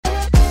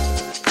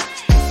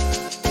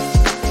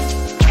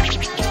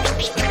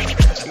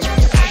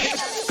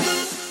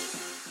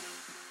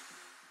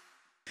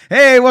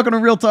Hey, welcome to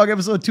Real Talk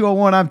episode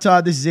 201. I'm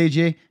Todd. This is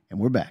AJ, and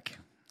we're back.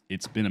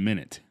 It's been a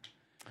minute.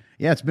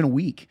 Yeah, it's been a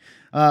week.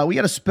 We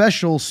got a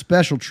special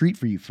treat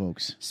for you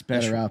folks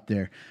that are out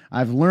there.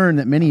 I've learned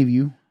that many of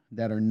you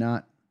that are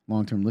not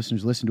long-term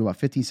listeners listen to about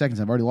 15 seconds.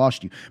 I've already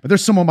lost you. But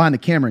there's someone behind the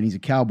camera, and he's a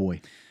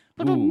cowboy.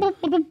 Ooh.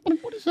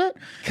 What is that?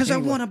 Because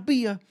anyway, I want to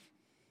be a...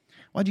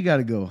 Why'd you have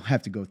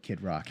to go with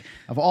Kid Rock?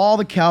 Of all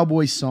the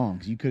cowboy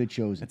songs you could have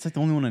chosen. That's like the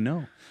only one I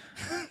know.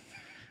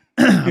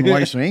 I don't know why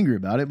you're so angry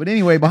about it. But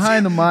anyway,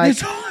 behind the mic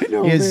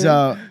is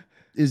the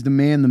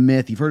man, the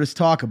myth. You've heard us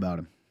talk about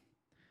him.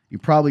 You're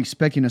probably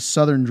expecting a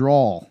southern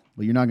drawl,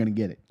 but you're not going to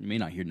get it. You may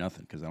not hear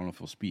nothing because I don't know if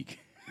he'll speak.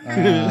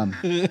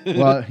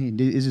 Well,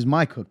 is his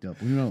mic hooked up?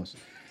 Who knows?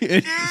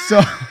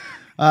 So,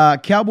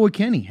 Cowboy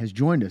Kenny has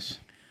joined us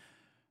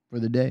for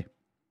the day.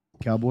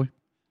 Cowboy?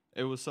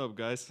 Hey, what's up,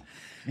 guys?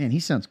 Man,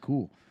 he sounds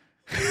cool.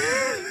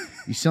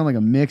 You sound like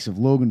a mix of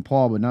Logan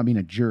Paul, but not being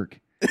a jerk.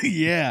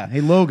 Yeah.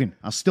 Hey, Logan,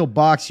 I'll still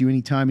box you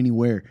anytime,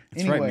 anywhere.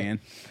 That's right, man.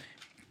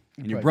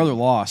 And your brother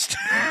lost.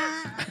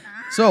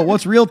 So,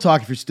 what's Real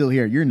Talk if you're still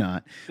here? You're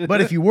not. But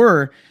if you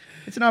were,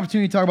 it's an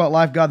opportunity to talk about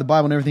life, God, the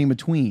Bible, and everything in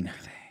between.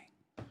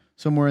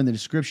 Somewhere in the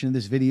description of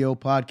this video,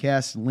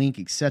 podcast, link,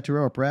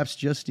 etc., or perhaps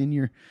just in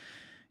your,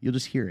 you'll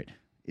just hear it,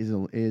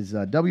 the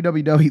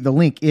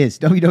link is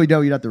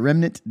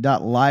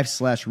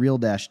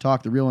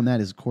www.theremnant.life/real-talk. The real on that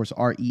is, of course,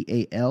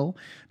 REAL.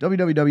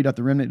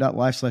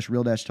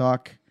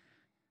 www.theremnant.life/real-talk.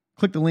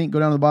 Click the link, go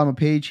down to the bottom of the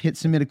page, hit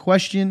submit a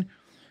question,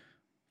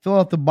 fill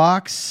out the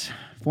box,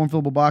 form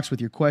fillable box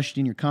with your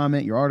question, your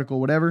comment, your article,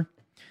 whatever.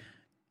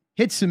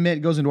 Hit submit,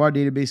 it goes into our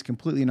database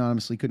completely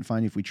anonymously. Couldn't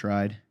find you if we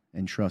tried,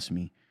 and trust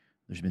me,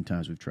 there's been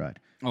times we've tried.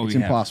 It's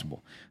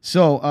impossible.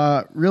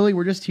 So, really,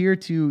 we're just here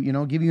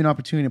to, give you an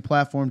opportunity, a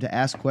platform to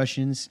ask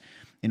questions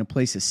in a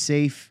place that's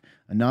safe,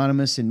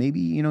 anonymous, and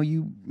maybe,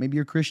 maybe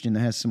you're a Christian that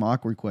has some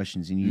awkward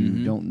questions and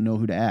you don't know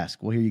who to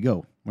ask. Well, here you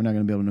go. We're not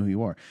going to be able to know who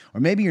you are. Or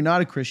maybe you're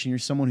not a Christian, you're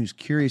someone who's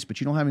curious, but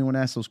you don't have anyone to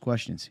ask those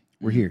questions.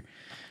 We're here.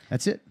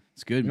 That's it.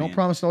 It's good, man. We don't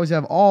promise to always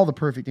have all the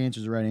perfect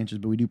answers, the right answers,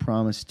 but we do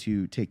promise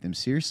to take them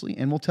seriously,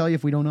 and we'll tell you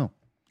if we don't know.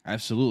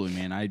 Absolutely,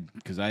 man. I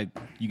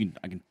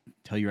can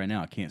tell you right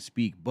now I can't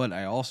speak, but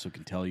I also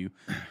can tell you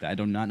that I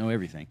do not know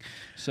everything.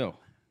 So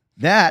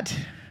that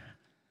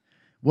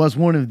was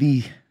one of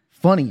the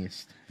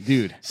funniest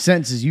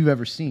sentences you've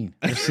ever seen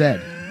or said.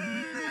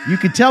 You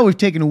could tell we've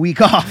taken a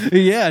week off.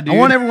 Yeah, dude. I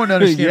want everyone to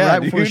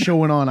understand before the dude. show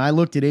went on, I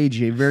looked at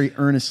AJ very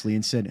earnestly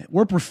and said,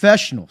 we're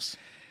professionals.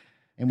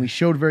 And we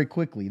showed very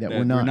quickly that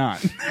we're not. We're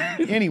not.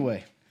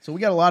 Anyway, so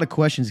we got a lot of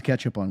questions to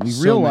catch up on. We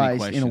So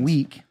realized many in a questions.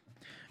 week,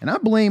 and I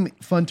blame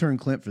Fun Turn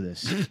Clint for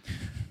this.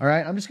 All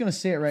right, I'm just going to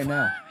say it right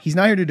now. He's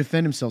not here to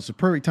defend himself, so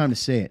perfect time to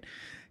say it.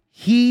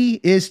 He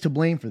is to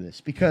blame for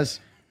this because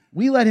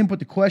we let him put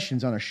the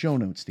questions on our show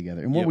notes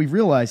together. And what we've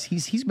realized,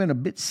 he's been a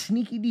bit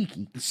sneaky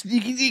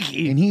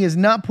deaky. And he has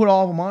not put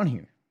all of them on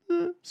here.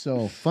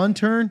 So, Fun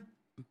Turn,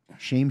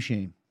 shame.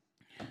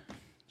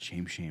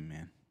 Shame,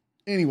 man.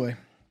 Anyway.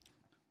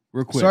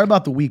 Real quick. Sorry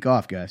about the week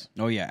off, guys.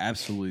 Oh, yeah,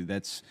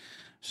 absolutely.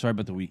 Sorry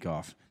about the week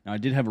off. Now, I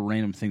did have a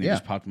random thing that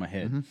just popped in my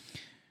head.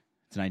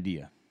 It's an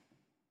idea,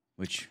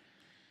 which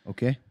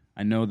okay,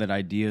 I know that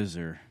ideas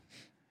are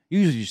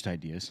usually just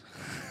ideas.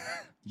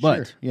 But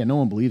sure. Yeah, no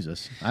one believes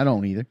us. I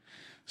don't either.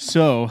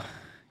 So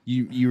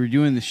you were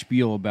doing the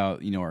spiel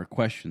about, our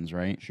questions,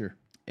 right? Sure.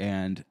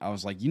 And I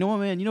was like, you know what,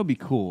 man? It'd be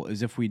cool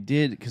is if we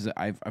did, because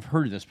I've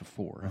heard of this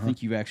before. I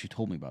think you've actually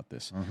told me about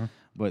this.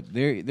 But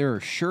there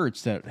are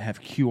shirts that have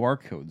QR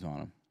codes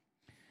on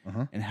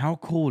them. And how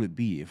cool would it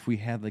be if we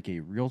had like a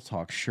Real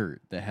Talk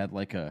shirt that had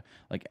like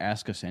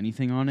Ask Us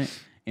Anything on it,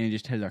 and it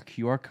just had our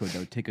QR code that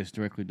would take us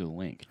directly to the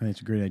link? I think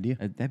it's a great idea.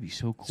 That'd be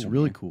so cool. It's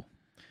really cool.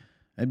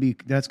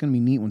 That's going to be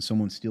neat when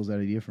someone steals that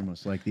idea from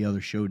us, like the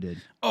other show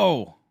did.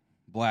 Oh,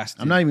 blast!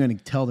 I'm not even going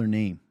to tell their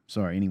name.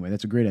 Sorry. Anyway,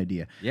 that's a great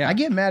idea. Yeah. I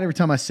get mad every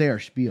time I say our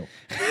spiel.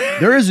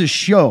 There is a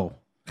show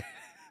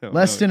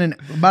about an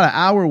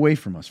hour away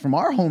from us, from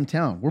our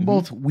hometown. We're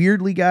both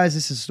weirdly, guys.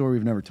 This is a story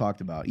we've never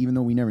talked about, even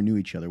though we never knew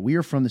each other. We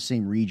are from the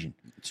same region.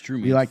 It's true,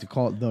 man. We like to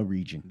call it the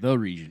region. The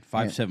region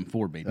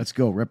 574, baby. Let's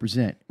go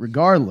represent.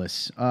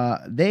 Regardless,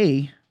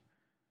 they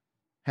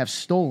have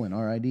stolen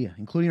our idea,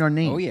 including our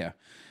name. Oh yeah,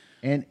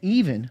 and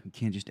even you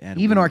can't just add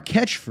even a our word.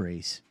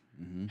 catchphrase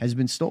has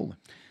been stolen.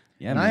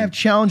 Yeah, and man. I have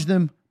challenged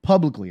them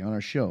publicly on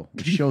our show,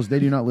 which shows they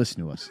do not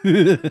listen to us.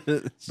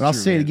 But I'll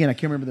say it again. I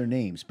can't remember their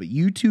names, but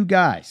you two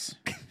guys,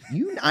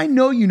 I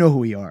know you know who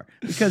we are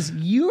because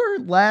your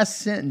last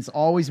sentence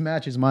always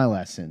matches my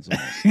last sentence.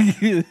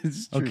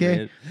 It's true, Okay,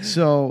 man.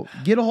 so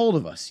get a hold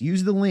of us.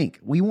 Use the link.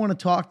 We want to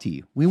talk to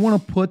you. We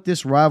want to put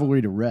this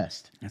rivalry to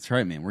rest. That's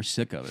right, man. We're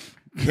sick of it.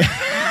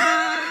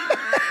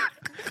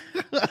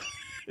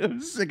 I'm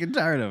sick and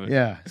tired of it.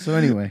 Yeah. So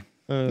anyway,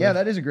 yeah,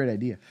 that is a great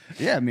idea.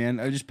 Yeah, man.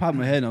 I just popped in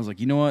my head and I was like,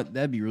 you know what?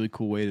 That'd be a really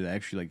cool way to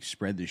actually like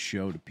spread this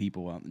show to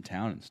people out in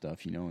town and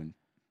stuff, and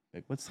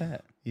like, what's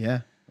that?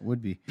 Yeah, it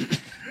would be.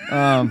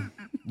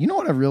 You know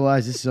what I've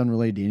realized? This is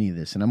unrelated to any of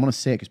this, and I'm going to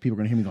say it because people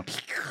are going to hear me go,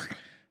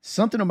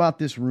 something about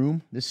this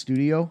room, this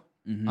studio,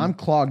 I'm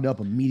clogged up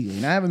immediately.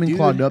 And I haven't been Dude,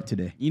 clogged up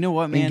today. You know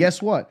what, man? And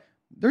guess what?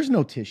 There's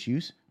no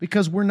tissues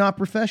because we're not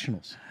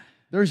professionals.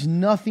 There's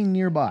nothing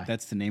nearby.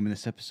 That's the name of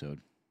this episode.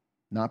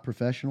 Not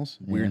professionals?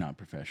 We're Yeah. not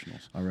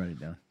professionals. I'll write it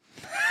down.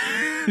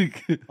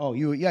 Oh,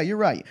 you're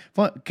right.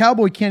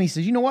 Cowboy Kenny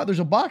says, you know what? There's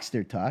a box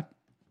there, Todd.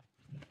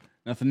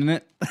 Nothing in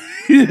it.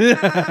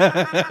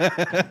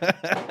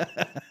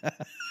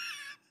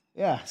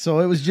 Yeah, so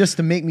it was just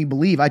to make me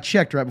believe. I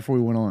checked right before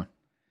we went on.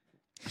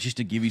 Just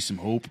to give you some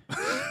hope.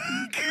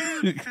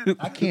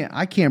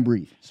 I can't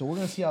breathe. So we're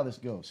gonna see how this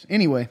goes.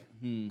 Anyway,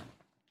 we're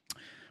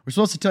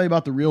supposed to tell you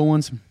about the real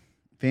ones.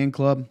 Fan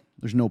club.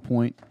 There's no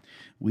point.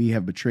 We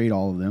have betrayed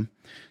all of them.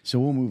 So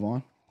we'll move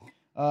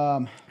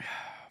on.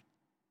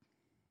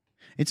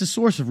 It's a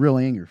source of real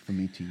anger from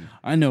me to you.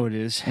 I know it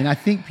is. And I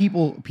think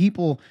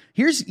people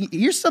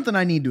here's something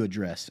I need to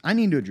address. I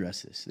need to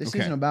address this. This Okay.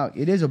 isn't about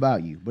it is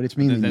about you, but it's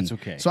mainly me. That's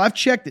okay. So I've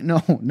checked it.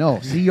 No.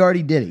 See, you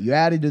already did it. You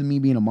added to me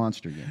being a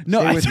monster again. No,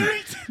 Stay I with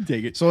me.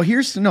 take it. So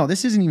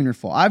this isn't even your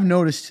fault. I've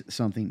noticed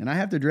something, and I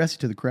have to address it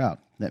to the crowd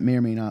that may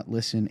or may not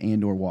listen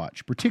and or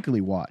watch,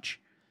 particularly watch.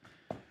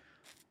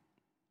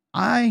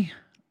 I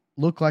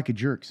look like a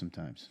jerk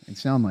sometimes and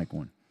sound like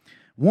one.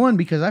 One,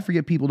 because I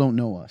forget people don't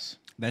know us.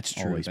 That's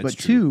true. Always. That's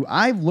But true. two,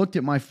 I've looked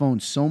at my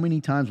phone so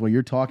many times while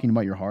you're talking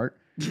about your heart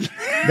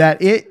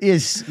that it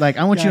is like,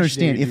 I want you to Gosh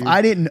understand, dang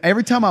it, if dude.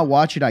 every time I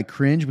watch it, I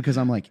cringe because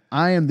I'm like,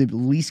 I am the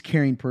least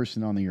caring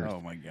person on the earth.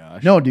 Oh my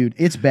gosh. No, dude,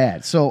 it's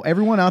bad. So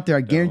everyone out there,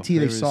 I guarantee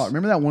they there saw it. was-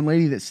 Remember that one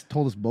lady that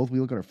told us both we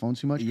look at our phones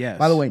too much? Yes.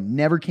 By the way,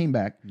 never came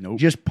back. Nope.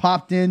 Just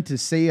popped in to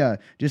say,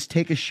 just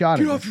take a shot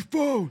Get of off it. your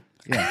phone.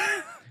 Yeah.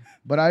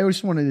 But I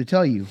just wanted to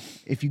tell you,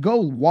 if you go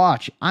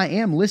watch, I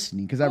am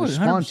listening because I Oh,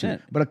 respond to 100%.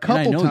 it. But a And I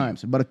couple know you.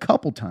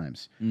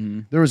 times,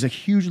 there was a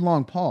huge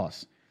long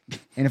pause.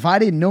 And if I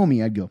didn't know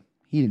me, I'd go,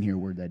 he didn't hear a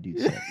word that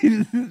dude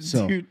said.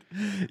 So Dude,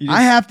 you I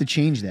just- have to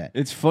change that.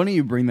 It's funny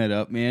you bring that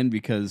up, man,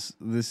 because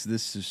this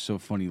is so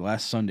funny.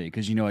 Last Sunday,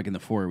 because like in the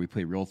foyer we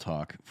play Real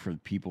Talk for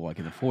people like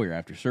in the foyer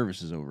after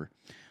service is over.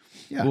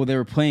 Yeah. Well, they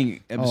were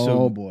playing episode.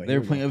 Oh, boy. They Here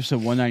were we playing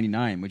episode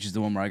 199, which is the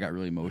one where I got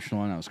really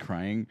emotional and I was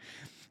crying.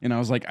 And I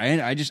was like,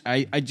 I just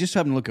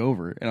happened to look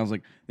over and I was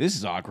like, this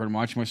is awkward. I'm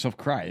watching myself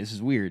cry. This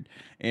is weird.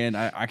 And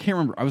I can't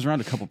remember. I was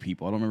around a couple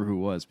people. I don't remember who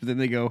it was. But then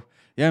they go,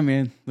 yeah,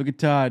 man, look at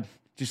Todd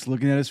just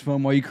looking at his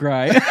phone while you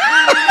cry.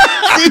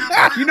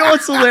 You know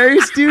what's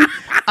hilarious, dude?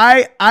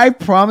 I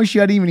promise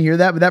you I didn't even hear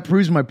that, but that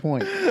proves my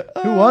point.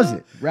 Who was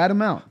it? Rat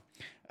him out.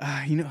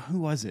 You know, who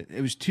was it?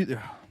 It was two. I think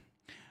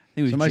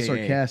it was Somebody J.A.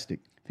 sarcastic.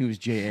 I think it was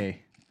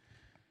J.A.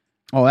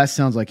 Oh, that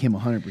sounds like him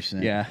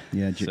 100%. Yeah.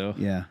 Yeah. So-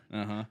 Yeah.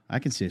 Uh-huh. I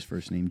can say his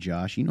first name,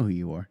 Josh. You know who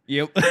you are.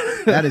 Yep.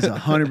 That is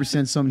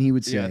 100% something he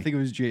would say. Yeah, I think it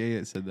was J.A.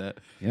 that said that.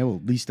 Yeah, well,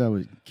 at least I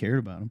was cared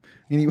about him.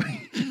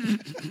 Anyway.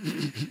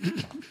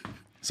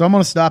 So I'm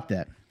going to stop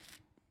that.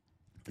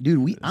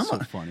 Dude, I'm so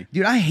funny.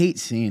 Dude, I hate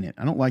saying it.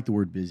 I don't like the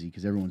word busy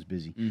because everyone's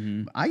busy.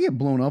 But I get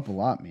blown up a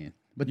lot, man.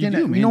 But You then, do,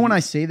 you man. know when I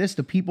say this,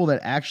 the people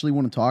that actually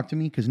want to talk to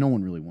me, because no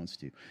one really wants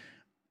to,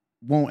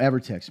 won't ever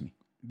text me.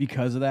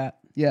 Because of that,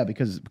 Yeah,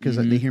 because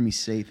they hear me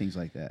say things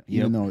like that,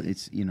 even though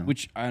it's,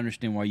 which I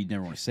understand why you'd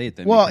never want to say it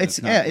then. well, because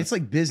it's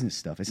like business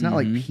stuff. It's not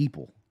like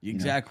people. you know?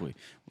 exactly.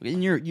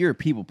 And you're a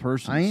people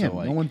person. I am. So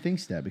like, No one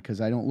thinks that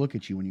because I don't look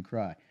at you when you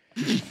cry.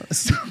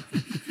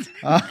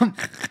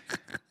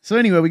 So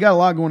anyway, we got a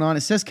lot going on.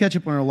 It says catch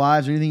up on our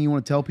lives. Anything you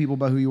want to tell people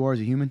about who you are as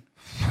a human?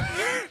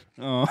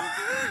 Oh.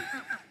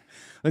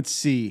 Let's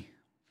see.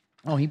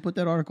 Oh, he put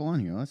that article on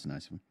here. Oh, that's a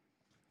nice one.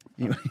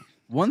 Anyway.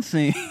 One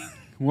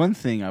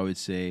thing I would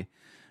say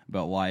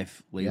about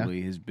life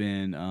lately has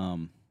been,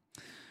 well,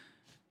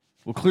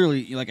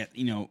 clearly, like, I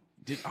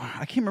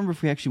can't remember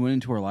if we actually went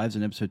into our lives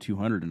in episode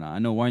 200 or not. I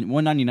know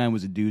 199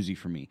 was a doozy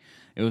for me.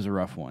 It was a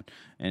rough one,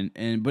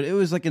 but it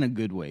was like in a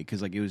good way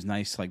because like it was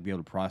nice to like be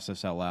able to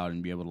process out loud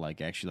and be able to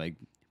like actually like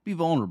be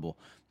vulnerable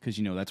because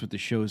that's what the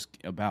show's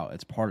about.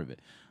 It's part of it.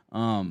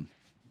 I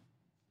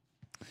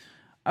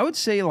would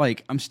say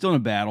like I'm still in a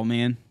battle,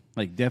 man.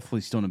 Like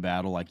definitely still in a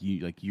battle.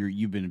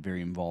 You've been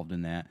very involved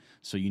in that,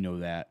 so you know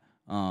that.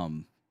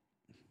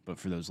 But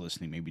for those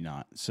listening, maybe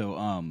not.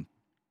 So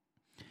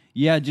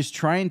yeah, just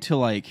trying to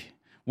like.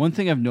 One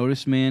thing I've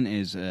noticed, man,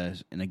 is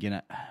and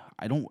again,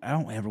 I don't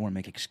ever want to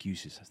make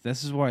excuses.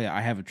 This is why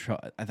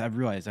I've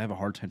realized I have a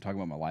hard time talking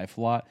about my life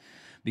a lot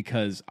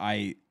because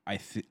I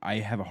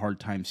have a hard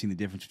time seeing the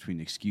difference between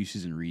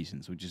excuses and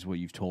reasons, which is what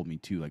you've told me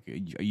too. Like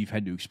you've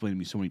had to explain to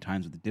me so many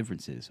times what the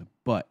difference is.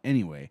 But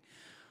anyway,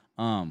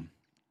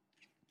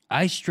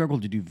 I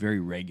struggle to do very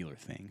regular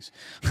things.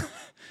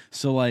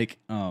 So like,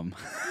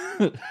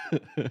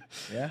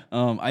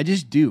 I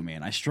just do,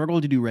 man. I struggle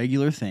to do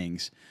regular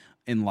things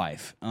in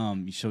life.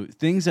 So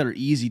things that are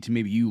easy to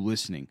maybe you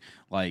listening,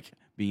 like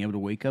being able to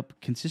wake up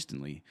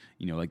consistently.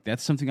 Like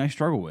that's something I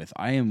struggle with.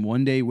 I am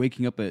one day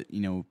waking up at,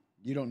 You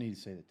don't need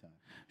to say the time.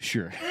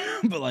 Sure.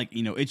 But like,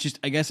 it's just,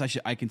 I guess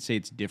I can say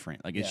it's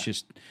different. Like it's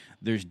just,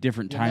 there's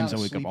different times I amount of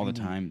wake up all the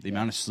sleep you time, need. the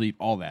amount of sleep,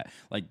 all that.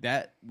 Like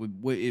that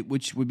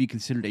which would be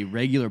considered a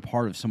regular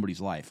part of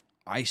somebody's life,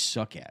 I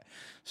suck at.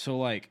 So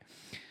like,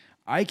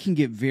 I can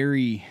get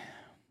very,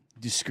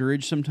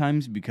 discouraged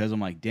sometimes because I'm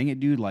like, dang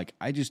it, dude, like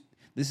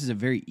this is a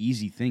very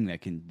easy thing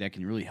that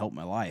can really help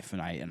my life,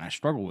 and I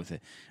struggle with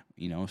it,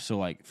 you know. So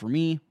like for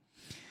me,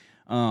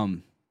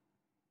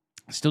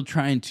 still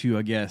trying to,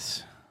 I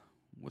guess,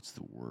 what's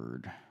the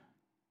word?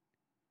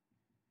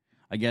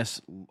 I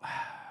guess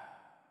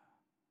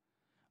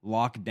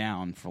lock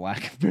down, for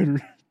lack of a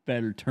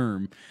better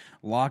term,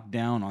 lock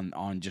down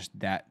on just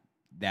that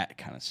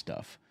kind of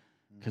stuff,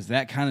 because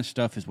that kind of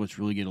stuff is what's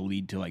really going to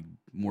lead to like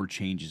more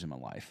changes in my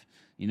life,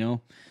 you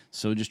know.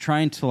 So just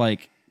trying to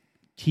like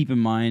keep in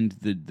mind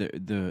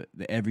the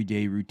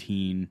everyday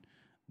routine,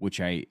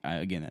 which I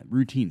again,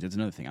 routines, that's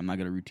another thing. I'm not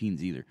good at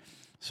routines either.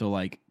 So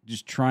like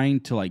just trying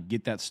to like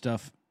get that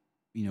stuff,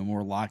 you know,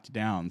 more locked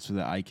down so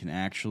that I can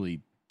actually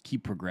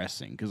keep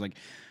progressing. Because like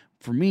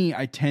for me,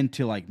 I tend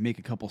to like make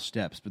a couple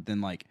steps, but then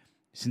like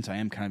since I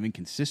am kind of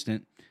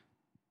inconsistent,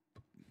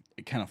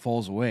 it kind of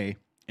falls away,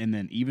 and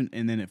then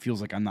it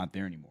feels like I'm not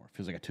there anymore. It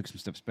feels like I took some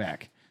steps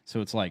back.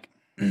 So it's like,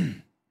 so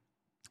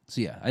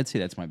yeah, I'd say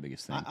that's my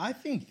biggest thing. I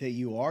think that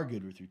you are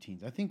good with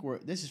routines. I think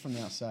this is from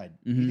the outside.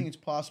 Mm-hmm. You think it's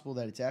possible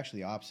that it's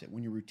actually opposite.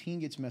 When your routine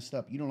gets messed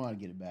up, you don't know how to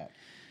get it back.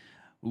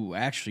 Ooh,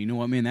 actually, you know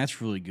what, man?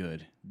 That's really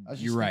good. I was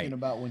just You're thinking right.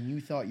 about when you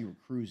thought you were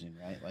cruising,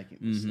 right? Like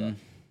it was stuff.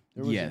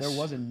 There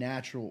was a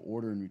natural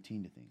order and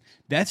routine to things.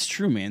 That's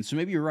true, man. So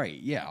maybe you're right.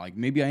 Yeah, like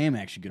maybe I am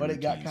actually good But at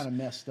it got routines. kind of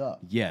messed up.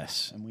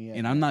 Yes. And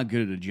And I'm not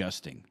good at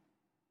adjusting.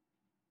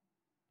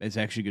 That's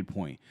actually a good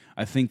point.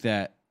 I think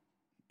that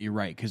you're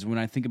right, because when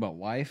I think about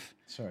life...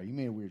 Sorry, you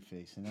made a weird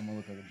face, and I'm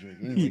going to look like a jerk.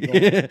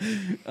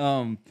 Anyway, go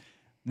on.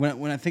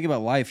 When I think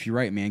about life, you're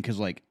right, man, because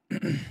like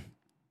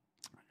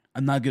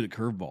I'm not good at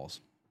curveballs,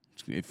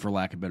 for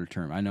lack of a better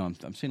term. I know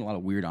I'm saying a lot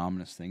of weird,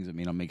 ominous things that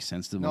may not make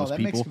sense to most No, that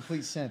people. makes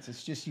complete sense.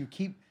 It's just you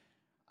keep...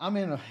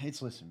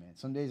 listen, man.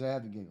 Some days I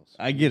have the giggles.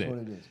 I get That's it.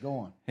 what it is. Go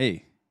on.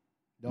 Hey,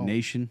 Don't.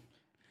 nation.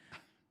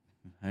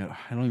 I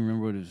don't even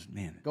remember what it was,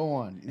 man. Go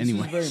on. This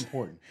Anyways. is very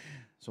important.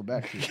 So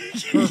back to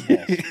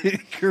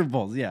curveballs.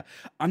 Curveballs, yeah.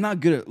 I'm not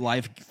good at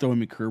life throwing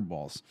me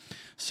curveballs.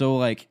 So,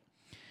 like,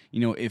 you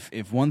know,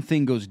 if one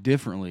thing goes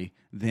differently,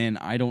 then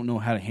I don't know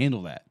how to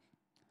handle that.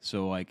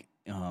 So, like,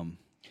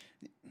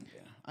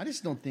 I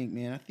just don't think,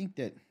 man. I think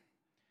that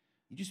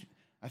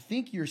I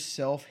think your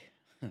self,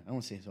 I don't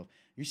want to say self,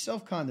 your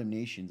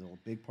self-condemnation is a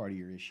big part of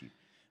your issue.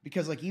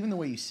 Because, like, even the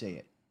way you say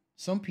it,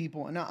 some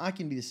people, and I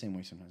can be the same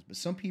way sometimes, but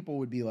some people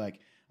would be like,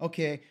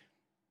 okay,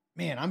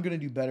 man, I'm going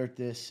to do better at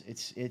this.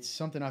 It's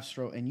something I've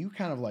struggled, and you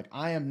kind of like,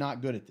 I am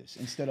not good at this,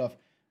 instead of,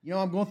 you know,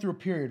 I'm going through a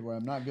period where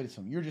I'm not good at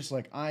something. You're just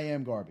like, I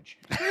am garbage.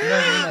 You know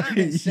what I mean? Like, you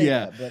didn't say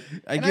Yeah. that, but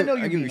I I get- know I you're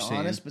get what being you're saying.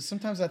 honest, but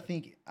sometimes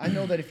I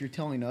know that if you're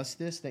telling us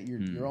this, that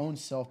your own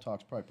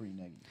self-talk's probably pretty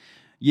negative.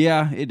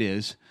 yeah, it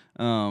is.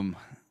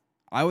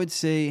 I would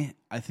say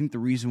I think the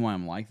reason why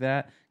I'm like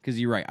that, because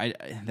you're right.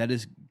 That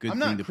is a good I'm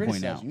thing not to point out.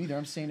 criticizing you either.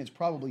 I'm saying it's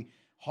probably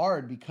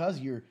hard because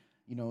you're,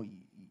 you know,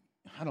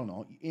 I don't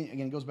know.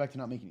 Again, it goes back to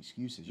not making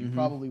excuses. You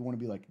probably want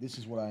to be like, this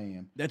is what I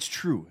am. That's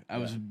true. I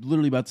was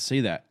literally about to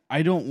say that.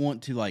 I don't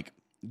want to like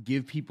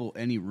give people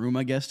any room,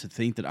 I guess, to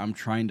think that I'm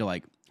trying to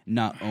like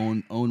not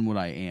own what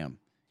I am.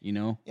 You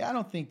know? Yeah, I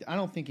don't think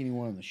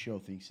anyone on the show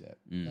thinks that.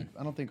 Like,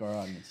 I don't think our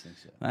audience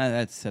thinks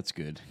that. That's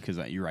good, because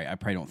you're right. I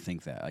probably don't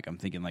think that. Like I'm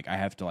thinking like I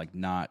have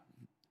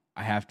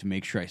to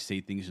make sure I say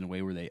things in a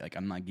way where they like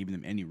I'm not giving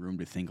them any room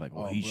to think like,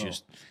 well, he's bro,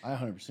 just I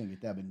 100%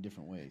 get that, but in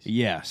different ways.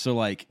 yeah. So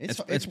like It's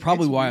it's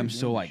probably why weird I'm doing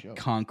so the like show.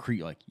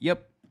 concrete. Like,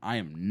 yep, I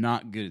am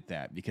not good at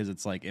that, because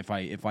it's like if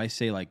I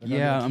say like, They're gonna be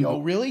yeah, like, I'm yo,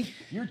 really?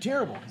 You're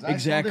terrible. 'cause I saw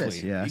exactly,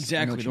 this. yeah, I know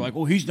exactly. what They're you like,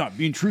 well, he's not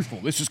being truthful.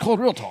 This is called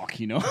real talk,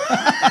 you know.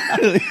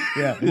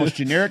 yeah, the most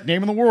generic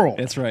name in the world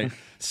That's right.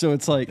 So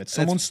it's like that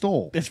someone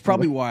stole. That's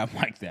probably why I'm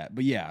like that.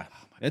 But yeah,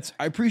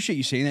 I appreciate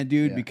you saying that,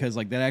 dude, Yeah. because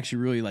like that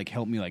actually really like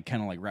helped me like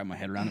kind of like wrap my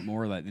head around it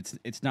more. Like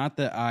it's not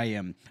that I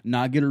am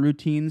not good at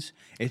routines.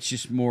 It's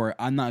just more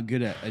I'm not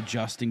good at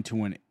adjusting to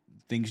when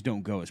things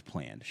don't go as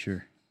planned.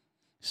 Sure.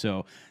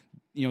 So,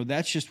 you know,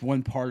 that's just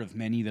one part of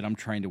many that I'm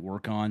trying to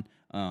work on.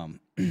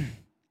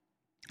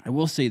 I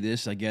will say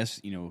this, I guess,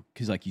 you know,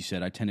 because like you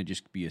said, I tend to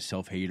just be a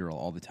self-hater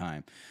all the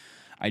time.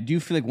 I do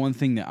feel like one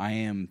thing that I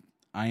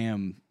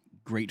am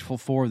grateful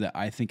for that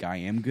I think I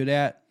am good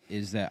at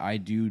is that I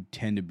do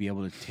tend to be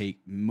able to take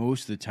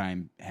most of the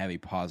time have a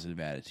positive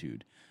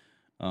attitude,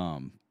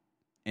 and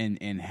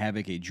have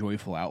like a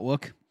joyful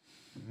outlook.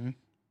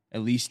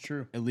 At least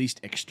True. At least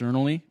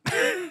externally.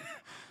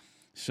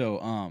 So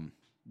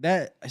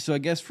I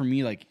guess for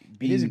me, like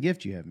It is a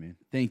gift you have, man.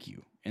 thank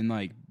you. And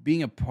like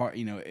being a part,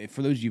 you know,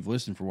 for those of you who've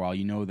listened for a while,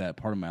 you know that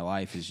part of my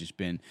life has just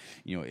been,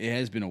 you know, it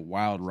has been a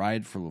wild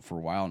ride for a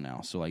while now.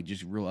 So like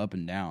just real up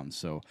and down.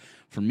 So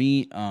for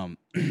me,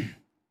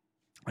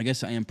 I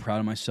guess I am proud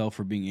of myself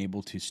for being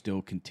able to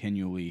still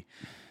continually,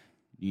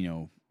 you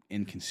know,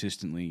 and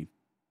consistently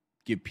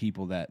give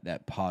people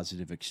that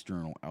positive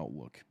external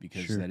outlook,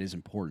 because Sure. that is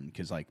important,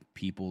 because like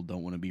people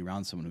don't want to be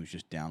around someone who's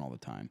just down all the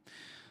time.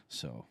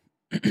 So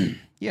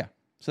yeah.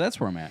 So that's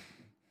where I'm at.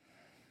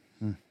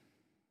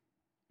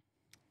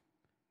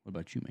 What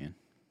about you, man?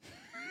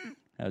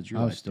 How's your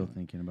I life was still doing?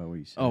 thinking about what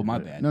you said. Oh, my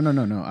but- bad.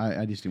 No.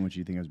 I just didn't want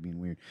you to think I was being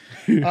weird.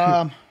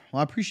 Well,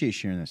 I appreciate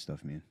sharing that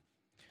stuff, man.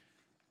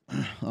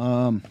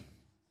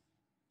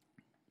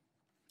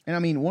 And I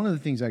mean, one of the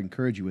things I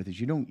encourage you with is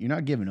you're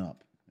not giving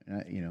up.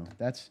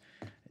 That's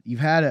you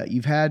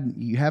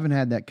haven't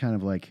had that kind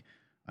of like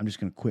I'm just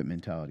going to quit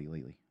mentality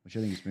lately, which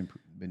I think has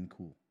been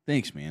cool.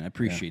 Thanks, man. I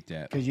appreciate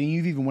that. Because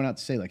you've even went out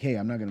to say like, hey,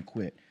 I'm not going to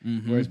quit.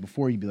 Whereas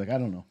before you'd be like, I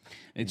don't know.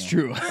 It's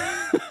true.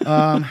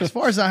 As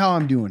far as how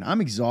I'm doing, I'm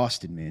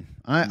exhausted, man.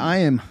 I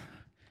am.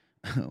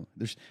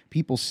 There's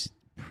people.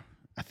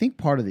 I think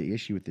part of the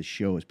issue with this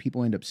show is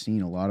people end up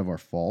seeing a lot of our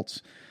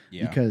faults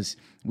because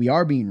we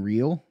are being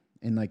real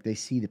and like they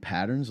see the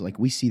patterns, like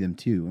we see them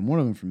too. And one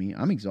of them for me,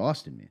 I'm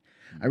exhausted, man.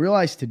 I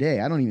realized today,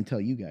 I don't even tell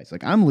you guys,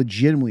 like I'm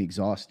legitimately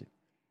exhausted,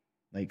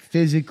 like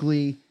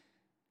physically.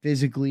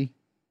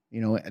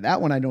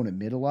 That one I don't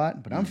admit a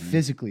lot, but I'm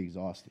physically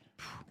exhausted.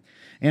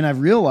 And I've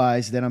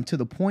realized that I'm to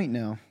the point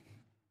now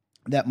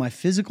that my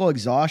physical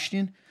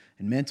exhaustion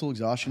and mental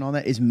exhaustion, all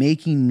that, is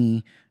making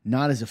me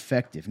not as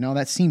effective. Now,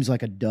 that seems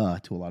like a duh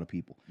to a lot of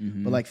people.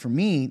 But, like, for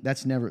me,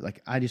 that's never,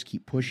 like, I just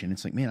keep pushing.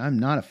 It's like, man, I'm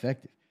not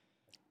effective.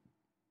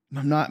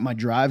 My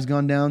drive's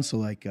gone down, so,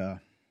 like,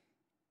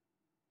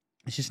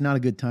 it's just not a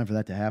good time for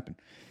that to happen.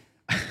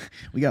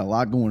 We got a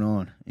lot going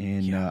on,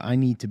 and I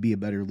need to be a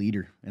better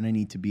leader, and I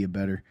need to be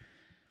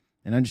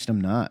and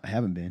I'm not. I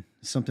haven't been.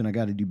 It's something I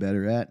got to do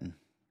better at,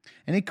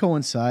 and it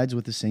coincides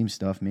with the same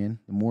stuff, man.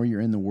 The more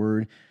you're in the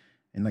Word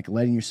and like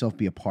letting yourself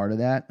be a part of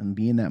that and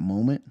be in that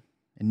moment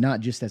and not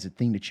just as a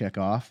thing to check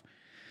off,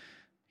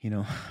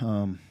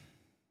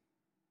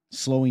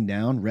 slowing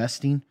down,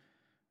 resting,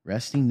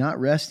 not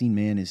resting,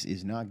 man,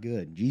 is not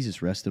good.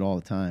 Jesus rested all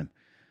the time.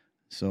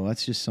 So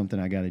that's just something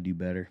I got to do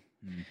better.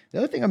 The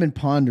other thing I've been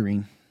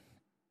pondering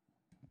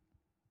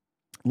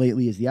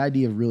lately is the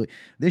idea of really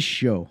this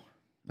show.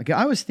 Like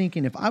I was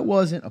thinking if I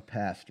wasn't a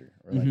pastor,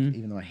 or like,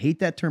 even though I hate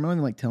that term, I don't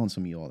even like telling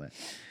some of you all that.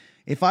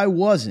 If I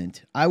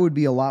wasn't, I would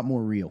be a lot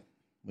more real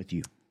with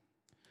you.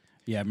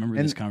 Yeah, I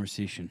remember this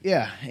conversation.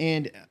 Yeah,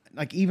 and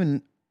like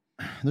even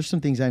there's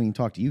some things I haven't even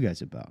talked to you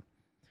guys about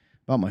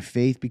my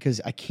faith because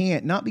I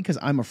can't, not because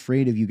I'm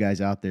afraid of you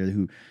guys out there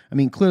who, I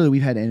mean, clearly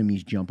we've had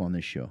enemies jump on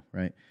this show,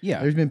 right? Yeah.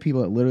 There's been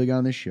people that literally got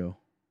on this show,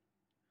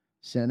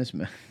 sent us,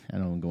 I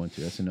don't want to go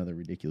into that's another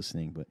ridiculous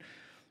thing, but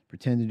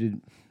pretended to,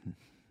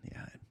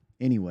 yeah.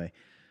 Anyway,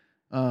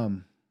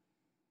 so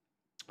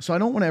I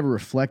don't want to ever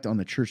reflect on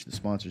the church that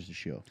sponsors the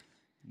show.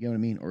 You know what I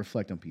mean? Or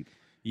reflect on people.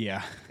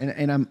 Yeah. But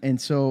at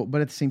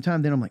the same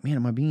time, then I'm like, man,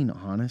 am I being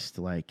honest?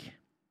 Like,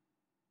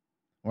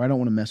 or I don't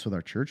want to mess with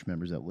our church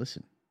members that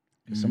listen.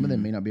 Because some of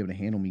them may not be able to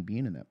handle me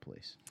being in that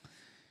place.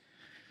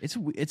 It's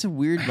a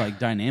weird like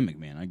dynamic,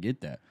 man. I get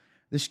that.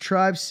 This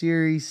tribe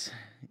series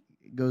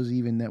goes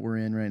even that we're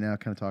in right now,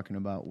 kind of talking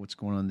about what's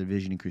going on in the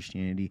division in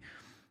Christianity.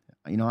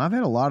 I've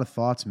had a lot of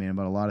thoughts, man,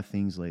 about a lot of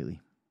things lately.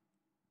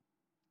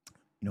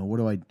 What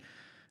do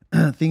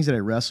things that I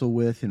wrestle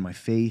with in my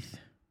faith,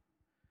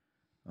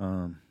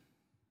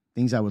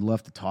 things I would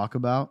love to talk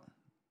about.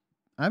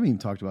 I haven't even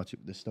talked about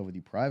this stuff with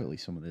you privately,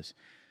 some of this,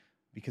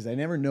 because I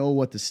never know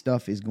what the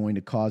stuff is going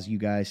to cause you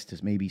guys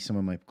to, maybe some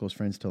of my close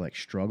friends to like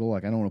struggle.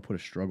 Like I don't want to put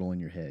a struggle in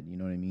your head. You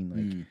know what I mean?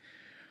 Like,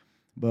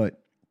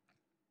 but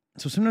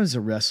so sometimes it's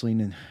a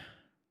wrestling. And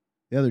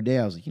the other day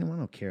I was like, I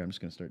don't care. I'm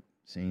just going to start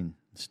saying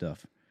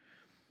stuff.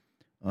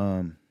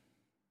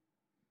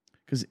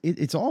 Because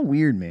it's all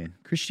weird, man.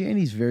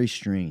 Christianity is very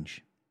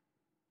strange.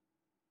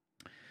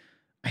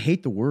 I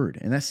hate the word,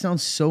 and that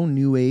sounds so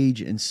new age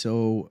and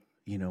so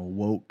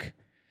woke.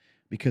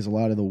 Because a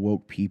lot of the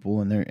woke people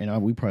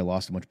we probably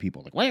lost a bunch of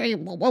people. Like, why are you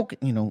woke?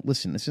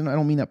 Listen, I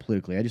don't mean that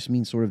politically. I just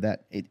mean sort of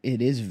that it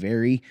is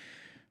very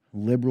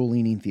liberal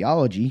leaning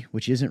theology,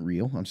 which isn't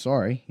real. I'm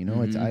sorry,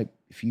 it's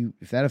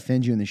if that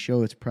offends you in the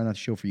show, it's probably not the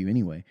show for you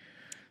anyway.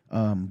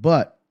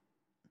 But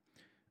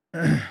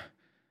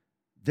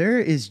there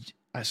is,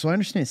 so I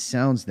understand it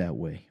sounds that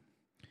way,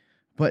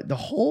 but the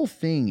whole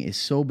thing is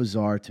so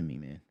bizarre to me,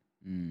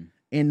 man.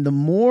 And the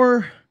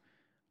more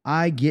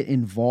I get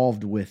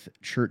involved with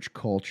church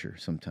culture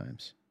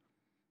sometimes,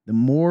 the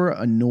more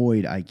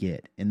annoyed I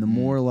get. And the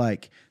more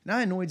like,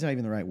 not annoyed's not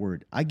even the right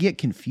word. I get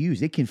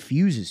confused. It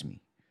confuses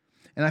me.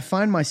 And I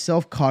find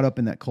myself caught up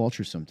in that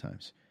culture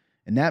sometimes.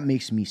 And that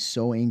makes me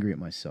so angry at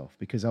myself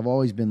because I've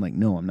always been like,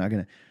 no, I'm not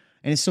going to.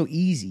 And it's so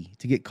easy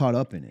to get caught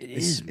up in it.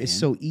 It's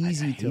so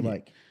easy to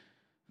like,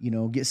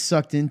 get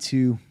sucked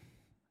into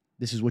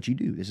this is what you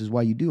do. This is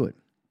why you do it.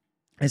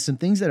 And some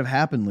things that have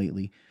happened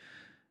lately,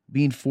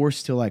 being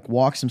forced to like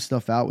walk some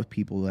stuff out with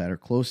people that are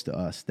close to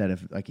us that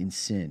have like in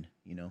sin,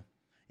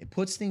 it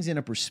puts things in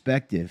a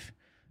perspective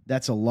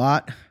that's a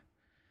lot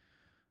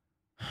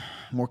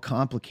more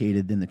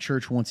complicated than the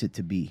church wants it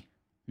to be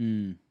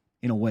in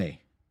a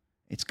way.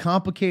 It's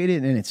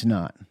complicated and it's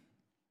not.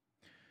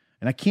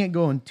 And I can't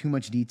go in too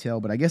much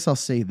detail, but I guess I'll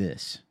say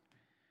this.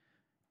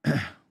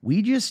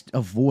 We just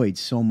avoid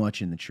so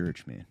much in the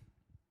church, man.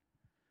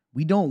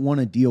 We don't want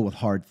to deal with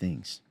hard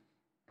things.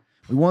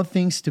 We want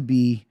things to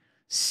be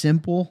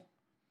simple,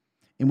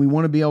 and we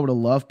want to be able to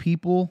love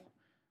people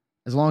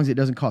as long as it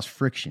doesn't cause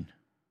friction.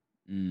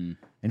 Mm.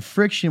 And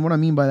friction, what I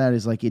mean by that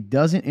is like it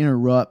doesn't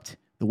interrupt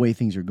the way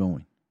things are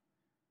going.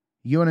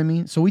 You know what I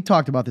mean? So we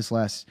talked about this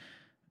last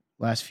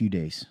few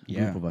days, a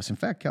Yeah. group of us. In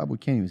fact, Cowboy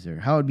Kenny was there.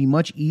 How it'd be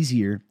much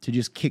easier to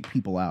just kick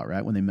people out,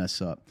 right, when they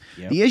mess up.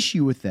 Yep. The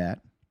issue with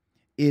that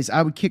is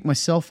I would kick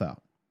myself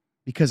out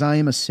because I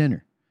am a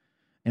sinner.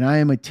 And I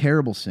am a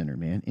terrible sinner,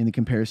 man, in the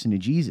comparison to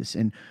Jesus.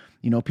 And,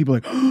 people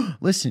are like,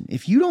 listen,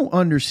 if you don't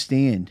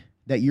understand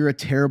that you're a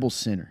terrible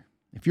sinner,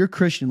 if you're a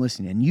Christian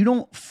listening and you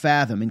don't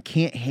fathom and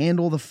can't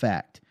handle the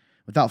fact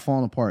without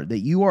falling apart that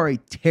you are a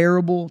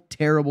terrible,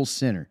 terrible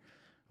sinner,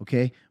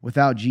 okay,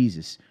 without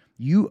Jesus,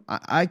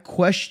 I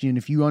question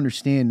if you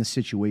understand the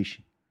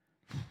situation.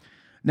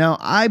 Now,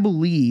 I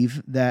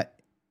believe that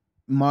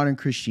modern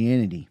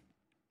Christianity,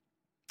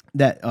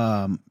 that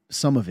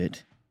some of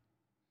it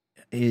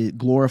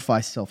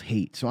glorifies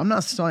self-hate. So I'm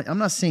not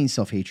saying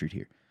self-hatred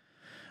here.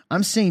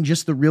 I'm saying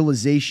just the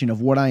realization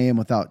of what I am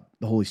without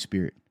the Holy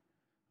Spirit.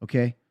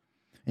 Okay?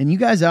 And you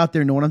guys out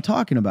there know what I'm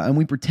talking about. And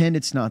we pretend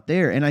it's not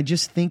there. And I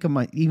just think of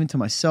even to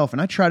myself,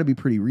 and I try to be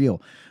pretty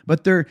real.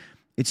 But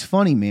it's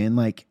funny, man.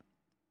 Like,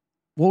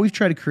 what we've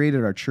tried to create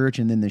at our church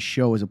and then this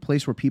show is a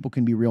place where people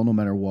can be real no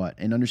matter what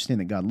and understand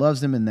that God loves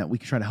them and that we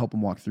can try to help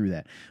them walk through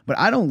that. But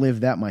I don't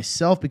live that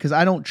myself because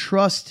I don't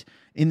trust,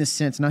 in the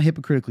sense, not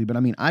hypocritically, but I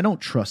mean, I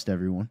don't trust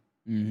everyone.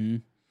 Mm-hmm.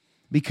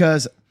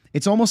 Because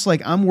it's almost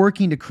like I'm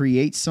working to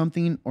create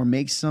something or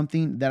make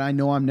something that I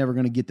know I'm never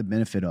going to get the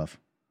benefit of.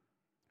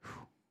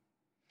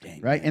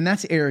 Dang, right? man. And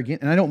that's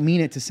arrogant. And I don't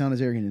mean it to sound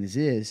as arrogant as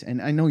it is.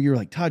 And I know you're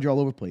like, Todd, you're all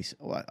over the place.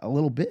 A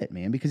little bit,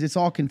 man, because it's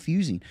all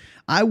confusing.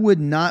 I would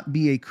not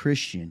be a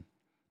Christian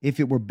if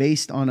it were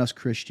based on us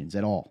Christians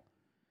at all.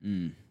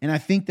 Mm. And I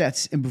think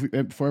that's,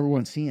 for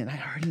everyone seeing,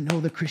 I already know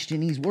the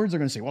Christianese words are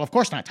going to say, well, of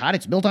course not, Todd.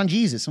 It's built on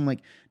Jesus. I'm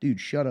like, dude,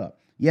 shut up.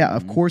 Yeah,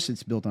 of course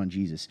it's built on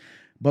Jesus.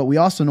 But we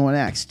also know in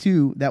Acts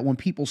 2 that when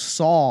people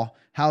saw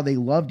how they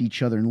loved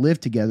each other and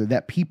lived together,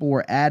 that people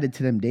were added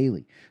to them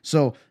daily.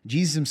 So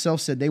Jesus himself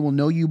said, they will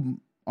know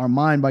you are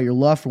mine by your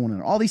love for one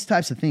another. All these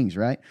types of things,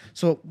 right?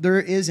 So there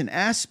is an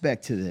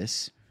aspect to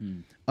this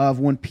of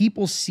when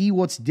people see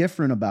what's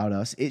different about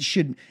us,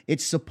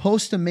 it's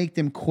supposed to make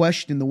them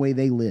question the way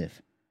they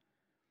live.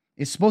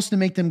 It's supposed to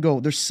make them go,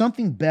 there's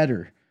something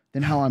better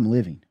than how I'm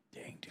living.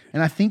 Dang, dude.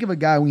 And I think of a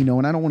guy we know,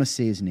 and I don't want to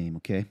say his name,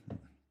 okay?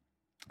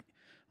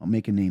 I'll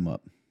make a name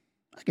up.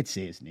 I could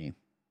say his name.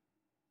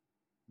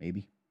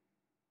 Maybe.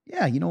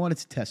 Yeah, you know what?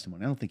 It's a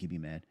testimony. I don't think he'd be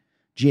mad.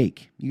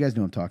 Jake. You guys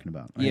know what I'm talking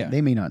about. Right? Yeah.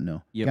 They may not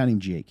know. Yep. A guy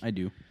named Jake. I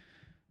do.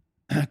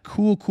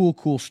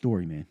 Cool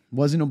story, man.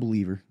 Wasn't a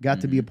believer.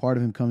 Got to be a part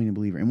of him coming a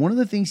believer. And one of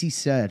the things he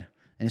said,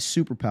 and it's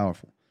super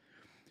powerful,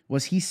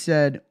 was he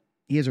said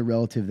he has a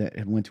relative that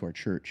had went to our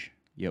church.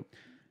 Yep.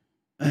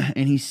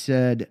 And he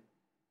said,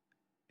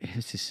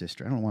 it's his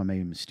sister. I don't know why I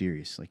made it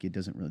mysterious. Like, it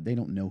doesn't really, they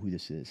don't know who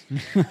this is.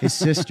 His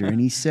sister. And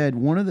he said,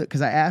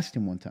 because I asked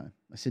him one time,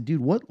 I said,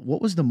 dude, what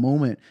was the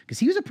moment? Because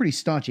he was a pretty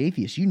staunch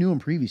atheist. You knew him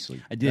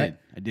previously. I did. Right?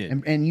 I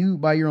did. And you,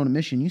 by your own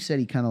admission, you said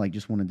he kind of like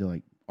just wanted to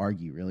like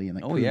argue, really. And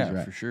like, oh, prove yeah, he's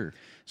right. for sure.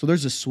 So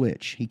there's a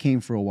switch. He came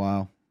for a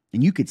while,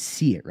 and you could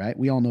see it, right?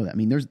 We all know that. I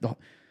mean,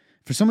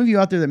 for some of you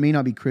out there that may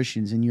not be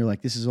Christians, and you're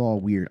like, this is all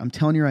weird. I'm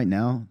telling you right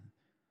now,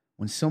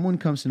 when someone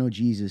comes to know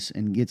Jesus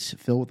and gets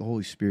filled with the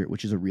Holy Spirit,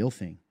 which is a real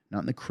thing, not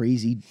in the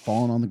crazy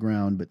falling on the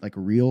ground, but like a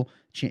real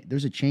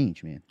there's a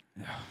change, man.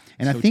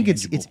 And So I think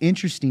tangible. it's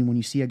interesting when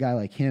you see a guy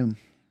like him,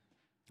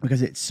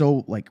 because it's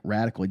so like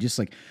radical. It's just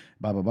like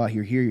blah blah blah.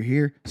 You're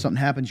here.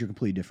 Something happens, you're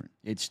completely different.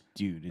 It's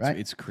Right?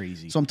 it's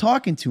crazy. So I'm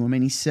talking to him,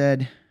 and he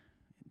said,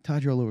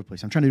 "Todd, you're all over the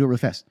place. I'm trying to do it real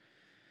fast."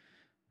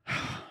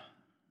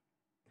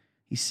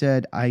 He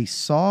said, "I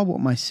saw what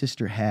my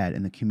sister had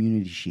and the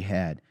community she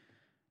had,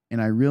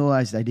 and I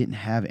realized I didn't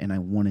have it, and I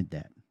wanted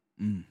that."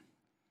 Man.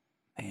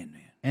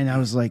 And I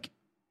was like,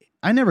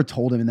 I never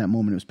told him in that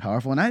moment it was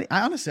powerful. And I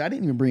honestly, I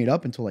didn't even bring it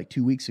up until like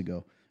 2 weeks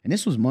ago. And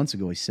this was months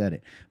ago he said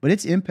it. But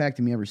it's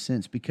impacted me ever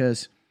since,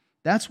 because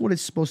that's what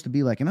it's supposed to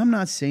be like. And I'm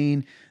not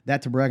saying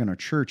that to brag on our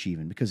church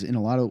even, because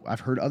I've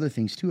heard other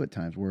things too at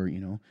times where,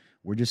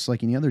 we're just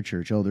like any other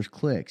church. Oh, there's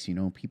cliques,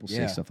 people say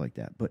Yeah. stuff like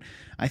that. But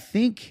I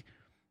think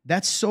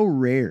that's so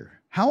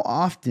rare. How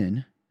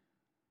often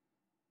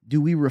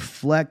do we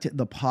reflect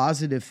the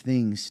positive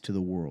things to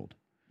the world?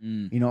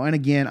 And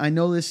again, I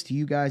know this to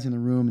you guys in the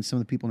room and some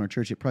of the people in our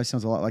church, it probably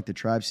sounds a lot like the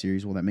Tribe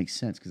series. Well, that makes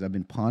sense because I've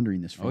been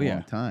pondering this for a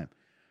long time.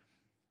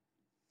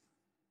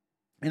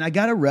 And I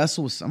got to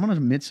wrestle with, I'm going to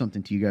admit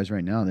something to you guys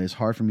right now that is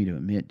hard for me to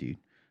admit, dude,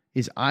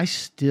 is I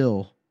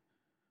still,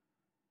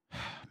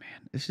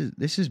 man,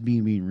 this is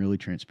being really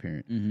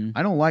transparent.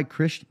 I don't like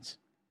Christians.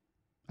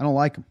 I don't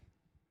like them.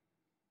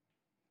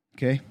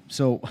 Okay?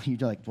 So you're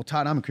like, well,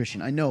 Todd, I'm a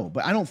Christian. I know,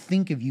 but I don't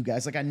think of you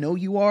guys like I know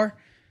you are.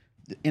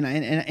 And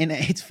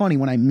it's funny,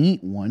 when I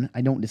meet one,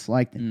 I don't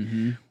dislike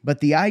them.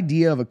 But the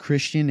idea of a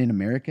Christian in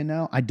America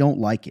now, I don't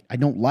like it. I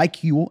don't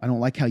like you. I don't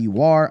like how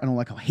you are. I don't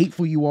like how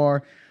hateful you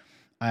are.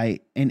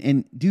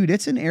 And dude,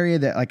 it's an area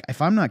that, like,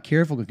 if I'm not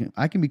careful,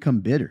 I can become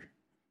bitter.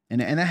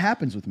 And that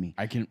happens with me.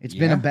 It's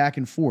been a back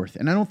and forth.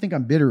 And I don't think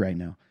I'm bitter right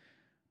now.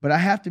 But I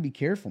have to be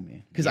careful,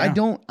 man, because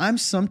Yeah. I'm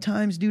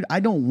sometimes, dude, I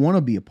don't want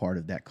to be a part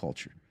of that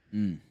culture.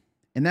 Mm.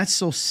 And that's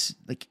so,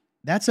 like,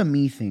 that's a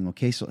me thing,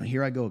 okay? So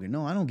here I go again.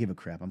 No, I don't give a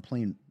crap. I'm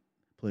playing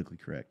politically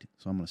correct,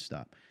 so I'm going to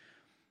stop.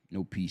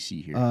 No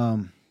PC here.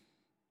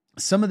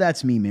 Some of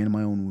that's me, man, in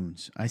my own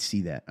wounds. I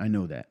see that. I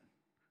know that.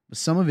 But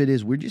some of it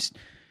is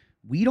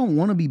we don't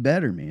want to be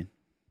better, man.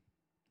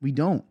 We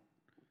don't.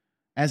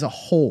 As a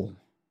whole.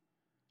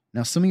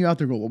 Now, some of you out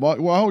there go,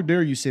 well, how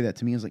dare you say that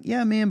to me? I was like,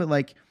 yeah, man, but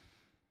like,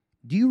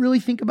 do you really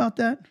think about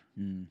that?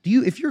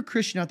 If you're a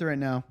Christian out there right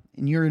now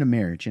and you're in a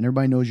marriage and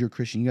everybody knows you're a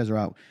Christian, you guys are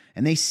out,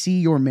 and they see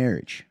your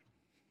marriage,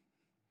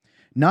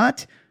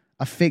 not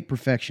a fake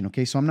perfection,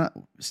 okay? So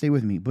stay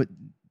with me, but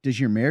does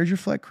your marriage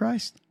reflect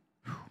Christ?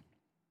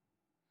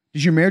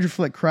 Does your marriage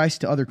reflect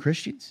Christ to other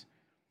Christians?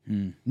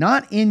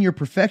 Not in your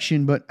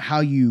perfection, but how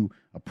you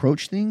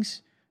approach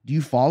things. Do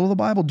you follow the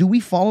Bible? Do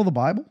we follow the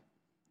Bible?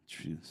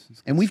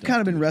 And we've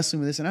kind of been wrestling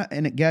with this,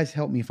 and guys,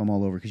 help me if I'm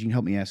all over, because you can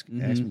help me ask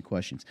me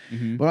questions.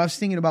 But I was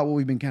thinking about what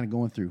we've been kind of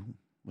going through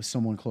with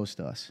someone close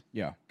to us.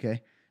 Yeah.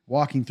 Okay,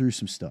 walking through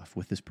some stuff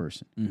with this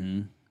person,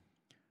 and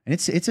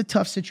it's a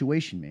tough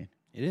situation, man.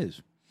 It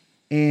is.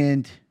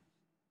 And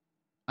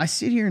I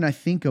sit here and I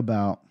think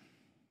about,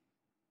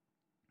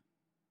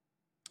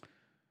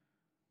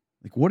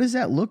 like, what does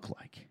that look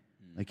like?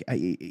 Like,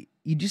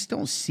 you just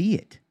don't see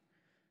it.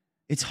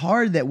 It's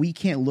hard that we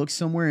can't look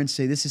somewhere and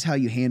say, this is how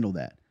you handle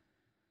that.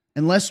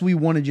 Unless we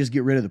want to just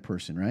get rid of the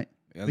person, right?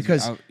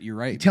 Because you're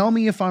right. Tell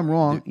me if I'm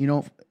wrong. You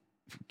know,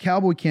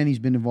 Cowboy Kenny's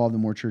been involved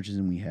in more churches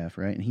than we have,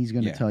 right? And he's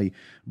going to tell you.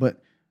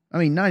 But, I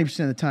mean, 90%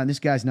 of the time, this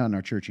guy's not in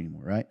our church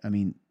anymore, right? I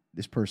mean,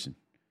 this person,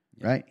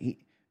 right?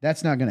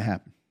 That's not going to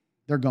happen.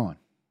 They're gone.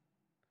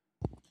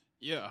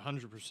 Yeah,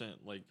 100%.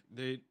 Like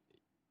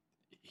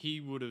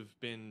he would have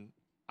been.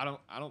 I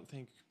don't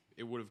think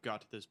it would have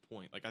got to this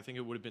point. Like, I think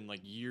it would have been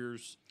like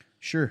years.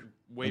 Sure.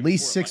 Way At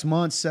least before, 6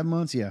 months, 7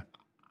 months. Yeah.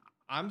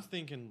 I'm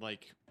thinking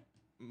like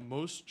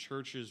most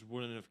churches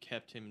wouldn't have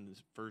kept him in the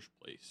first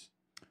place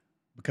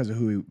Because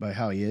of by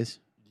how he is.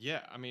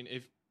 Yeah, I mean,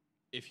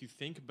 if you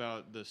think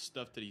about the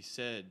stuff that he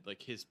said,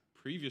 like his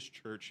previous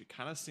church, it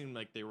kind of seemed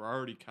like they were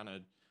already kind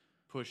of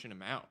pushing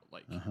him out,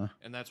 like,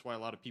 and that's why a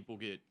lot of people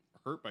get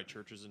hurt by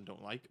churches and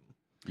don't like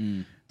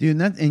him.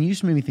 Dude, and you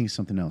just made me think of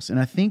something else. And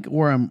I think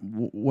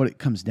what it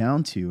comes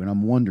down to, and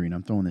I'm wondering,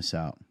 I'm throwing this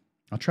out.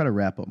 I'll try to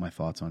wrap up my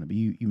thoughts on it, but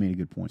you made a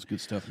good point. It's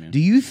good stuff, man. Do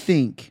you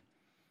think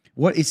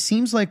what it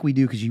seems like we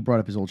do, because you brought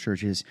up his old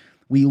church, is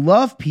we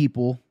love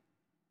people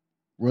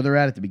where they're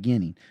at the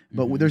beginning,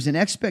 but there's an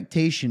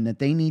expectation that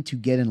they need to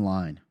get in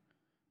line.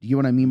 Do you get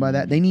what I mean by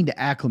that? They need to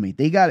acclimate.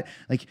 They got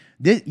like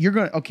this, you're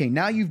going to, okay,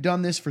 now you've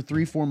done this for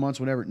 3-4 months,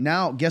 whatever.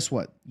 Now, guess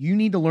what? You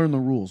need to learn the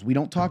rules. We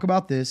don't talk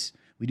about this.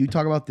 We do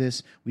talk about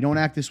this. We don't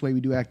act this way.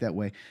 We do act that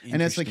way.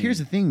 And it's like, here's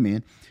the thing,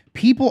 man.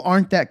 People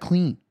aren't that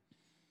clean.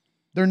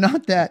 They're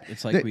not that.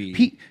 It's like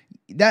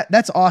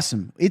that's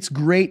awesome. It's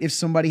great if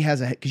somebody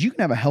has because you can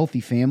have a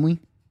healthy family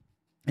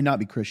and not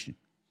be Christian.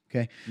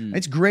 Okay.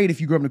 It's great if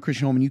you grew up in a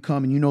Christian home and you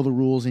come and you know the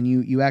rules and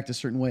you act a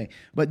certain way.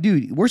 But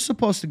dude, we're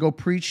supposed to go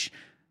preach,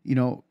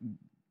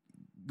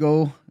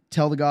 go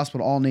tell the gospel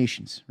to all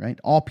nations, right?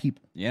 All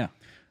people. Yeah.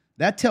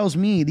 That tells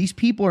me these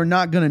people are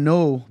not going to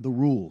know the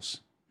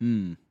rules.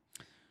 And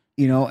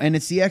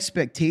it's the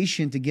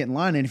expectation to get in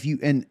line. And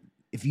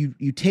if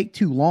you take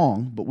too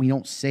long, but we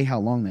don't say how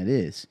long that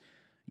is,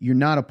 you're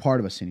not a part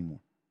of us anymore.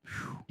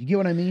 You get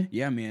what I mean?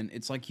 Yeah, man.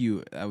 It's like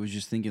I was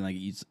just thinking, like,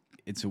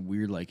 it's a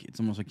weird, like, it's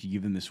almost like you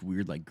give them this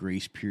weird, like,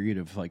 grace period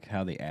of, like,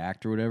 how they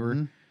act or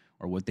whatever,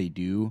 or what they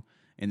do.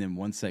 And then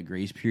once that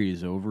grace period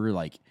is over,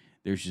 like,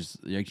 there's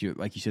just, like you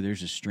said,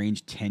 there's a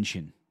strange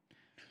tension.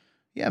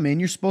 Yeah, man.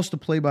 You're supposed to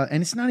play by,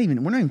 and we're not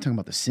even talking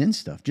about the sin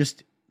stuff.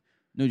 Just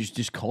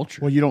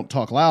culture. Well, you don't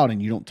talk loud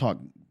and you don't talk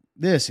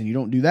this and you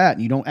don't do that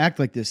and you don't act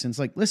like this. And it's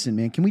like, listen,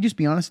 man, can we just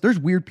be honest? There's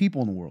weird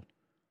people in the world.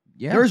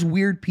 Yeah. There's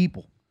weird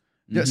people.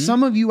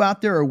 Some of you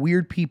out there are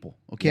weird people,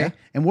 okay? Yeah.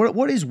 And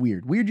what is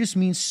weird? Weird just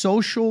means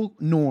social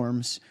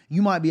norms.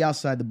 You might be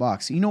outside the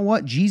box. You know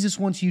what? Jesus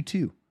wants you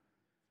too.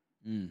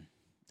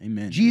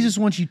 Amen. Jesus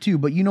wants you too.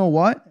 But you know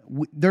what?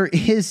 There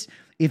is,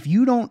 if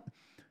you don't,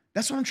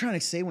 that's what I'm trying to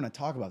say when I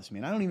talk about this,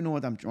 man. I don't even know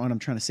what I'm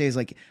trying to say. Is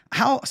like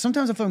how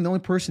sometimes I feel I'm the only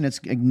person that's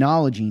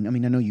acknowledging, I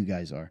mean, I know you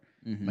guys are,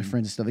 my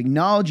friends and stuff,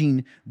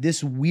 acknowledging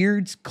this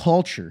weird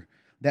culture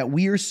that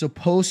we are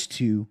supposed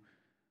to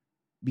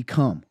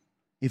become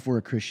if we're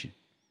a Christian.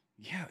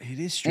 Yeah, it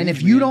is strange. And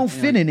if you don't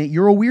fit in it,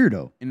 you're a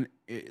weirdo. And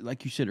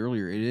like you said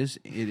earlier, it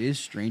is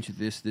strange that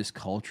this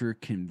culture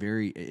can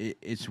vary.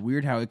 It's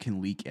weird how it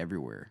can leak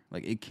everywhere.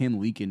 Like, it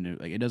can leak into,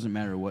 like, it doesn't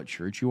matter what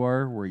church you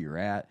are, where you're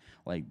at.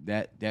 Like,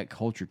 that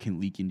culture can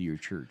leak into your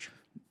church.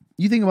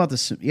 You think about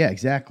this. Yeah,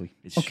 exactly.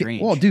 It's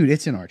strange. Well, dude,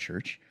 it's in our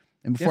church.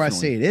 And before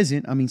Definitely. I say it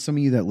isn't, I mean, some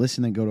of you that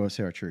listen and go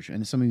to our church,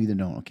 and some of you that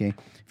don't, okay?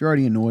 If you're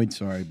already annoyed,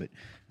 sorry. But,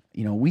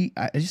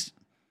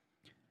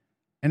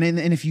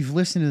 And if you've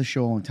listened to the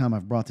show a long time,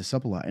 I've brought this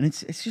up a lot. And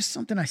it's just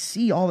something I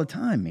see all the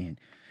time, man.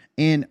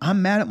 And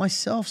I'm mad at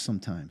myself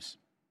sometimes.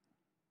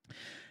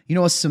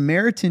 A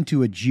Samaritan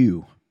to a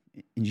Jew,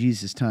 and in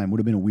Jesus' time would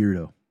have been a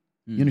weirdo.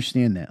 You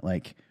understand that?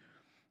 Like,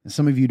 and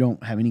some of you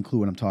don't have any clue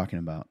what I'm talking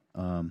about.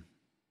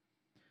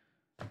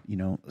 You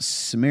know,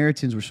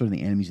 Samaritans were sort of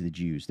the enemies of the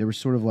Jews. They were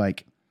sort of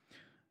like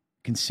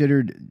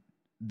considered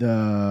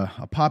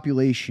a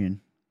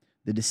population,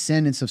 the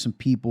descendants of some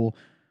people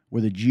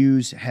where the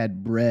Jews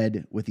had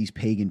bred with these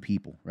pagan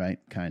people, right?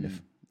 Kind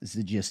of. This is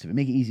the gist of it.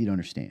 Make it easy to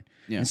understand.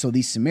 Yeah. And so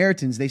these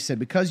Samaritans, they said,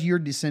 because your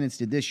descendants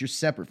did this, you're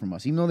separate from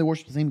us, even though they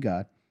worship the same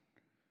God.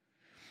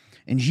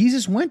 And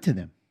Jesus went to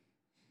them.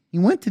 He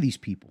went to these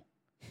people,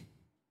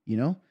 you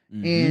know?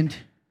 And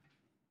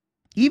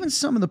even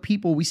some of the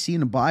people we see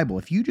in the Bible,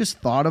 if you just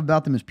thought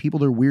about them as people,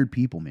 they're weird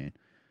people, man.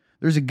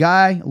 There's a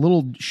guy, a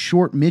little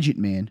short midget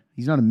man.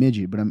 He's not a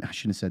midget, but I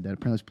shouldn't have said that.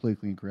 Apparently it's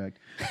politically incorrect.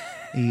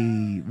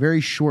 A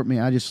very short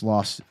man. I just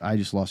lost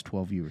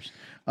 12 viewers.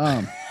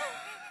 A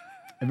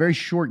very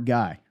short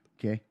guy,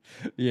 okay?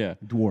 Yeah.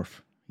 Dwarf.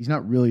 He's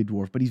not really a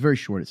dwarf, but he's very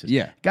short, it says.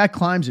 Yeah. Guy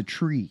climbs a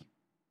tree,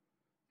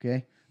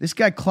 okay? This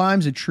guy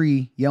climbs a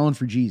tree yelling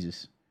for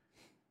Jesus.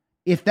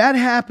 If that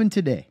happened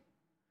today,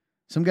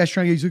 some guy's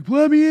trying to get, he's like,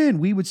 let me in.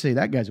 We would say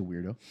that guy's a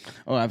weirdo.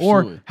 Oh,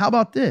 absolutely. Or how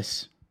about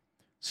this?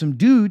 Some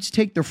dudes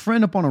take their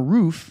friend up on a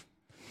roof,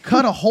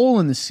 cut a hole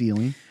in the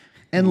ceiling,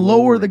 and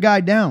lower the guy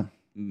down.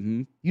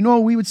 Mm-hmm. You know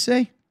what we would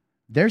say?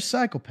 They're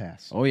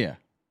psychopaths. Oh, yeah.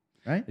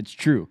 Right? It's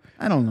true.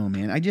 I don't know,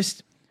 man.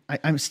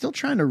 I'm still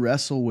trying to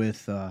wrestle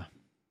with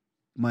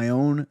my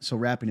own. So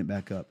wrapping it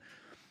back up.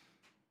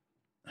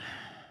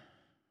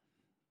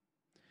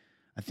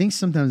 I think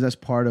sometimes that's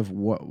part of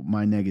what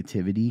my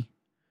negativity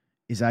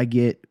is. I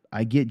get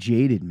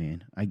jaded,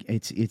 man.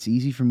 It's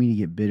easy for me to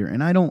get bitter,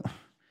 and I don't.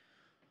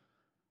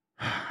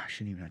 I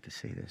shouldn't even have to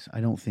say this.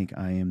 I don't think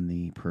I am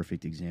the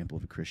perfect example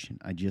of a Christian.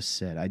 I just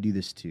said I do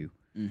this too,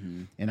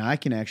 and I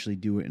can actually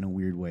do it in a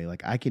weird way.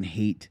 Like I can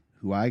hate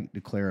who I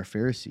declare are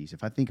Pharisees.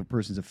 If I think a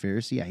person's a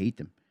Pharisee, I hate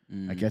them.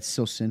 Like that's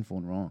so sinful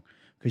and wrong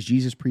because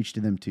Jesus preached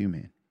to them too,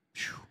 man.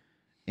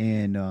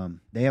 And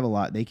they have a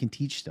lot. They can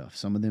teach stuff.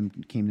 Some of them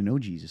came to know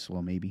Jesus.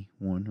 Well, maybe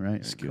one,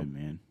 right? That's good,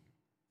 man.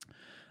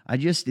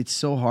 It's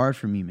so hard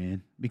for me,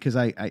 man, because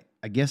I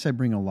guess I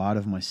bring a lot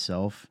of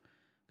myself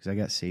because I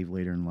got saved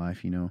later in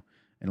life, you know,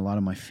 and a lot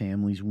of my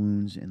family's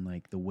wounds and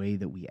like the way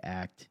that we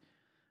act.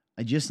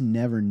 I just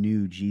never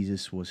knew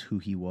Jesus was who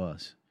he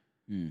was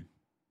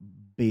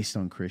based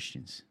on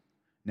Christians.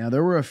 Now,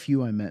 there were a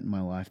few I met in my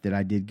life that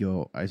I did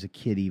go as a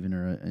kid, even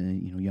or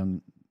a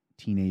young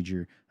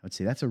teenager. I would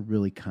say that's a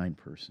really kind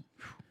person.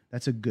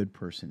 That's a good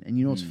person. And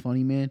you know what's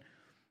funny, man?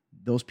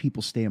 Those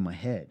people stay in my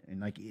head. And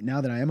like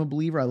now that I am a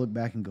believer, I look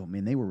back and go,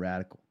 man, they were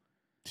radical.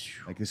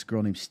 Like this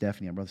girl named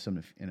Stephanie, I brought this up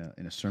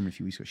in a sermon a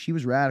few weeks ago. She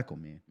was radical,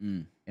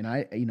 man. And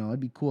it'd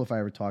be cool if I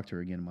ever talked to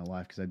her again in my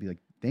life because I'd be like,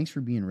 thanks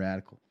for being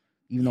radical.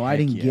 Even though I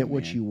didn't get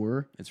what you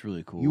were. It's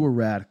really cool. You were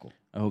radical.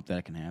 I hope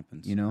that can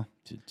happen. You know?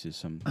 To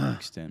some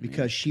extent.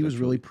 Because she was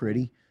really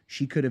pretty. Cool.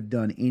 She could have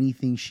done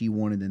anything she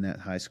wanted in that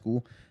high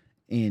school.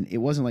 And it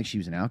wasn't like she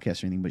was an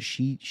outcast or anything, but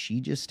she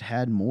just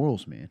had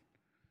morals, man.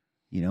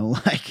 You know,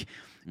 like,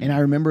 and I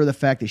remember the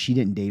fact that she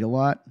didn't date a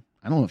lot.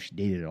 I don't know if she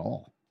dated at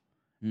all.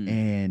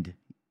 And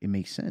it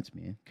makes sense,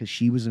 man, because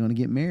she was going to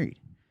get married.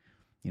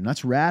 You know,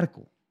 that's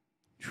radical.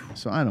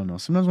 So I don't know.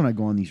 Sometimes when I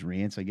go on these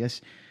rants, I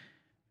guess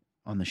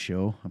on the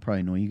show, I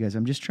probably annoy you guys.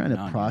 I'm just trying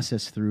to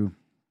process through.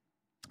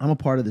 I'm a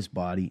part of this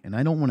body, and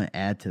I don't want to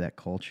add to that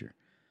culture.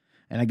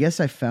 And I guess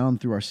I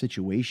found through our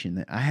situation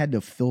that I had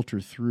to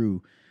filter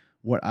through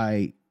what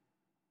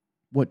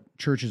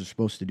churches are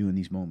supposed to do in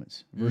these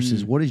moments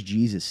versus what does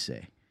Jesus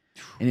say.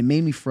 And it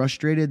made me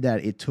frustrated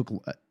that it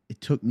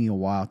took me a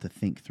while to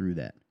think through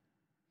that.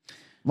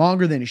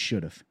 Longer than it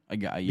should have.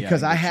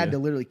 Because I had to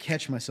literally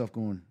catch myself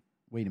going,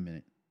 wait a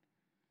minute.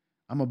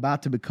 I'm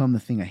about to become the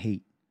thing I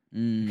hate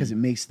because it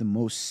makes the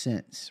most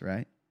sense,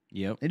 right?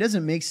 Yep. It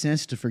doesn't make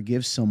sense to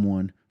forgive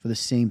someone for the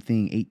same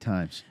thing 8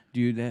 times.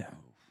 Dude,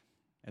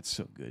 that's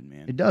so good,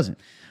 man. It doesn't.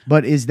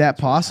 But is that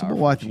possible?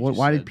 Why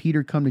did said.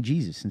 Peter come to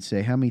Jesus and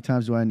say, how many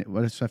times do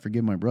I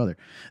forgive my brother?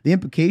 The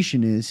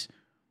implication is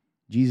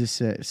Jesus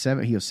said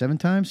 7. He goes 7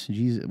 times.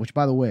 Jesus, which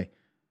by the way,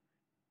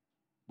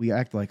 we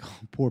act like, oh,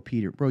 poor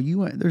Peter. Bro,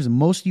 there's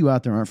most of you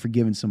out there aren't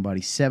forgiving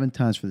somebody 7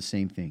 times for the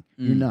same thing.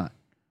 You're not.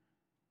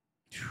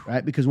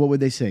 Right? Because what would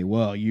they say?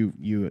 Well,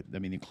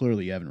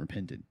 clearly you haven't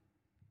repented.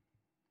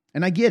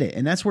 And I get it.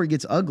 And that's where it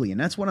gets ugly.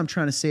 And that's what I'm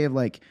trying to say of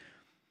like,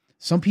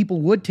 some people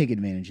would take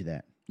advantage of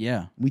that.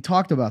 Yeah. We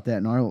talked about that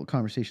in our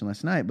conversation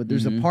last night, but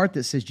there's a part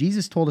that says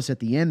Jesus told us at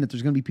the end that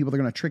there's going to be people that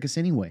are going to trick us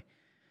anyway.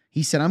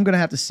 He said, I'm going to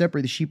have to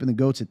separate the sheep and the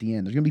goats at the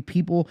end. There's going to be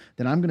people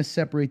that I'm going to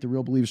separate the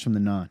real believers from the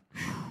non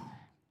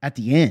at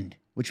the end,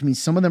 which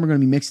means some of them are going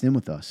to be mixed in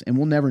with us and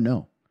we'll never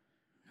know.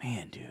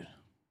 Man, dude.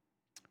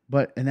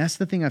 And that's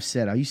the thing I've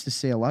said. I used to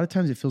say a lot of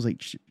times it feels like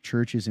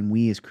churches and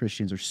we as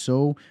Christians are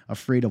so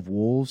afraid of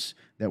wolves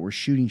that we're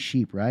shooting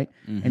sheep, right?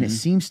 And it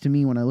seems to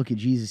me when I look at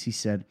Jesus, he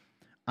said,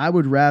 I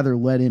would rather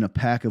let in a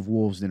pack of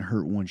wolves than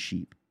hurt one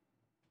sheep.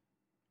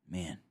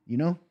 Man. You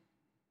know?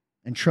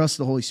 And trust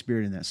the Holy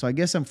Spirit in that. So I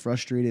guess I'm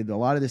frustrated. A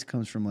lot of this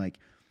comes from like,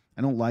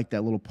 I don't like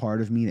that little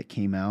part of me that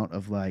came out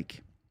of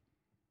like,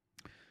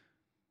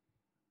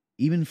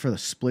 even for the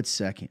split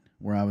second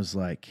where I was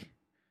like,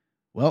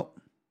 well,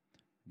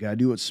 gotta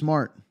do what's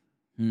smart.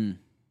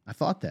 I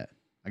thought that.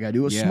 I gotta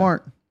do what's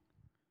smart.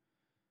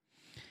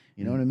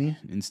 You know what I mean?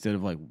 Instead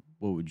of like,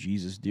 what would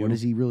Jesus do? What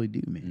does he really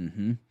do,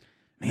 man?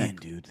 Mm-hmm. Man,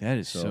 dude, that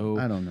is so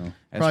I don't know.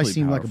 That's Probably really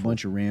seemed like a powerful.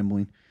 bunch of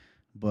rambling,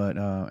 but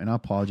and I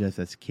apologize if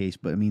that's the case,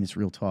 but I mean it's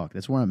real talk.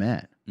 That's where I'm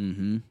at.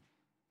 Mm-hmm.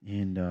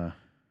 And I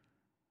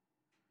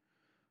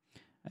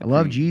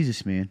love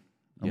Jesus, man.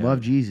 I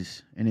love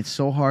Jesus. And it's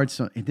so hard.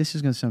 So, and this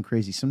is going to sound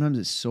crazy. Sometimes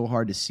it's so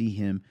hard to see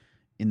him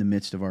in the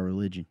midst of our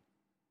religion.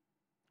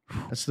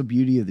 That's the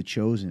beauty of The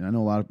Chosen. I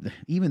know a lot of,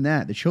 even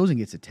that, The Chosen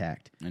gets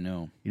attacked. I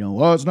know. You know,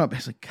 well, it's not,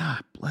 it's like,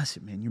 God bless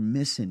it, man. You're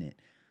missing it.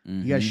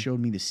 Mm-hmm. You guys showed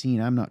me the scene.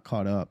 I'm not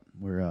caught up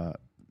where,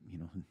 you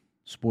know,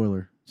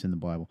 spoiler, it's in the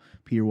Bible.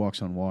 Peter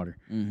walks on water.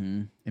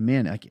 Mm-hmm. And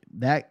man,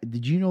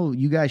 did you know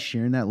you guys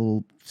sharing that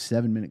little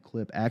 7-minute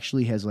clip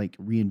actually has like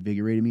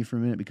reinvigorated me for a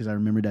minute because I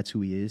remember that's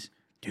who he is.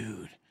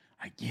 Dude,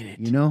 I get it.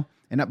 You know?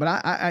 But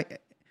I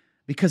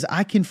because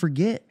I can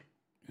forget.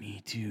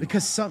 Me too.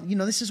 Because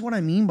this is what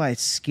I mean by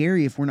it's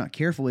scary if we're not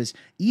careful is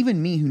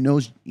even me who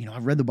knows,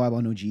 I've read the Bible,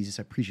 I know Jesus,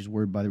 I preach his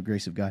word by the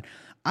grace of God.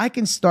 I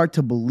can start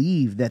to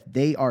believe that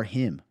they are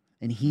him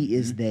and he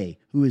is they.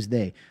 Who is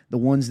they? The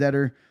ones that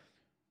are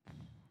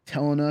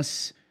telling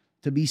us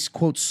to be,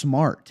 quote,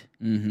 smart,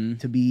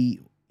 to be,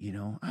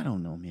 I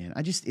don't know, man.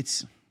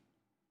 It's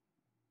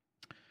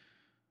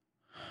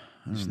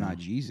not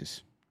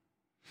Jesus.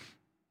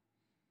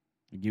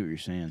 I get what you're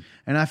saying.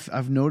 And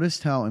I've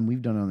noticed how, and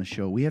we've done it on the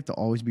show, we have to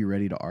always be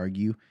ready to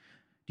argue. Do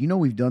you know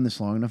we've done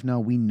this long enough now?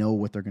 We know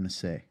what they're going to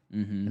say.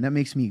 Mm-hmm. And that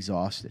makes me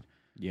exhausted.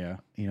 Yeah.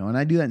 And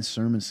I do that in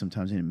sermons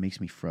sometimes, and it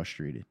makes me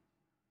frustrated.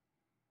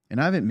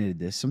 And I've admitted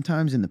this.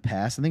 Sometimes in the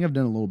past, I think I've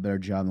done a little better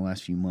job in the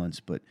last few months,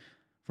 but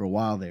for a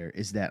while there,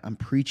 is that I'm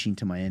preaching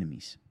to my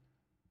enemies.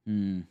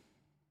 I'm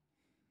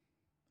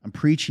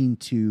preaching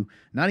to,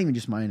 not even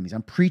just my enemies,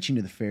 I'm preaching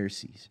to the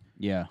Pharisees.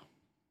 Yeah.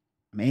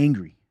 I'm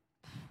angry.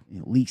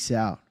 It leaks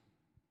out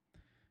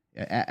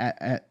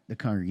at the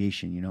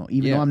congregation,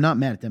 even though I'm not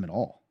mad at them at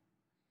all.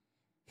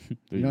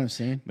 You know what I'm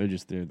saying?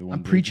 They're the ones.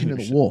 I'm preaching to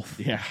the wolf.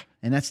 Yeah.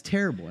 And that's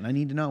terrible. And I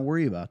need to not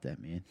worry about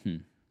that, man,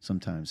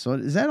 sometimes. So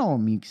does that all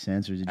make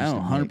sense? Or is it just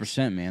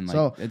 100%, man.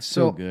 Like, it's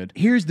so good.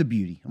 Here's the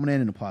beauty. I'm going to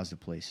end in a positive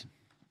place.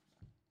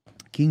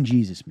 King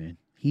Jesus, man.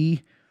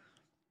 He,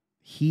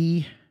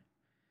 and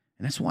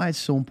that's why it's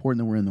so important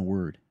that we're in the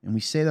Word. And we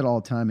say that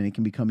all the time, and it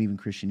can become even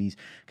Christianese.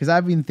 Because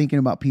I've been thinking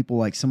about people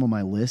like some of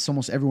my lists.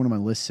 Almost every one of my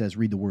lists says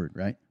read the Word,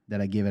 right?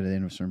 That I give at the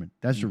end of a sermon.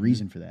 That's the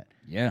reason for that.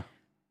 Yeah.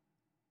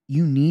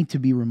 You need to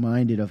be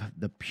reminded of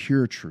the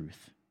pure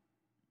truth.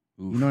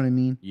 Oof. You know what I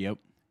mean? Yep.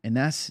 And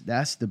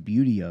that's the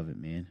beauty of it,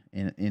 man.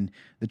 And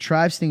the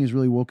tribes thing has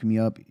really woken me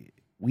up.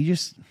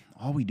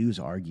 All we do is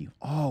argue.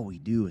 All we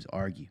do is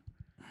argue.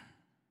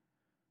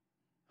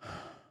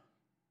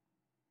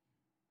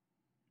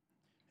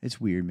 It's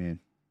weird, man.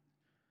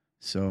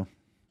 So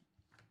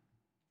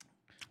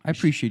I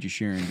appreciate you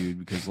sharing, dude,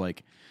 because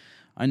like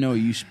I know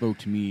you spoke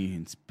to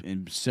me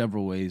in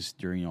several ways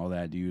during all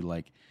that, dude.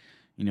 Like,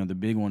 the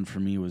big one for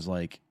me was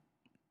like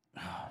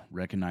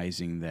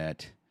recognizing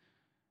that,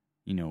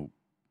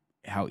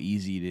 how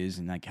easy it is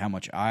and like how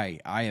much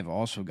I have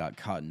also got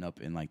caught up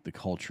in like the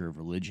culture of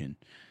religion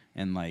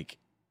and like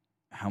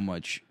how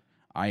much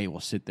I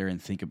will sit there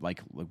and think of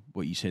like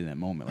what you said in that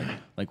moment,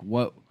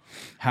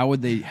 how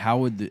would they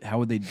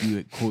do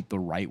it, quote, the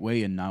right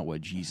way and not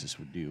what Jesus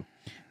would do.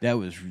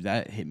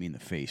 That hit me in the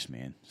face,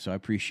 man. So I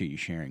appreciate you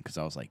sharing because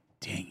I was like,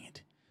 dang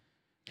it.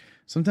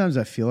 Sometimes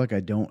I feel like I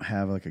don't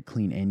have like a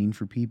clean ending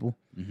for people,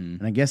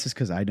 and I guess it's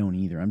because I don't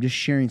either. I'm just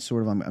sharing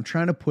sort of. I'm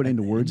trying to put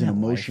into words an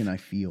emotion I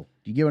feel.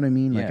 Do you get what I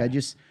mean? Yeah. Like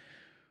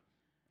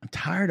I'm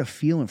tired of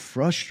feeling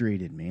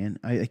frustrated, man.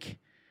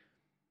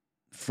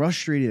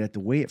 Frustrated at the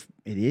way it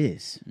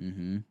is.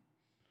 Mm-hmm.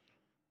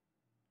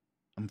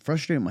 I'm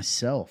frustrated at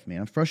myself,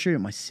 man. I'm frustrated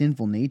at my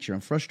sinful nature.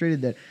 I'm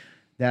frustrated that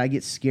I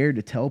get scared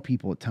to tell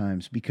people at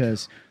times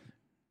because,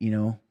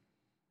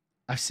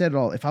 I've said it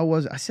all.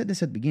 I said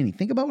this at the beginning.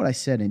 Think about what I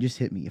said and it just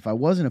hit me. If I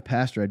wasn't a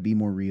pastor, I'd be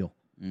more real.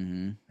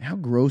 Mm-hmm. How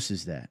gross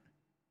is that?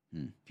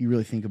 If you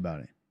really think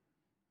about it.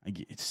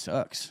 It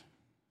sucks.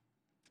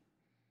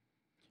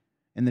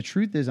 And the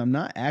truth is, I'm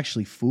not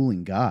actually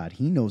fooling God.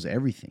 He knows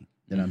everything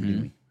that I'm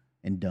doing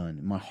and done,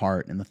 in my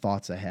heart and the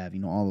thoughts I have,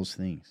 all those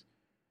things.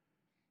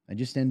 I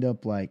just end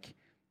up like,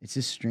 it's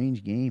this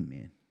strange game,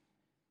 man.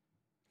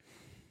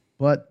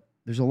 But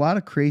there's a lot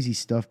of crazy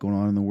stuff going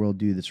on in the world,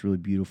 dude, that's really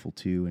beautiful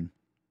too. And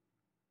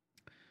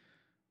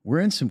we're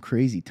in some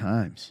crazy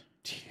times.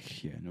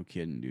 Yeah, no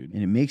kidding, dude.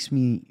 And it makes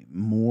me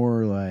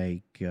more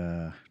like,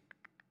 I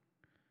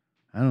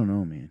don't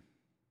know, man.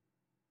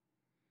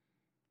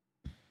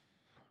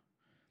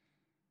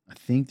 I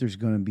think there's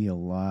going to be a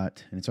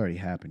lot, and it's already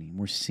happening.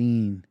 We're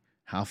seeing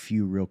how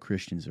few real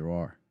Christians there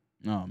are.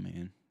 Oh,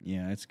 man.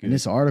 Yeah, that's good. And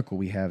this article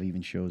we have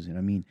even shows it.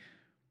 I mean,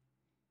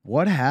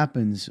 what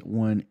happens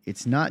when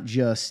it's not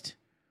just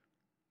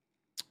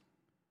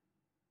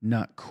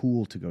not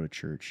cool to go to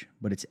church,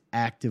 but it's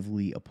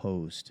actively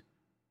opposed?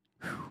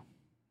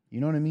 You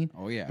know what I mean?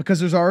 Oh yeah.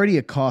 Because there's already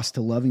a cost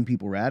to loving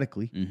people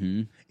radically.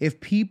 Mm-hmm. If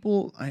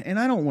people, and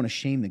I don't want to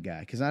shame the guy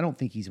because I don't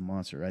think he's a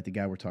monster, right? The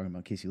guy we're talking about,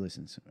 in case he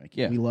listens. Like,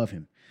 Yeah. we love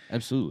him.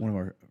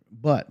 Absolutely.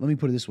 But let me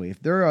put it this way.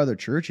 If there are other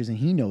churches, and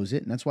he knows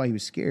it, and that's why he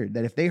was scared,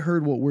 that if they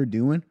heard what we're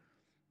doing,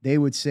 they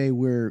would say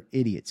we're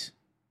idiots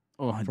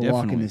Oh, for definitely.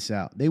 walking this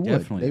out. They would.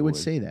 Definitely They would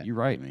say that. You're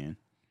right, man.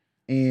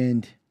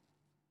 And,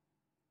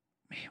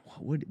 man,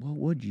 what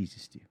would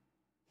Jesus do?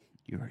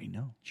 You already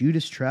know.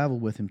 Judas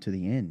traveled with him to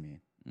the end,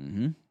 man.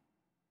 Mm-hmm.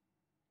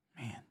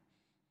 Man.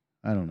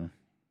 I don't know.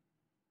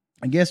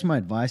 I guess my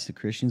advice to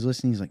Christians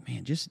listening is like,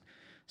 man, just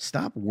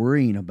stop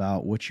worrying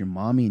about what your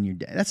mommy and your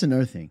dad. That's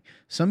another thing.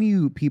 Some of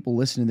you people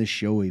listen to this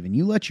show, even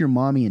you let your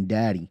mommy and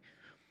daddy,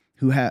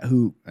 who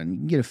and you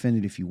can get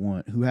offended if you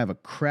want, who have a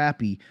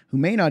crappy, who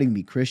may not even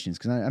be Christians,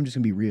 because I'm just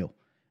gonna be real,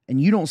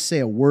 and you don't say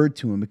a word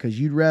to them because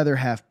you'd rather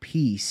have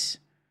peace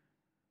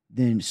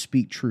than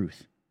speak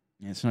truth.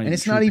 Yeah, it's not And even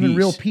it's true not even peace.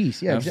 real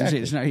peace. Yeah, I was gonna say,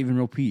 exactly. it's not even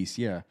real peace.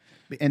 Yeah.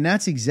 And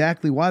that's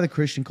exactly why the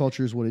Christian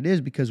culture is what it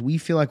is, because we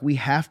feel like we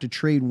have to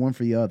trade one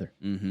for the other.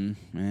 Mm-hmm.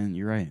 Man,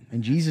 you're right.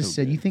 And Jesus So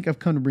said, good. you think I've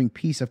come to bring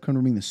peace? I've come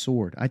to bring the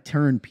sword. I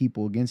turn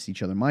people against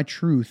each other. My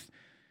truth.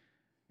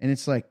 And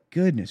it's like,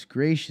 goodness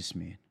gracious,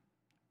 man.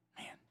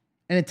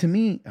 And to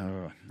me, I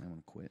want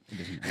to quit. It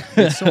doesn't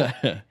matter. It's so,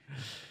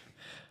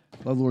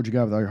 love the Lord your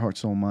God with all your heart,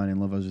 soul, and mind, and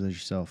love others as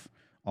yourself.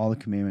 All the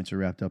commandments are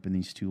wrapped up in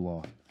these two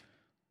laws.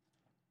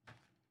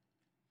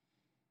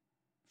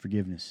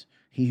 Forgiveness.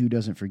 He who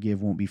doesn't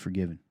forgive won't be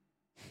forgiven.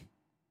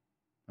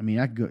 I mean,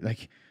 I could go,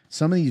 like,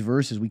 some of these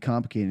verses we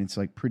complicate, and it's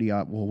like pretty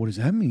obvious. Well, what does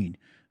that mean?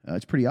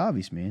 It's pretty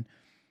obvious, man.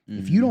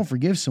 If you don't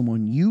forgive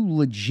someone, you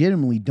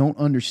legitimately don't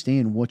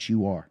understand what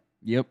you are.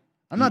 Yep.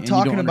 I'm not And you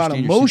don't talking about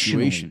understand your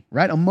emotionally, situation.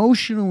 right?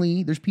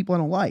 Emotionally, there's people I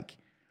don't like.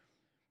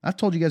 I've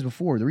told you guys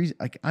before, the reason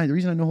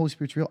I know Holy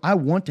Spirit's real, I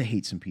want to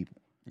hate some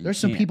people. You There's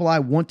some can't. people I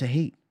want to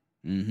hate.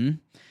 Mm-hmm.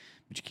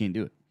 But you can't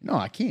do it. No,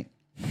 I can't.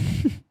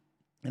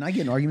 And I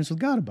get in arguments with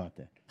God about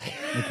that.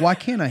 Like, why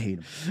can't I hate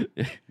him?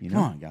 You know?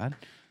 Come on, God.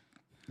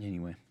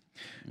 Anyway,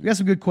 we got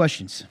some good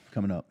questions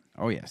coming up.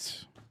 Oh,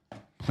 yes.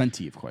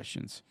 Plenty of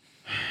questions.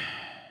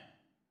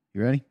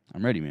 You ready?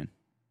 I'm ready, man.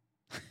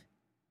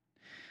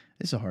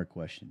 This is a hard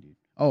question, dude.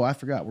 Oh, I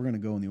forgot. We're going to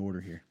go in the order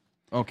here.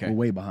 Okay. We're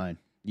way behind.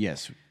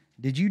 Yes.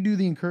 Did you do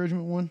the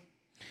encouragement one?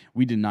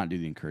 We did not do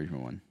the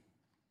encouragement one.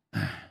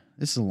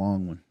 This is a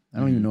long one. I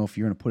don't even know if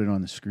you're going to put it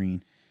on the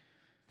screen.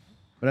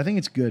 But I think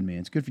it's good, man.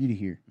 It's good for you to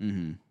hear.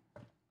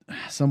 Mm-hmm.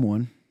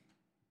 Someone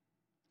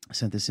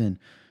sent this in.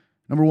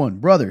 Number one,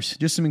 brothers,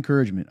 just some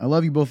encouragement. I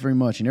love you both very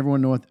much, and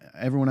everyone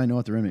I know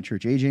at the Remnant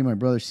Church. AJ, my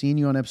brother, seeing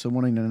you on episode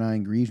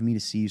 199 grieves me to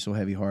see you so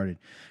heavy-hearted.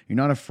 You're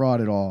not a fraud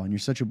at all, and you're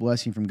such a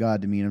blessing from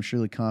God to me, and I'm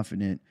surely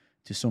confident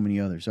to so many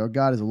others. Our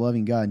God is a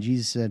loving God, and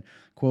Jesus said,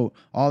 quote,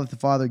 all that the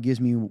Father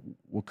gives me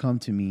will come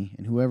to me,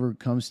 and whoever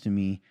comes to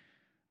me,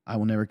 I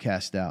will never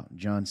cast out.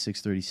 John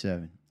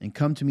 6:37. And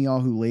come to me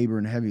all who labor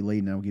and are heavy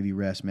laden, and I will give you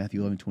rest.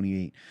 Matthew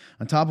 11:28.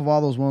 On top of all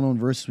those well-known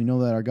verses, we know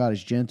that our God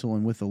is gentle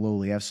and with the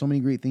lowly. I have so many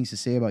great things to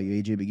say about you,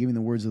 AJ, but giving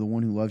the words of the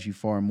one who loves you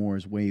far more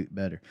is way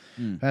better.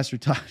 Pastor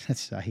Todd,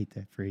 I hate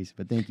that phrase,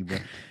 but thank you, bro.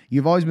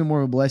 You've always been more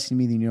of a blessing to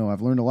me than you know.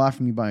 I've learned a lot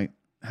from you by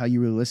how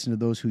you really listen to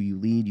those who you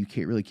lead. You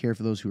can't really care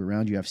for those who are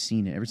around you. I've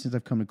seen it. Ever since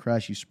I've come to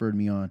Christ, you spurred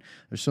me on.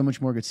 There's so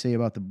much more I could say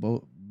about the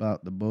both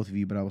of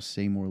you, but I will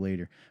say more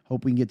later.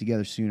 Hope we can get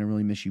together soon. I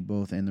really miss you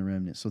both and the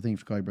remnant. So thank you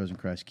for calling brothers in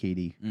Christ,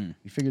 KD.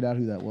 We figured out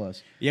who that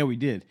was. Yeah, we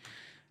did.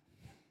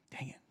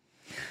 Dang it.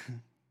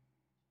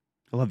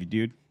 I love you,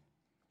 dude.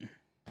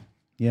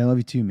 Yeah, I love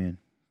you too, man.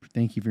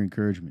 Thank you for your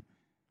encouragement.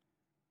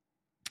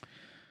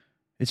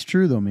 It's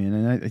true though, man,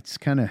 and it's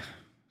kind of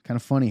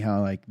funny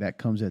how like that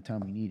comes at a time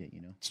we need it, you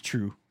know. It's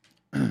true.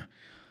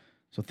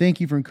 So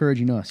thank you for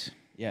encouraging us.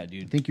 Yeah, I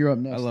dude. think you're up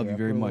next. I love there. you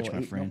very put a much, little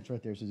my 8 friend. notes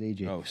right there. It says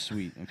AJ. Oh,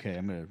 sweet. Okay,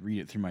 I'm going to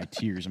read it through my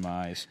tears in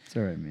my eyes. It's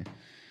all right, man.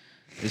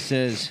 It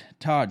says,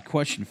 Todd,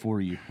 question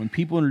for you. When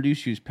people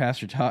introduce you as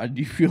Pastor Todd,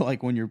 do you feel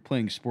like when you're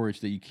playing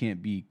sports that you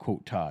can't be,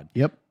 quote, Todd?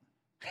 Yep.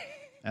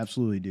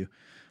 Absolutely do.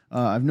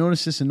 I've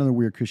noticed this another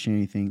weird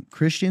Christianity thing.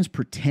 Christians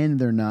pretend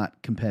they're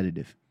not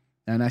competitive.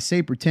 And I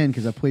say pretend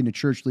because I played in a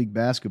church league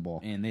basketball.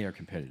 And they are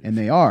competitive. And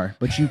they are.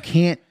 But you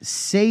can't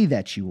say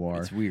that you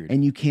are. It's weird.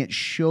 And you can't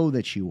show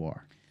that you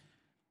are.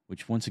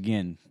 Which, once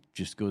again,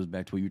 just goes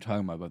back to what you were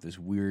talking about this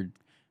weird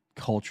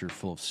culture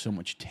full of so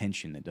much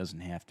tension that doesn't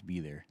have to be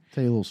there. I'll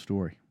tell you a little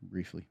story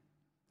briefly.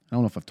 I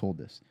don't know if I've told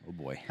this. Oh,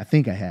 boy. I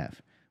think I have.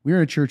 We were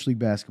in a church league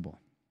basketball.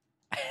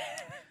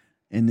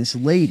 And this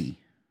lady,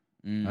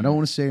 I don't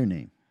want to say her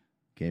name.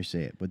 Okay, I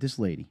say it. But this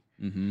lady,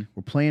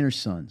 we're playing her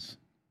sons.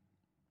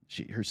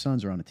 Her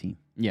sons are on a team.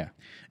 Yeah.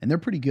 And they're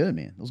pretty good,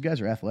 man. Those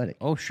guys are athletic.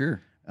 Oh,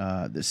 sure.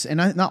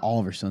 Not all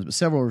of her sons, but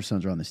several of her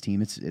sons are on this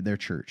team. It's their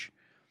church.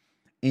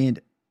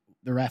 And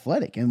they're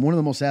athletic. And one of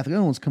the most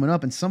athletic ones coming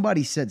up, and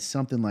somebody said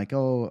something like,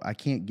 oh, I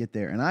can't get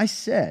there. And I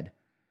said,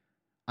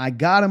 I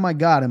got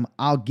him,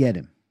 I'll get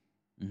him.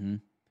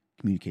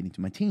 Communicating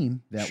to my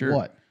team that Sure.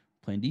 what?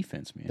 Playing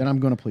defense, man. That I'm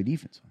going to play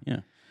defense on. Yeah.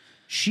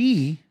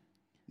 She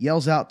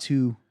yells out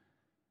to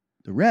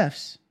the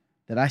refs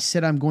that I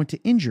said I'm going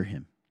to injure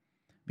him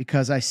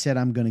because I said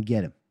I'm going to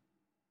get him.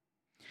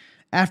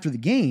 After the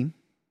game,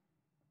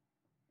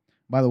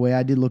 by the way,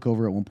 I did look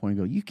over at one point and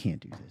go, you can't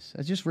do this.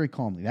 That's just very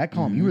calmly. That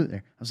calm, you were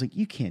there. I was like,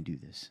 you can't do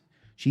this.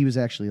 She was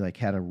actually like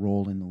had a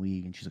role in the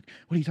league, and she's like,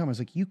 what are you talking about? I was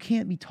like, you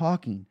can't be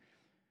talking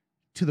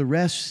to the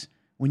refs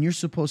when you're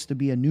supposed to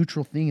be a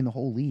neutral thing in the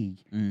whole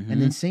league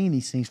and then saying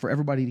these things for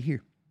everybody to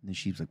hear. And then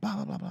she was like, blah,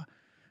 blah, blah, blah.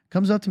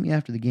 Comes up to me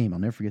after the game. I'll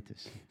never forget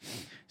this.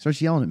 Starts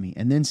yelling at me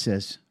and then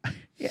says,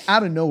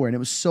 out of nowhere, and it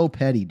was so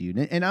petty, dude.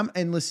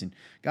 And listen,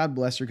 God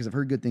bless her because I've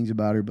heard good things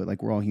about her, but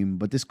like we're all human.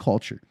 But this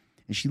culture.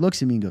 And she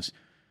looks at me and goes,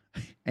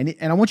 and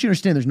I want you to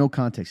understand there's no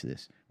context to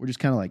this. We're just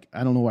kind of like,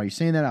 I don't know why you're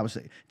saying that. I was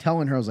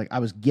telling her, I was like, I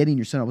was getting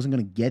your son. I wasn't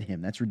going to get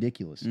him. That's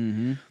ridiculous.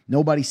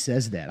 Nobody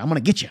says that. I'm going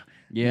to get you.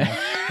 Yeah. You know?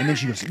 And then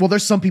she goes, well,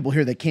 there's some people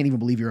here that can't even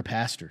believe you're a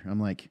pastor.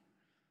 I'm like,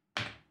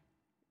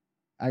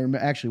 I remember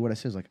actually what I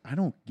said is like, I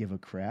don't give a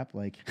crap.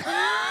 Like,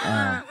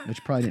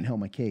 which probably didn't help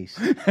my case.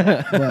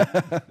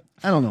 But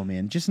I don't know,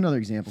 man. Just another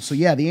example. So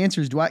yeah, the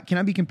answer is, can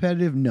I be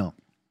competitive? No.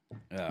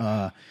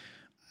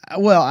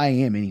 Well, I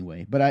am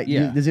anyway, but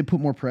does it put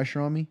more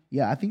pressure on me?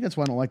 Yeah, I think that's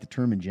why I don't like the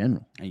term in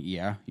general.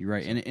 Yeah, you're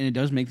right. And it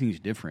does make things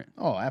different.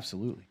 Oh,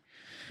 absolutely.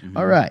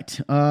 All right.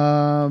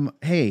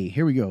 Hey,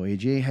 here we go,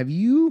 AJ. Have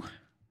you...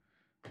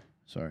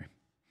 Sorry.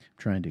 I'm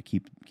trying to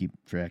keep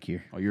track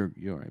here. Oh, you're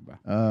all right,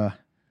 bro.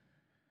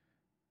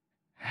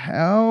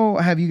 How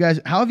have you guys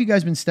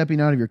been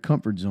stepping out of your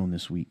comfort zone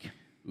this week?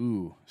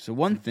 Ooh. So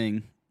one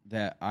thing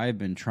that I've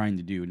been trying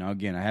to do, now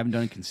again, I haven't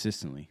done it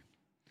consistently.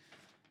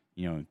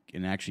 You know,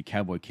 and actually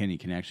Cowboy Kenny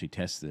can actually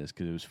test this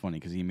because it was funny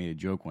because he made a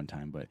joke one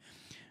time. But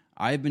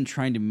I've been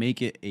trying to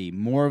make it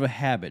more of a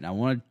habit, and I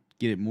want to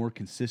get it more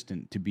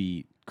consistent to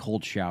be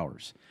cold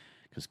showers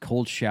because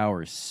cold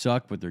showers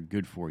suck, but they're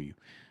good for you.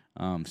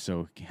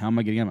 So how am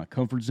I getting out of my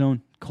comfort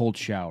zone? Cold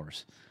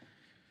showers.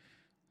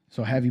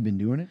 So have you been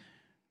doing it?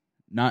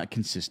 Not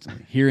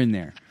consistently, here and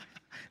there.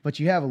 But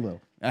you have a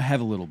little. I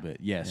have a little bit,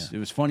 yes. Yeah. It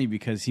was funny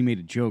because he made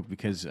a joke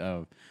because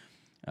it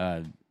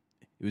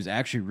was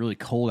actually really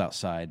cold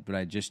outside, but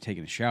I'd just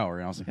taken a shower,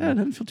 and I was like, it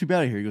doesn't feel too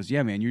bad out here. He goes,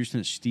 yeah, man, you're just in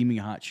a steaming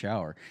hot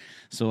shower.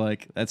 So,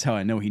 like, that's how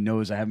I know he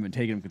knows I haven't been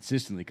taking them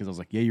consistently, because I was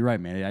like, yeah, you're right,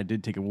 man. I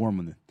did take a warm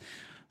one.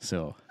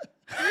 So.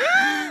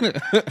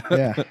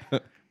 Yeah.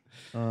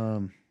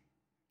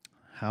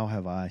 How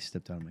have I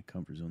stepped out of my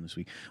comfort zone this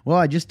week? Well,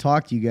 I just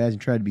talked to you guys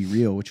and tried to be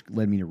real, which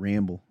led me to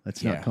ramble.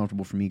 That's not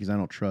comfortable for me because I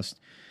don't trust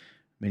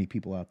many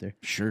people out there.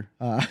 Sure.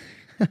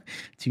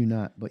 To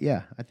not. But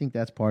yeah, I think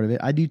that's part of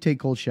it. I do take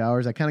cold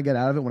showers. I kind of got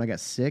out of it when I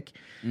got sick,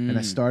 and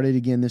I started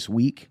again this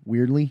week,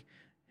 weirdly,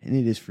 and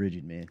it is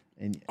frigid, man.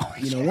 And,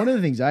 one of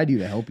the things I do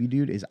to help you,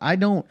 dude, is I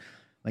don't,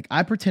 like,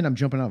 I pretend I'm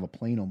jumping out of a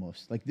plane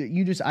almost. Like,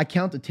 I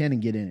count to 10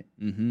 and get in it.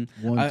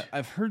 Mm-hmm.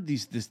 I've heard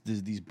these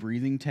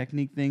breathing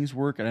technique things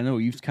work, and I know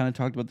you've kind of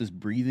talked about this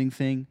breathing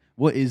thing.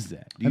 What is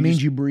that? It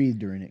means you breathe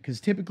during it, because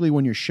typically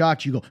when you're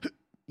shocked, you go,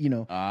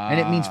 and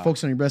it means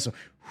focus on your breath, so,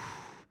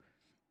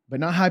 but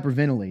not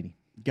hyperventilating.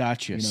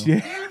 Gotcha.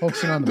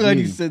 Focusing on the Glad breathing.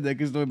 you said that,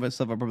 because knowing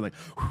myself, I'm probably like,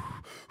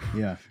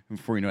 yeah.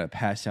 Before you know it, I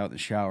pass out in the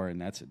shower,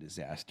 and that's a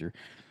disaster.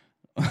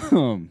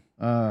 All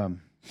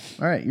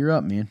right, you're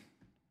up, man.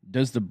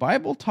 Does the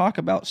Bible talk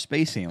about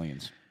space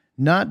aliens?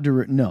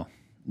 No.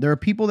 There are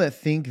people that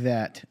think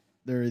that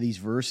there are these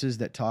verses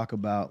that talk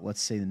about,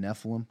 let's say, the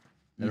Nephilim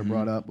that are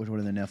brought up. What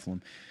are the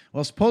Nephilim?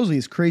 Well, supposedly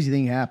this crazy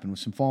thing happened with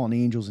some fallen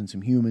angels and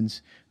some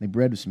humans. They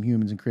bred with some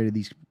humans and created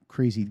these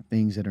crazy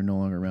things that are no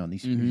longer around,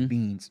 these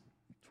beings.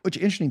 Which,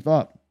 interesting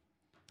thought.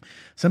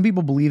 Some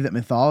people believe that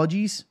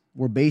mythologies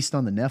were based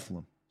on the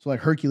Nephilim. So, like,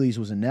 Hercules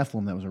was a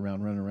Nephilim that was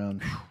around, running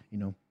around,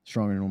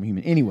 stronger than a normal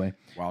human. Anyway,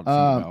 wild to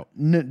think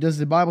about. Does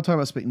the Bible talk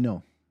about space?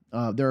 No.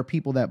 There are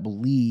people that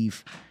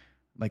believe,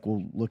 like,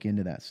 we'll look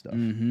into that stuff.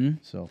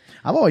 So,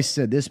 I've always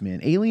said this, man.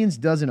 Aliens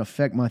doesn't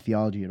affect my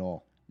theology at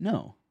all.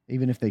 No.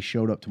 Even if they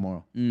showed up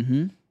tomorrow.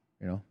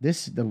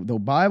 The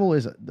Bible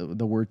is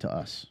the word to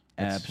us.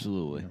 That's,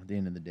 absolutely. At the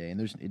end of the day.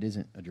 And it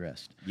isn't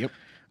addressed. Yep.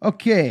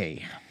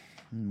 Okay.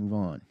 Move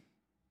on.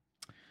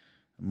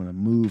 I'm going to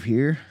move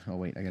here. Oh,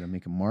 wait. I got to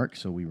make a mark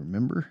so we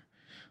remember.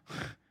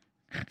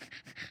 That's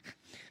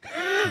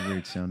a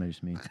weird sound I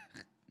just made.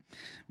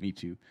 Me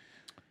too.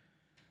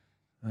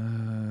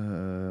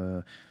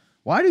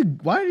 Why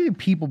do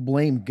people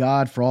blame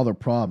God for all their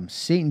problems?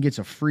 Satan gets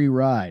a free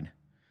ride.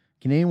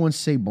 Can anyone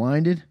say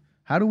blinded?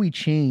 How do we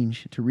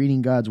change to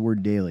reading God's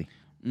word daily?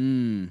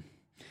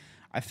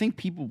 I think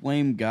people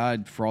blame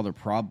God for all their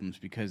problems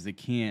because they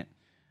can't.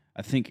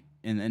 I think,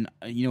 and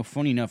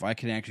funny enough, I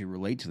can actually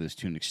relate to this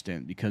to an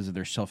extent because of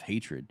their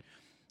self-hatred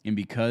and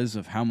because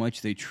of how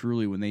much they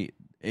truly,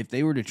 if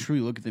they were to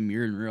truly look at the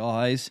mirror and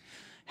realize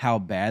how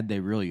bad they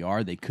really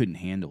are, they couldn't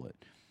handle it.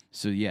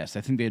 So, yes,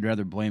 I think they'd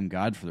rather blame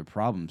God for their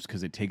problems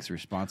because it takes the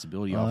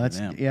responsibility off of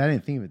them. Yeah, I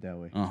didn't think of it that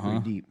way. It's very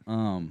deep.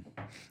 And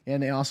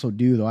they also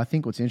do, though. I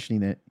think what's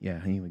interesting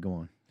anyway, go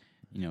on.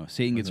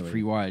 Satan gets a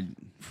free ride.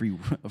 So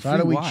how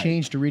do we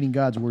change to reading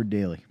God's word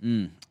daily?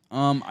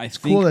 It's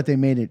cool that they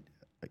made it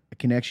a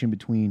connection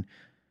between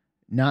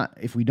not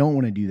if we don't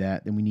want to do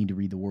that, then we need to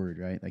read the word,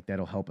 right? Like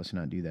that'll help us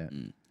not do that.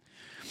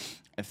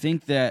 I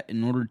think that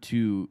in order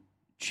to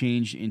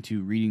change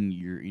into reading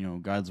your,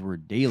 God's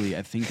word daily,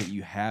 I think that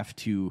you have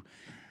to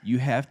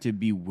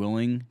be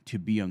willing to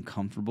be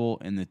uncomfortable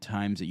in the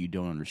times that you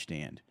don't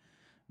understand,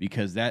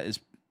 because that is,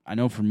 I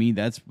know for me,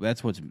 that's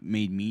what's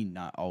made me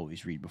not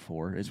always read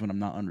before, is when I'm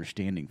not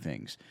understanding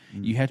things.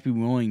 You have to be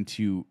willing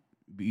to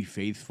be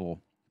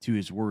faithful to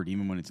His word,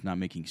 even when it's not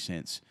making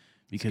sense,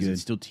 because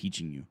it's still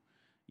teaching you,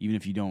 even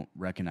if you don't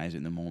recognize it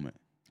in the moment.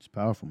 It's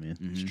powerful, man.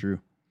 It's true.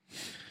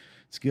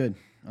 It's good.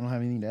 I don't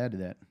have anything to add to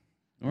that.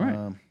 All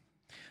right.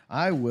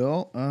 I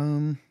will.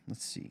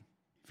 Let's see.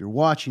 If you're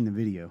watching the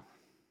video,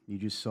 you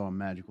just saw a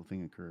magical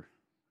thing occur.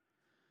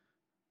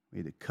 We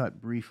had to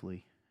cut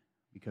briefly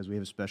because we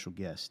have a special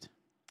guest,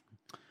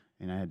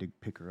 and I had to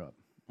pick her up.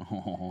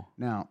 Oh.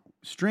 Now,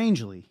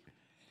 strangely,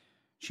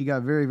 she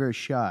got very, very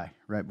shy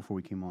right before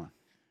we came on.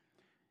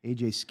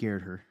 AJ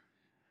scared her.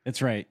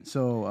 That's right.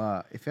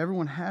 So if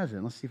everyone has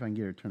it, let's see if I can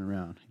get her to turn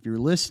around. If you're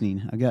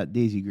listening, I got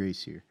Daisy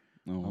Grace here,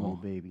 my little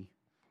baby.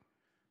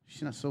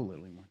 She's not so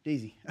little anymore.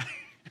 Daisy.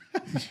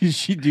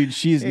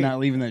 She is not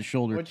leaving that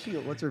shoulder.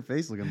 What's her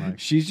face looking like?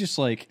 She's just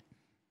like,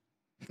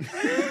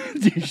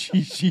 dude,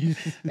 she's.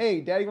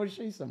 Hey, Daddy, want to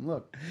show you something?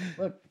 Look.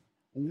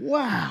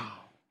 Wow.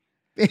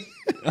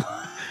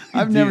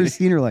 I've never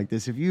seen her like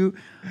this.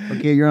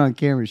 You're on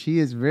camera. She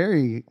is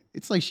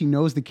it's like she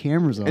knows the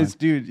camera's on. It's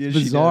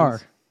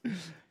bizarre.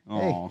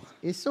 Oh,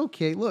 hey, it's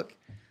okay. Look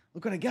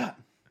what I got.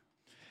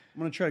 I'm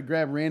going to try to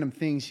grab random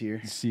things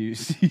here. see.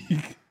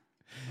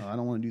 Oh, I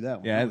don't want to do that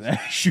one. Yeah,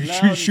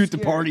 shoot the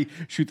party.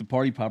 Shoot the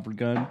party popper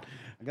gun.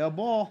 I got a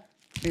ball.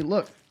 Hey,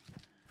 look.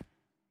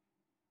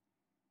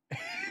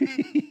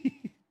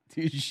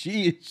 Dude,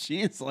 she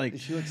is like.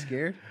 Does she look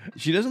scared?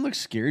 She doesn't look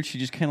scared. She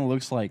just kind of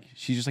looks like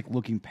she's just like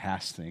looking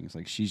past things.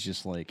 Like she's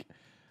just like.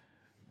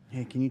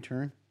 Hey, can you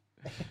turn?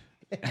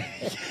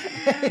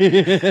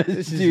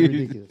 This is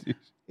ridiculous.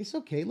 It's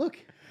okay. Look.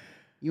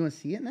 You want to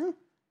see it now?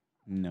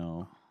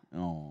 No.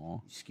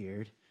 Oh.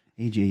 Scared?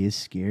 AJ is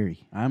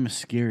scary. I'm a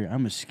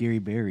scary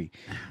berry.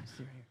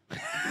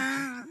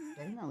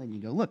 Daddy's not letting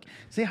you go. Look.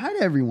 Say hi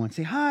to everyone.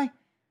 Say hi.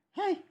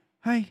 Hi.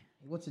 Hi. Hey,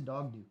 what's a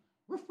dog do?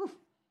 Woof, woof.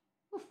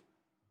 Woof.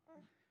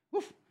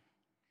 Woof.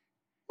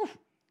 Woof.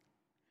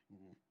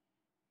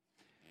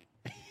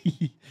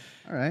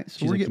 All right.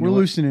 So we're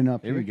loosening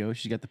up There here. we go.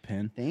 She's got the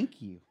pen.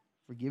 Thank you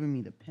for giving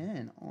me the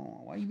pen.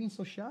 Oh, why are you being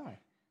so shy?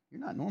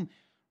 You're not normal.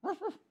 Ruff,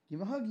 ruff.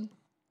 Give a huggy.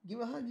 Give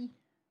a huggy.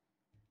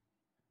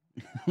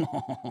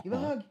 Give a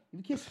hug. Give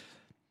a kiss.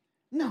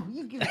 No,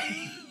 you give a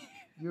kiss.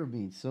 You're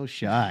being so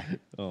shy.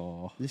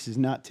 Oh. This is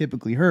not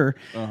typically her.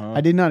 Uh-huh. I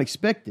did not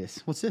expect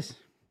this. What's this?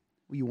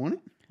 Well, you want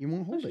it? You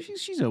want to hold it?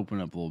 She's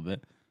opening up a little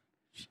bit.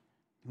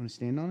 You want to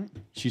stand on it?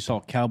 She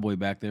saw Cowboy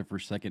back there for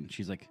a second. And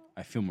she's like,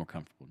 I feel more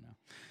comfortable now.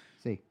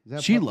 Say, is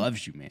that She puppy?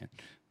 loves you, man.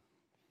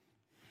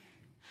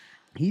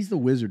 He's the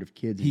wizard of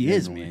kids. He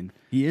is, man.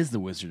 He is the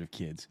wizard of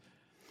kids.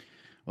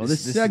 Well,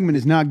 this segment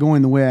is not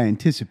going the way I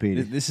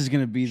anticipated. This is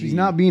going to be She's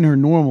not being her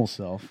normal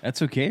self.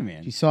 That's okay,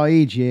 man. She saw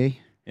AJ.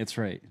 That's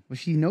right. Well,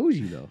 she knows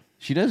you, though.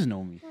 She does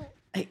know me.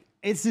 Hey,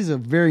 this is a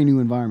very new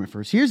environment for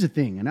us. Here's the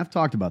thing, and I've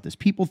talked about this.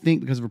 People think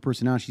because of her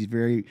personality, she's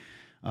very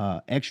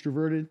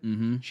extroverted.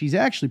 Mm-hmm. She's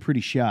actually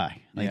pretty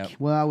shy. Yep.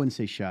 Well, I wouldn't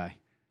say shy.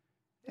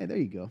 Hey, there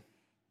you go.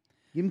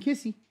 Give him a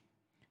kissy.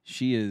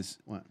 She is.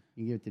 What?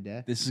 You give it to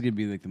Dad? This is going to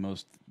be like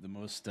the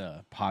most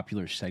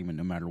popular segment,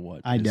 no matter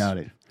what. I doubt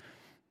it.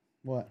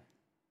 What?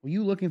 Will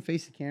you look and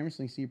face the camera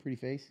so you can see your pretty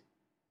face?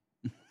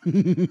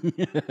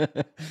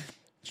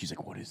 She's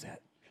like, what is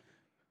that?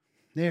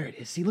 There it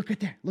is. See, look right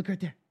there. Look right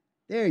there.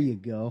 There you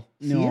go.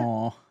 See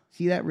No. it?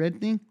 See that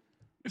red thing?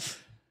 Why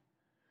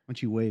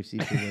don't you wave? See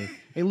if you wave.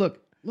 Hey,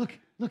 look. Look.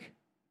 Look.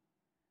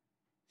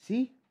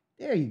 See?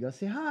 There you go.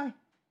 Say hi.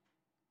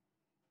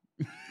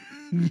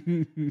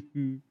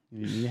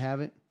 You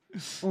have it?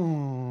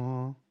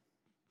 Aww.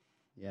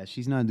 Yeah,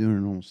 she's not doing her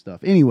normal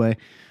stuff. Anyway,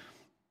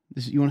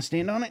 you want to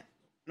stand on it?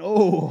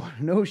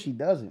 No, she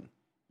doesn't.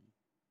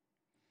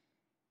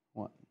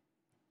 What?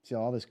 See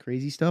all this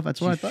crazy stuff? That's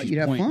why I thought you'd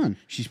have fun.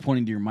 She's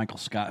pointing to your Michael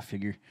Scott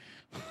figure.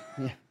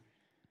 Yeah.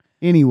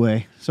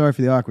 Anyway, sorry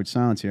for the awkward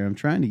silence here. I'm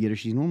trying to get her.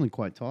 She's normally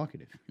quite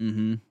talkative.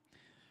 Mm-hmm.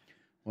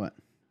 What?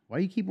 Why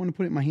do you keep wanting to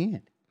put it in my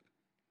hand?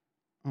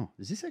 Oh,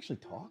 does this actually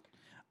talk?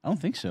 I don't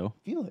think so.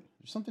 Feel it.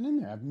 There's something in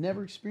there. I've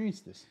never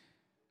experienced this.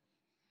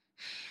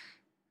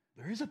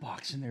 There is a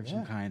box in there of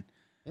some kind.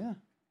 Yeah.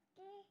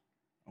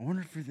 I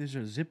wonder if there's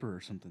a zipper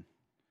or something.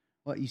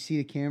 What, you see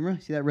the camera?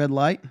 See that red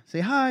light?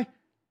 Say hi.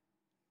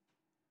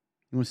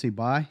 You want to say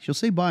bye? She'll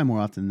say bye more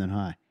often than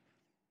hi.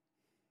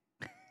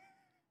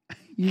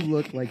 You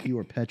look like you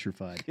are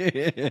petrified.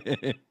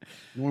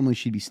 Normally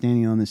she'd be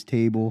standing on this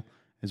table,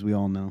 as we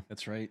all know.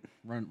 That's right.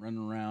 Running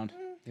around.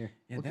 Here.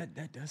 Yeah,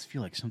 that does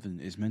feel like something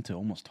is meant to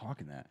almost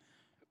talk in that.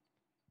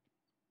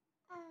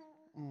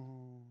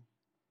 Oh.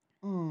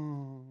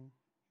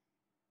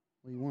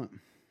 What do you want?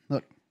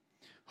 Look.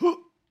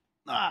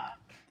 Ah.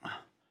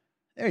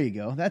 There you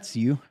go. That's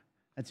you.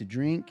 That's a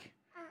drink.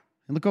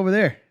 And look over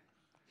there.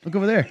 Look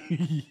over there.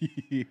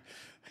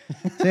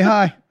 Say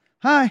hi.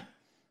 Hi.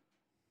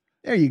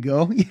 There you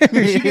go. Yeah,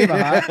 she gave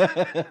a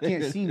hi.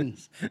 Can't see me.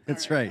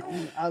 That's right.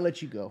 I'll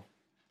let you go.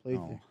 Play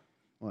Oh. through.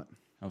 What?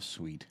 How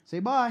sweet. Say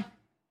bye.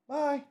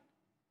 Bye.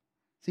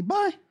 Say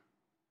bye.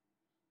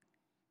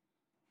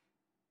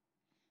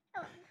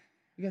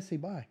 You gotta say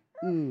bye.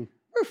 Ooh.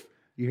 Roof.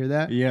 You hear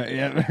that? Yeah,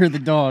 yeah. I heard the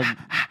dog.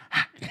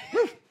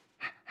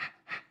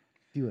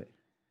 Do it.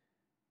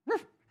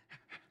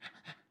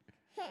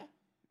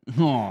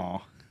 Aw.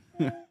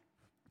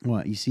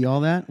 What? You see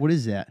all that? What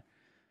is that?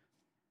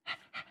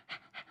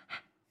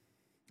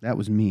 That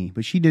was me,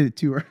 but she did it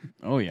to her.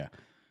 Oh, yeah.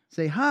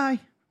 Say hi.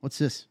 What's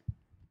this?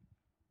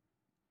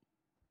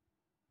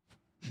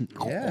 Yeah,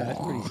 that's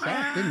pretty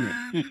soft,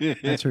 isn't it?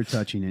 That's her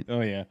touching it.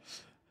 Oh, yeah.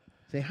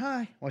 Say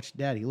hi. Watch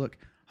Daddy. Look.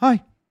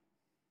 Hi.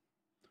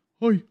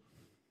 Hi.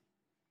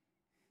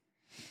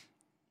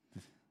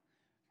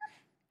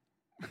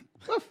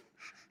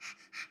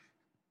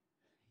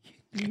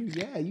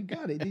 Yeah, you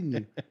got it, didn't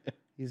you?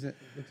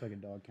 Looks like a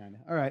dog, kind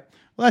of. All right.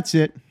 Well, that's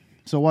it.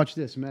 So watch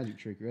this magic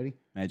trick. Ready?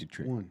 Magic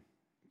trick. 1,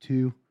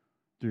 2,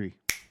 3.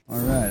 All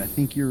right. I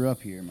think you're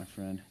up here, my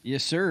friend.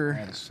 Yes, I sir.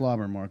 had a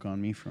slobber mark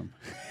on me from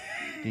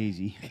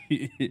Daisy.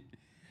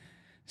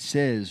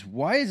 Says,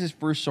 why is this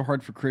verse so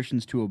hard for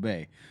Christians to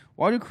obey?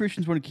 Why do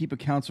Christians want to keep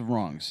accounts of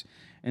wrongs?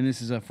 And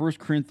this is 1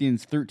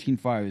 Corinthians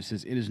 13:5. It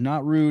says, it is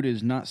not rude, it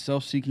is not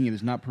self-seeking, it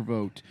is not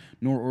provoked,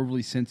 nor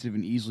overly sensitive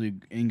and easily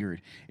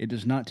angered. It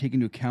does not take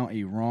into account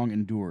a wrong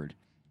endured.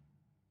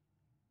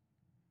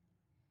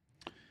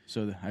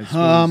 So I suppose,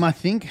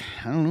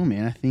 I don't know,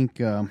 man. I think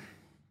it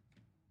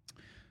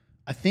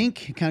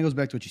kind of goes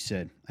back to what you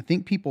said. I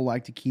think people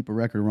like to keep a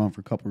record of wrong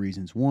for a couple of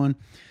reasons. One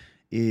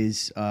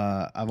is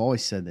I've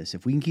always said this: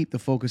 if we can keep the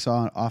focus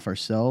off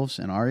ourselves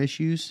and our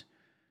issues,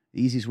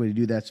 the easiest way to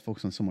do that is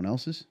focus on someone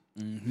else's.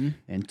 mm-hmm.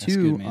 And That's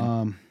two, good,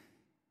 man.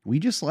 we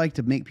just like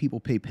to make people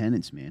pay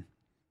penance, man.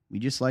 We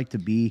just like to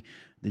be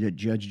the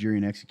judge, jury,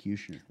 and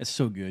executioner. That's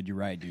so good. You're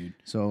right, dude.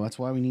 So that's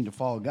why we need to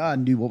follow God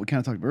and do what we kind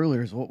of talked about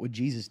earlier: is what would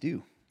Jesus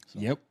do? So.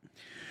 Yep.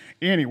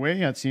 Anyway,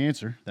 that's the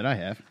answer that I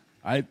have.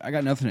 I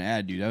got nothing to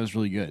add, dude. That was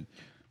really good.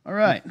 All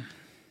right. Dude,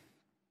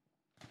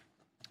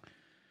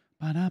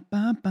 we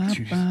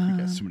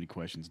got so many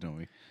questions, don't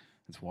we?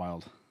 It's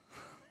wild.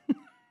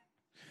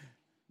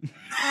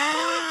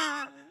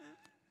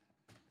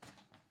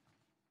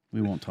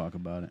 We won't talk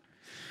about it.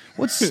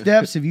 What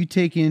steps have you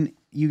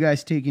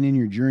guys taken in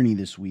your journey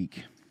this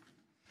week?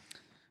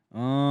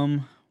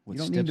 What You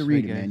don't steps need to have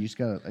read I it, got- man. You just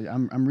gotta.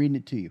 I'm reading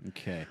it to you.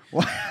 Okay.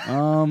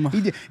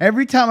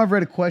 Every time I've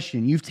read a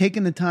question, you've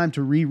taken the time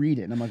to reread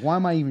it, and I'm like, why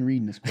am I even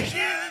reading this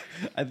question?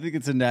 I think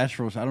it's a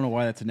natural. I don't know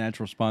why that's a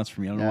natural response for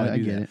me. I don't know why I I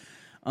do get that. it.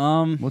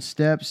 What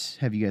steps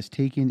have you guys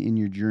taken in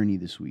your journey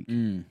this week?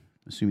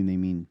 Assuming they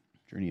mean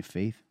journey of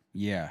faith.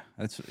 Yeah,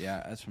 that's what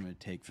I'm gonna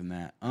take from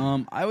that.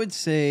 I would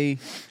say,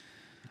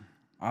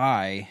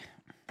 actually,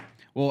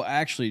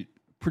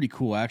 pretty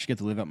cool. I actually get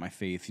to live out my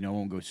faith. You know, I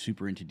won't go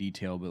super into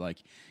detail, but like,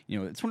 you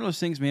know, it's one of those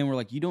things, man, where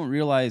like you don't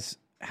realize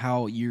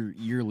how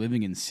you're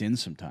living in sin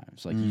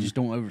sometimes. Like you just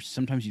don't ever.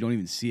 Sometimes you don't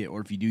even see it,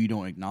 or if you do, you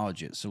don't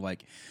acknowledge it. So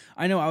like,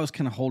 I know I was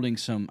kind of holding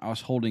some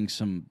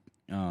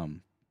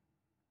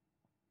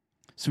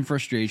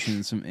frustration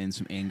and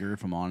some anger,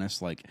 if I'm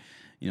honest, like,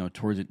 you know,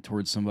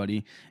 towards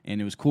somebody. And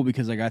it was cool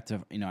because I got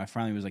to, you know, I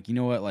finally was like, you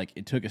know what, like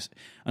it took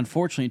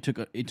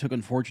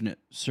unfortunate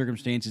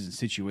circumstances and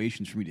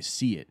situations for me to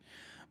see it.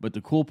 But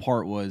the cool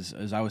part was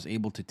I was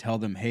able to tell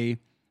them, hey,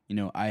 you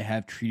know, I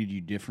have treated you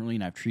differently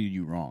and I've treated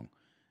you wrong,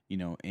 you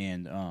know,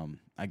 and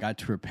I got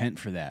to repent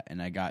for that,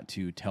 and I got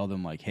to tell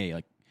them like, hey,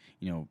 like,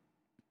 you know,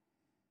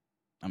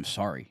 I'm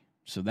sorry.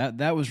 So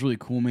that was really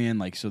cool, man.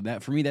 Like, so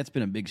that for me, that's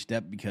been a big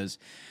step, because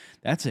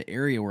that's an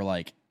area where,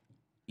 like,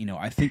 you know,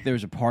 I think there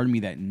was a part of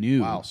me that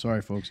knew. Wow,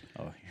 sorry, folks.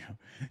 Oh,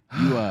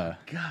 yeah.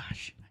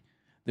 Gosh,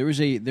 there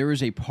was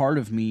a part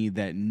of me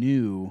that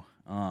knew.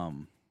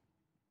 I'm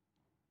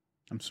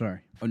sorry.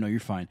 Oh no, you're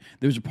fine.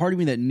 There was a part of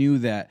me that knew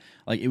that,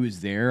 like, it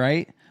was there,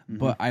 right?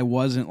 But I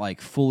wasn't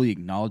like fully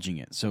acknowledging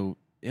it. So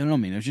I don't know,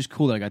 man. It was just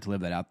cool that I got to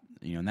live that out,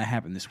 you know, and that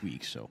happened this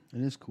week. So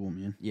It is cool,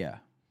 man. yeah.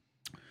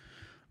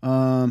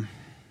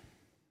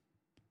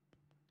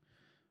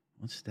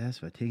 What steps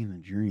have I taken in the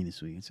journey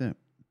this week? It's an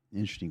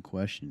interesting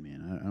question,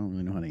 man. I don't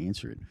really know how to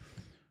answer it.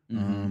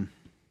 Mm-hmm.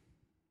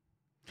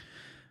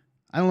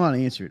 I don't know how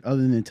to answer it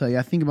other than to tell you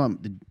I think about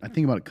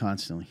it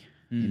constantly,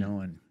 you know.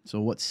 And so,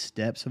 what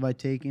steps have I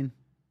taken?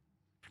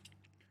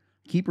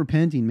 Keep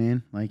repenting,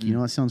 man. Like, you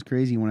know, it sounds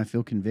crazy when I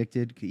feel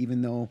convicted,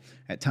 even though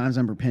at times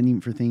I'm repenting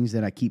for things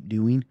that I keep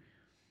doing,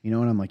 you know.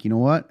 And I'm like, you know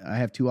what? I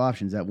have two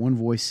options. That one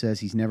voice says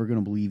he's never going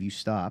to believe you.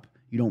 Stop.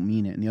 You don't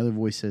mean it. And the other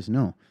voice says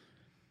no.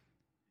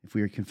 If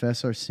we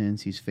confess our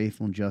sins, he's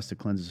faithful and just to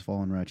cleanse us of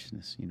all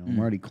unrighteousness. You know, I'm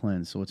already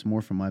cleansed, so it's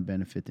more for my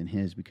benefit than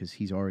his, because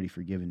he's already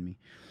forgiven me.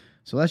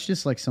 So that's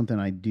just like something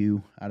I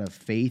do out of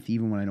faith,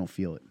 even when I don't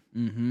feel it.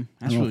 Mm-hmm. I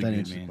That's don't know really if that good,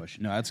 answers the man.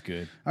 question. No, that's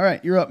good. All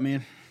right, you're up,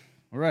 man.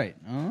 All right.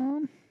 Yeah,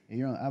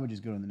 you're on, I would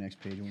just go to the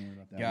next page. I won't worry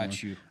about that. Got one.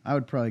 you. I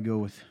would probably go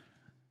with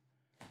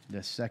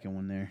the second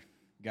one there.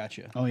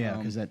 Gotcha. Oh yeah,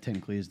 because that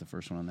technically is the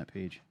first one on that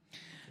page.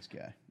 This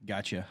guy.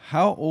 Gotcha.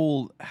 How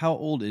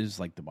old is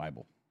like the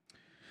Bible?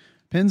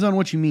 Depends on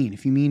what you mean.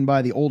 If you mean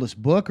by the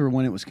oldest book or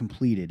when it was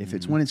completed. If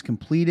it's when it's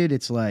completed,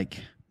 it's like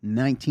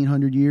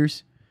 1900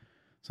 years,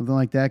 something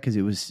like that. Because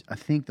it was, I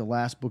think, the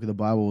last book of the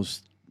Bible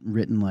was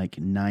written like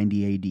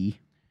 90 AD,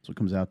 so it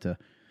comes out to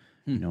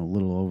a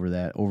little over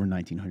that, over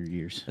 1900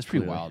 years. That's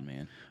pretty clearly. wild,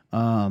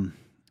 man.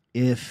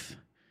 If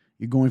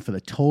you're going for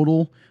the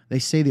total, they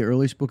say the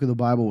earliest book of the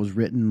Bible was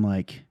written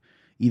like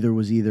it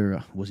was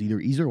either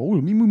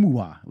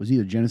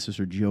Genesis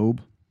or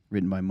Job,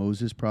 written by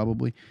Moses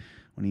probably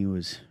when he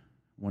was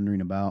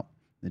wandering about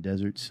the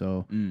desert.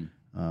 So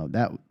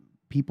that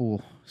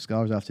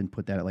scholars often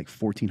put that at like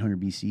 1400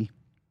 BC.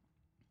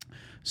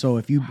 So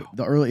if you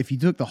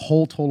took the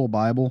whole total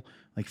Bible,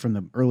 like from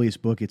the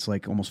earliest book, it's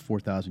like almost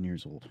 4,000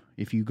 years old.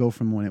 If you go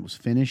from when it was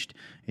finished,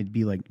 it'd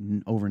be like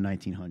over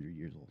 1,900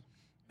 years old.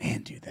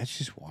 Man, dude, that's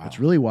just wild. What's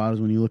really wild is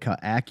when you look how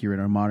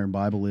accurate our modern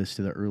Bible is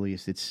to the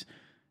earliest. It's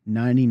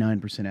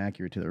 99%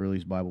 accurate to the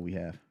earliest Bible we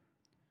have.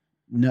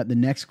 The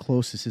next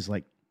closest is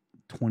like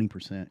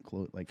 20%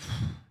 close. Like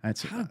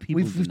that's How do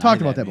people we've deny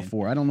talked about that, that man?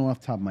 before. I don't know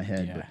off the top of my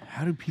head, Yeah. but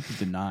How do people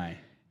deny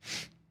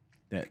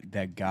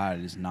that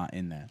God is not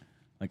in that?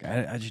 Like,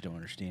 I just don't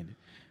understand it.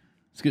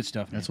 It's good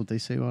stuff, man. that's what they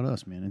say about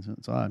us, man.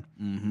 It's odd.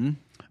 Mm-hmm.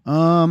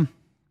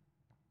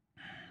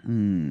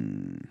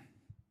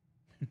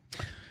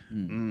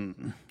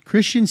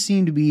 Christians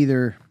seem to be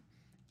either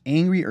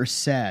angry or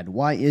sad.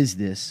 Why is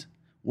this?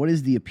 What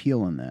is the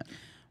appeal in that?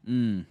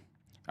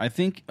 I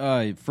think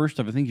first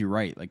off, I think you're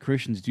right. Like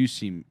Christians do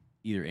seem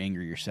either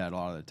angry or sad a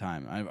lot of the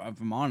time.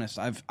 If I'm honest,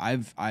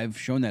 I've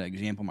shown that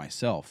example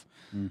myself.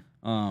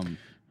 I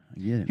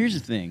get it. Here's the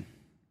thing.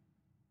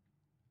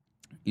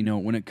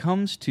 When it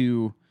comes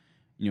to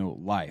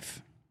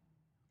life,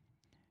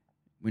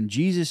 when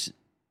Jesus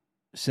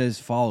says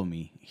follow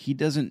me, he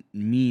doesn't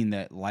mean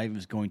that life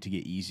is going to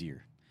get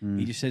easier.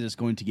 He just says it's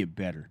going to get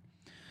better.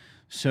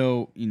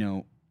 So,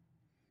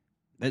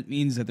 that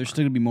means that there's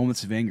still going to be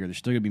moments of anger. There's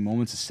still going to be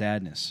moments of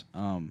sadness.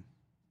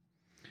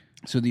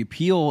 So the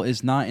appeal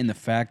is not in the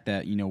fact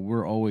that,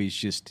 we're always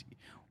just,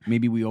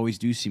 maybe we always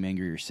do seem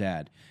angry or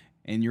sad.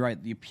 And you're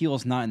right, the appeal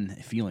is not in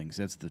feelings.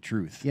 That's the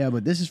truth. Yeah,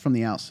 but this is from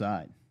the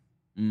outside.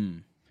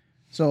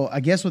 So I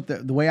guess what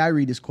the way I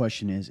read this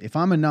question is, if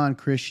I'm a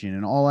non-Christian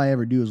and all I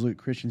ever do is look at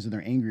Christians and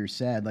they're angry or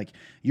sad, like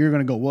you're going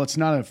to go, well, it's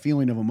not a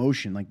feeling of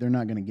emotion. Like they're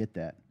not going to get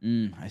that.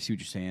 I see what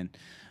you're saying.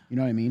 You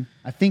know what I mean?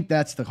 I think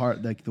that's the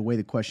way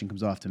the question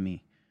comes off to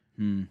me.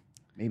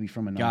 Maybe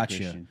from a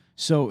non-Christian. Gotcha.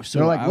 So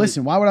they're like,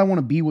 listen, why would I want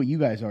to be what you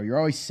guys are? You're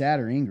always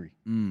sad or angry.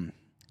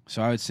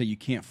 So I would say you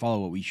can't follow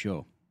what we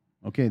show.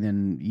 Okay,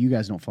 then you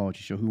guys don't follow what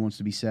you show. Who wants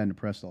to be sad and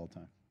depressed all the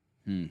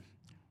time?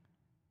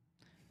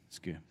 It's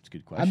good. It's a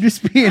good question. I'm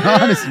just being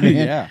honest, man.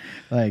 Yeah.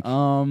 Like,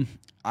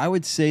 I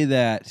would say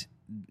that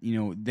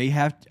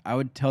I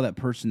would tell that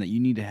person that you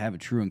need to have a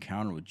true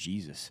encounter with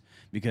Jesus,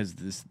 because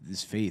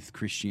this faith,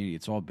 Christianity,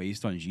 it's all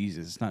based on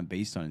Jesus. It's not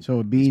based on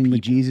so being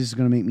with Jesus is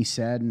going to make me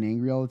sad and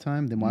angry all the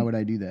time. Then why would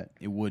I do that?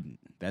 It wouldn't.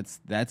 That's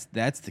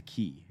the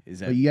key. Is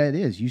that? But yeah, it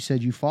is. You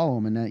said you follow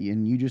him,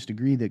 and you just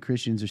agreed that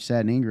Christians are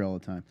sad and angry all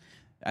the time.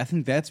 I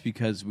think that's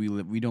because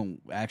we don't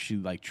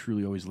actually like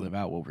truly always live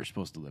out what we're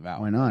supposed to live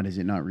out. Why not? Is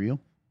it not real?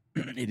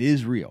 It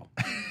is real.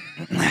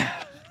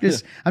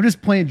 I'm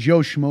just playing Joe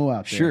Schmo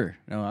out there. Sure.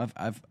 No,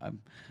 I've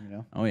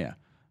Oh yeah.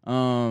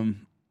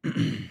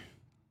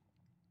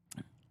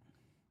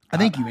 I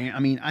think you, man. I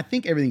mean, I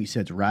think everything you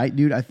said's right,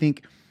 dude. I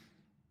think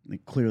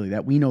clearly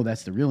that we know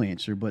that's the real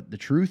answer, but the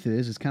truth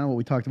is, it's kind of what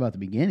we talked about at the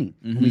beginning.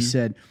 We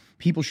said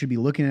people should be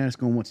looking at us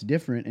going, "What's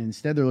different?" And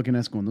instead, they're looking at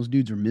us going, "Those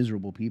dudes are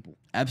miserable people."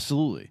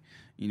 Absolutely.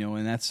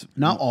 And that's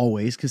not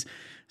always, because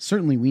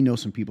certainly we know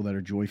some people that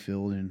are joy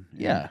filled and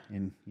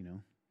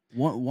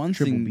one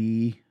Triple thing.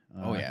 B.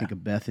 Oh, yeah. I think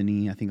of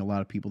Bethany. I think a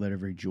lot of people that are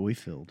very joy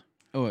filled.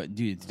 Oh,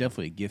 dude, it's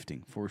definitely a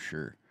gifting for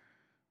sure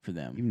for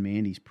them. Even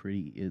Mandy's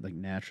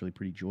naturally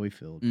pretty joy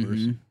filled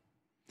person.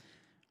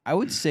 I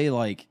would say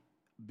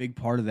big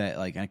part of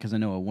that, because I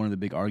know one of the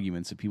big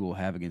arguments that people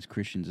have against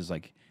Christians is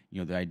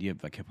the idea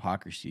of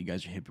hypocrisy. You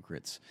guys are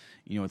hypocrites.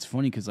 It's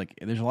funny because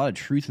there's a lot of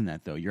truth in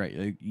that though. You're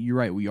right. You're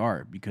right. We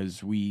are,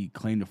 because we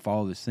claim to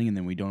follow this thing and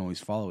then we don't always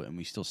follow it and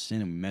we still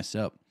sin and we mess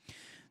up.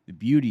 The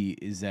beauty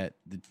is that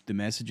the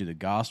message of the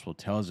gospel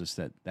tells us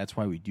that that's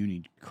why we do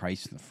need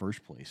Christ in the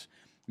first place.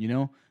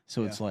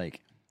 So it's I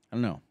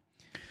don't know.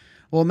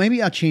 Well,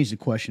 maybe I'll change the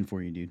question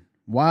for you, dude.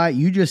 Why?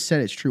 You just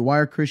said it's true. Why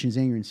are Christians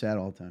angry and sad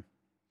all the time?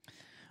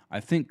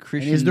 I think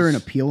Christians. And is there an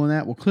appeal in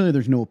that? Well, clearly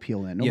there's no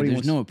appeal in that.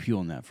 There's no appeal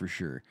in that for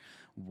sure.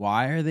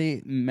 Why are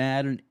they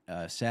mad and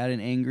sad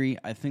and angry?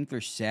 I think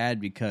they're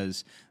sad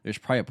because there's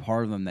probably a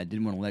part of them that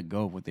didn't want to let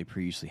go of what they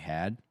previously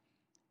had,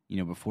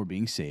 before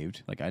being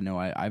saved. I know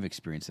I've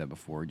experienced that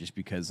before, just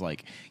because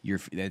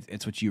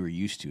it's what you were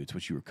used to. It's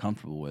what you were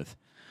comfortable with.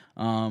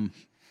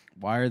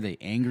 Why are they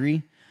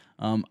angry?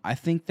 I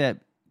think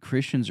that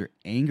Christians are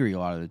angry a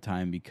lot of the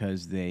time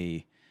because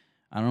I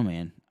don't know,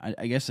 man.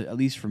 I guess at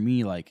least for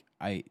me,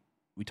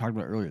 we talked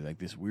about earlier, like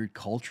this weird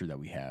culture that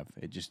we have.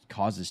 It just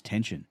causes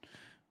tension. you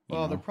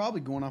Well, know? they're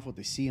probably going off what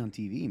they see on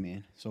TV,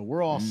 man. So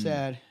we're all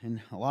sad,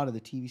 and a lot of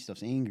the TV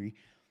stuff's angry.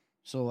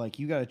 So, like,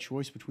 you got a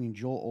choice between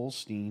Joel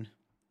Osteen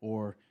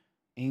or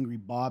angry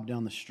Bob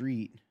down the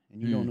street,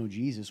 and you don't know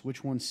Jesus.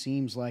 Which one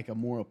seems like a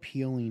more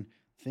appealing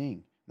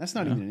thing? That's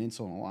not even an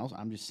insult.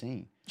 I'm just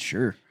saying.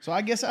 Sure. So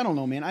I guess I don't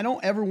know, man. I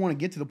don't ever want to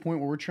get to the point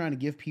where we're trying to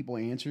give people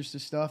answers to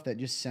stuff that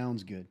just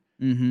sounds good.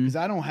 Mm-hmm. Because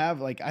I don't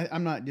have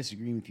I'm not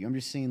disagreeing with you. I'm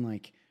just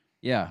saying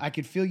Yeah. I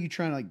could feel you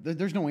trying to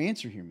there's no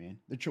answer here, man.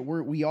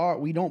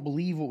 We don't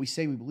believe what we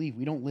say we believe.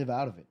 We don't live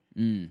out of it.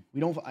 We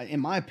don't,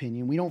 in my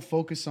opinion, we don't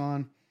focus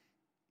on,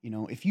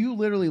 if you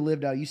literally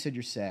lived out, you said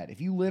you're sad.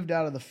 If you lived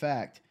out of the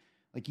fact,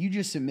 like you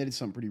just admitted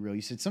something pretty real.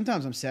 You said,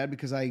 sometimes I'm sad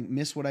because I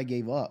miss what I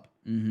gave up.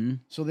 Mm-hmm.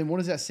 So then what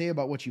does that say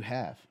about what you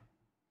have?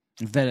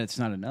 That it's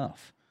not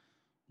enough,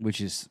 which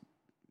is,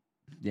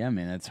 yeah,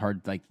 man, that's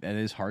hard. Like, that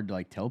is hard to,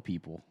 like, tell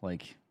people,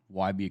 like,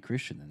 why be a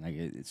Christian then? Like,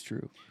 it's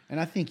true. And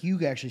I think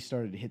you actually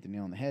started to hit the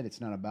nail on the head. It's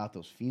not about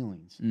those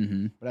feelings.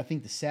 Mm-hmm. But I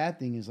think the sad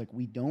thing is, like,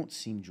 we don't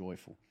seem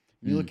joyful.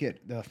 You look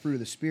at the fruit of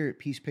the Spirit,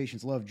 peace,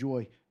 patience, love,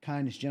 joy,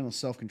 kindness, gentleness,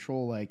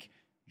 self-control, like,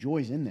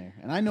 joy's in there.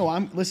 And I know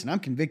I'm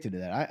convicted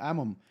of that. I'm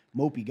a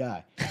mopey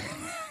guy.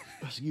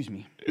 Excuse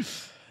me.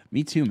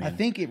 Me too, man. I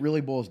think it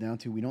really boils down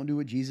to we don't do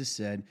what Jesus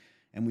said,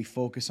 and we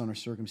focus on our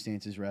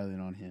circumstances rather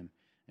than on him.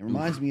 It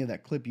reminds me of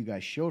that clip you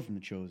guys showed from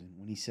The Chosen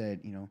when he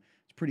said,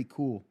 it's pretty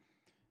cool.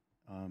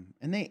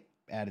 And they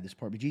added this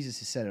part, but Jesus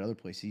has said it other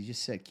places. He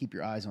just said, keep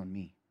your eyes on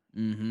me.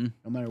 Mm-hmm.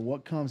 No matter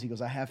what comes, he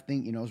goes, I have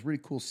things, it was a really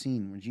cool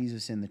scene when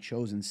Jesus in The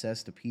Chosen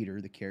says to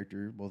Peter, the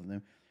character, both of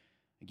them,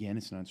 again,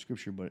 it's not in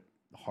scripture, but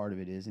the heart of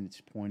it is, and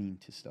it's pointing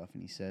to stuff.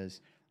 And he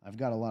says, I've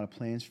got a lot of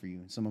plans for you,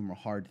 and some of them are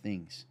hard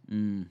things.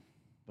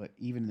 But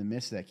even in the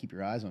midst of that, keep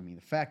your eyes on me. The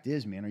fact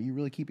is, man, are you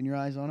really keeping your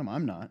eyes on him?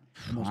 I'm not.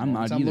 I'm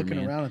not I'm either, looking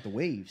man. around at the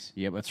waves.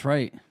 Yeah, that's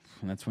right.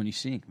 And that's when you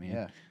sink, man.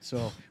 Yeah.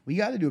 So we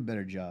got to do a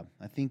better job.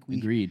 I think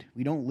Agreed.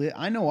 We don't live.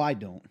 I know I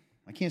don't.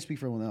 I can't speak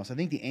for everyone else. I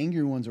think the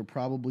angry ones are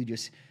probably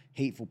just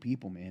hateful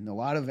people, man. A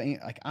lot of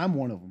I'm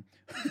one of them.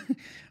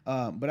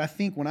 But I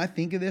think when I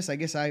think of this, I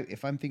guess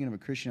if I'm thinking of a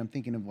Christian, I'm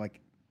thinking of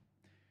like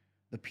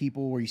the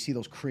people where you see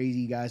those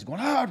crazy guys going,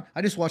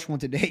 I just watched one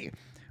today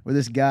where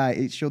this guy,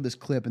 it showed this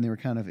clip and they were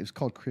it was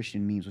called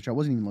Christian memes, which I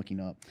wasn't even looking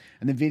up.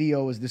 And the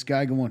video was this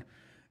guy going,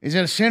 is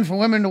it a sin for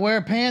women to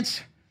wear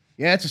pants?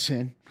 Yeah, it's a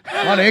sin.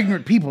 A lot of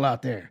ignorant people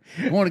out there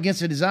going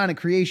against the design of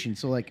creation.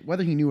 So, like,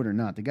 whether he knew it or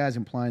not, the guy's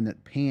implying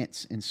that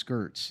pants and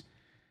skirts,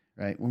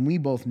 right? When we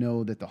both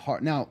know that the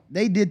heart. Now,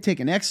 they did take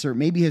an excerpt.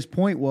 Maybe his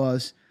point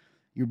was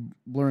you're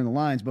blurring the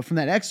lines, but from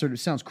that excerpt, it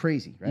sounds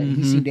crazy, right?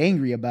 He seemed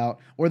angry about,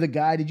 or the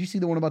guy, did you see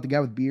the one about the guy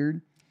with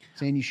beard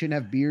saying you shouldn't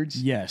have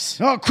beards? Yes.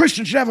 Oh,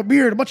 Christians should have a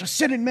beard, a bunch of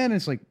sinning men. And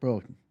it's like,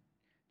 bro,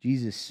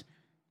 Jesus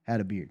had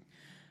a beard.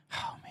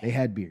 Oh, man. They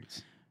had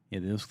beards. Yeah,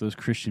 those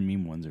Christian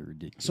meme ones are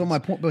ridiculous. So my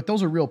point, but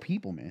those are real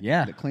people, man.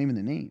 Yeah. That claiming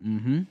the name.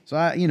 Mm-hmm. So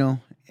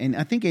and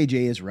I think AJ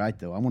is right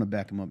though. I want to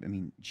back him up. I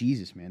mean,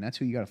 Jesus, man, that's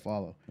who you got to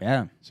follow.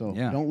 Yeah. So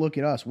yeah. don't look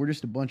at us. We're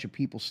just a bunch of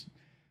people,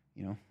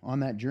 on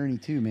that journey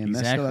too, man.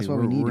 Exactly. That's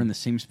what we need. We're in the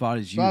same spot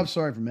as you. So I'm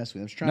sorry for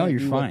messing with. I was trying No, to you're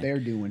do fine. what they're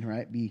doing,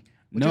 right?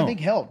 Which I think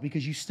helped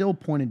because you still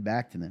pointed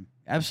back to them.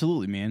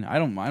 Absolutely, man. I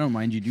don't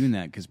mind you doing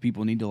that because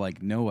people need to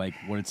know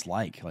what it's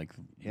like. Like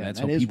that's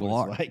that how is people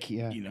what are. it's like,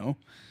 yeah.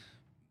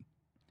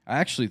 I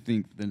actually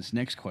think this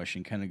next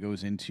question kind of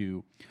goes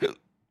into,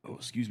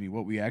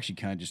 what we actually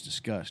kind of just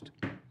discussed.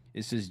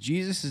 It says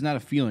Jesus is not a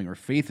feeling or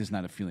faith is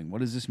not a feeling.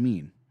 What does this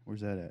mean?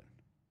 Where's that at?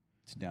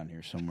 It's down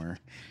here somewhere.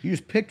 You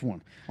just picked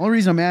one. Only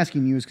reason I'm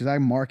asking you is because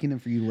I'm marking them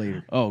for you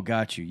later. Oh,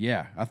 got you.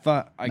 Yeah, I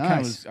thought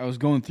Nice. I was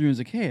going through and was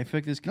like, hey, I feel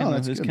like this kind of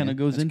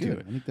goes That's into good.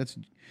 it. I think that's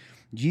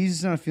Jesus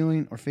is not a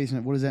feeling or faith.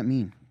 What does that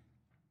mean?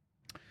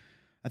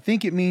 I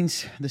think it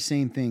means the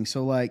same thing.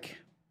 So like,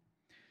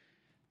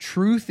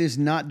 truth is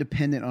not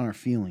dependent on our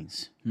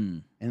feelings.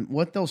 And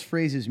what those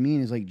phrases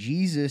mean is like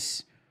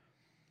Jesus,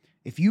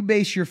 if you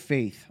base your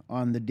faith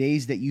on the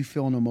days that you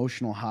feel an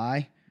emotional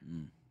high,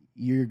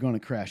 you're going to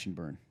crash and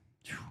burn.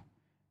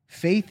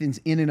 Faith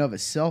in and of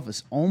itself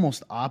is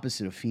almost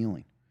opposite of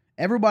feeling.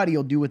 Everybody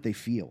will do what they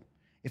feel.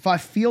 If I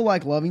feel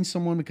like loving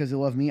someone because they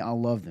love me,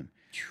 I'll love them.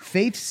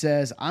 Faith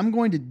says, I'm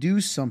going to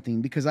do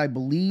something because I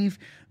believe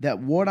that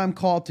what I'm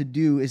called to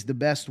do is the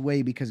best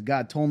way because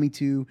God told me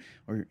to,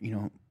 or,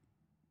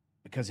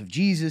 because of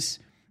Jesus,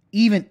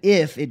 even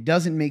if it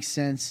doesn't make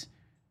sense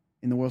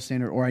in the world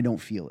standard or I don't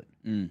feel it.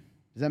 Does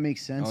that make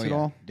sense Oh, at yeah,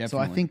 all? definitely. So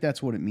I think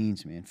that's what it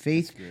means, man.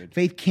 Faith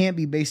can't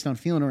be based on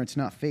feeling or it's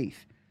not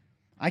faith.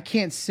 I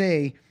can't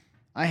say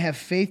I have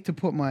faith to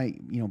put my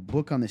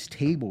book on this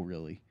table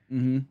really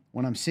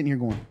when I'm sitting here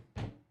going,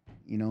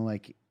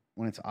 like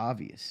when it's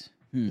obvious.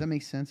 Does that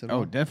make sense at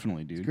all? Oh,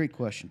 definitely, dude. It's a great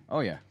question. Oh,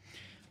 yeah.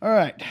 All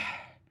right.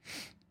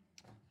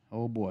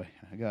 Oh, boy.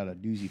 I got a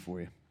doozy for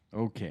you.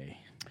 Okay.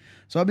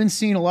 So I've been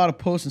seeing a lot of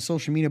posts on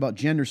social media about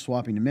gender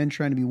swapping and men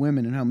trying to be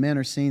women and how men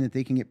are saying that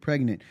they can get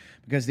pregnant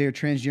because they are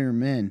transgender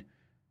men.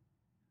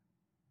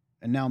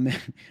 And now men,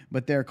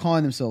 but they're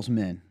calling themselves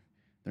men.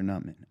 They're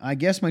not men. I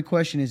guess my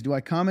question is, do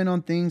I comment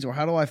on things, or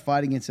how do I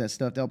fight against that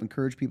stuff to help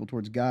encourage people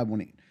towards God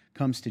when it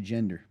comes to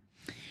gender?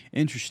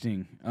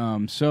 Interesting.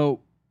 So,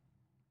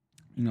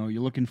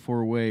 you're looking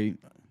for a way,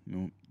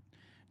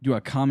 do I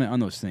comment on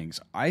those things?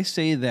 I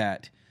say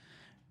that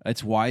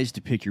it's wise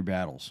to pick your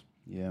battles.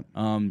 Yeah.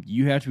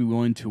 You have to be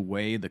willing to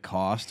weigh the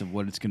cost of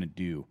what it's going to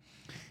do.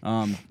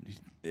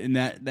 And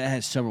that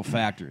has several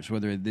factors,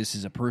 whether this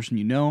is a person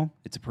you know,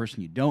 it's a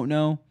person you don't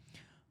know.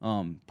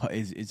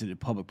 Is it a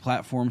public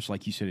platform? So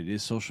like you said, it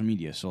is social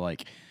media. So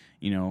like,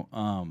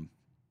 can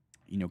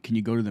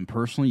you go to them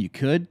personally? You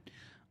could.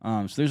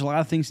 So there's a lot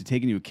of things to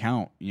take into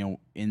account,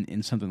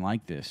 in something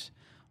like this.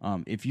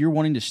 If you're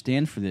wanting to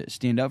stand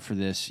up for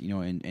this,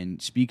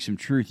 and speak some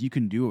truth, you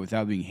can do it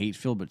without being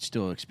hate-filled, but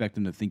still expect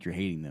them to think you're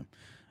hating them,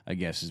 I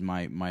guess is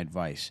my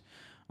advice.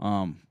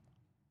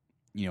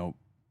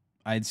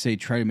 I'd say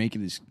try to make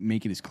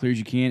it as clear as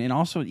you can, and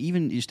also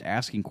even just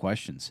asking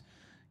questions.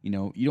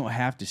 You don't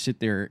have to sit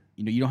there.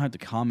 You don't have to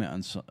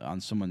comment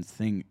on someone's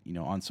thing.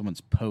 On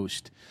someone's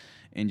post,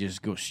 and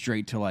just go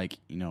straight to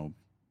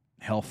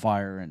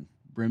hellfire and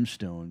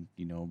brimstone.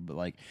 But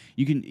like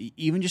you can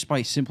even just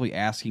by simply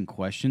asking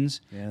questions.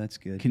 Yeah, that's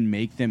good. Can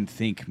make them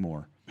think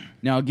more.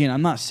 Now, again,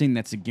 I'm not saying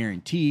that's a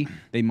guarantee.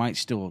 They might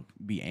still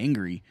be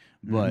angry,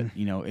 but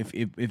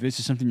if this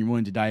is something you're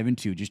willing to dive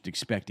into, just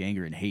expect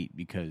anger and hate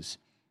because.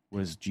 What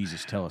does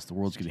Jesus tell us? The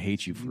world's going to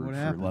hate you for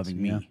loving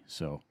me.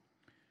 So,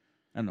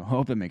 I don't know. I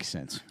hope that makes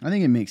sense. I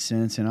think it makes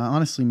sense. And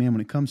honestly, man,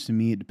 when it comes to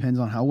me, it depends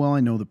on how well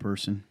I know the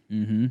person.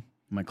 Mm-hmm.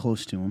 Am I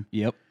close to him?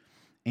 Yep.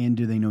 And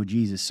do they know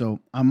Jesus?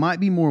 So, I might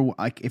be more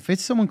like, if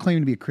it's someone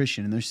claiming to be a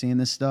Christian and they're saying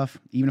this stuff,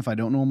 even if I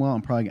don't know them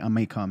well, I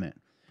may comment.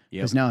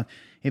 Because now,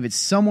 if it's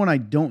someone I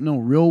don't know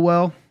real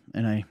well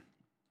and I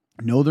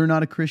know they're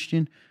not a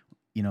Christian,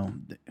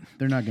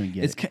 they're not going to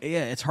get it.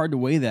 Yeah, it's hard to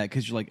weigh that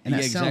because you're like, and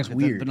that sounds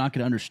weird. They're not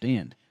going to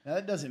understand. Now,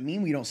 that doesn't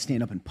mean we don't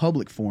stand up in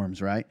public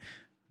forums, right?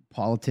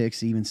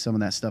 Politics, even some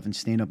of that stuff, and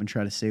stand up and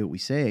try to say what we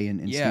say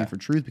and stand for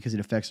truth because it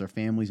affects our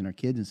families and our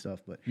kids and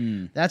stuff. But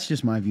that's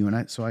just my view,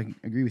 and so I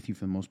agree with you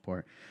for the most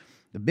part.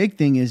 The big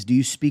thing is, do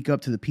you speak up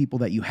to the people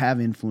that you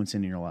have influence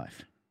in your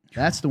life?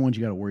 That's the ones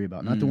you got to worry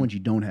about, not the ones you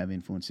don't have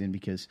influence in,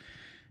 because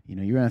you're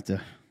going to have to.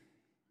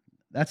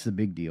 That's the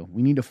big deal.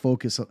 We need to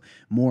focus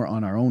more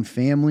on our own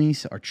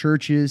families, our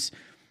churches,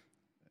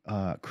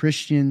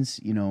 Christians,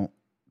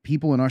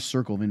 people in our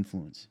circle of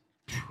influence,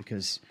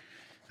 because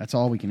that's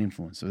all we can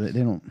influence. So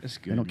they don't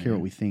care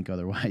what we think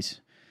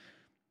otherwise.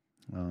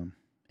 And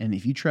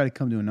if you try to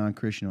come to a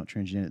non-Christian or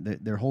transgender,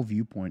 their whole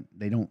viewpoint,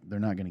 they're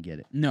not going to get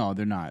it. No,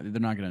 they're not.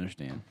 They're not going to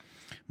understand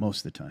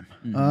most of the time.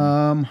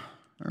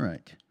 Mm-hmm. All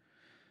right.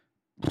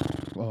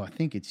 Well, I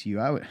think it's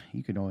you.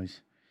 You could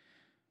always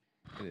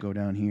go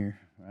down here.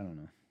 I don't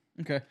know.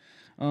 Okay.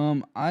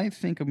 I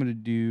think I'm going to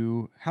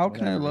do how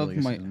can I love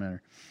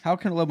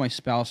my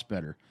spouse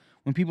better?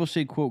 When people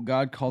say, quote,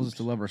 God calls us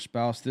to love our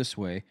spouse this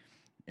way,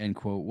 end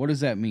quote, what does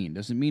that mean?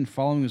 Does it mean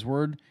following his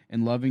word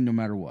and loving no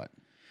matter what?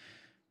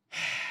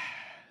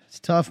 It's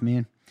tough,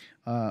 man.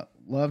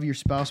 Love your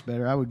spouse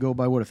better. I would go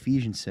by what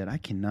Ephesians said.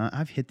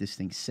 I've hit this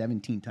thing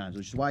 17 times,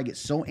 which is why I get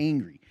so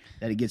angry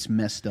that it gets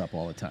messed up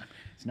all the time.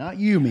 It's not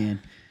you, man.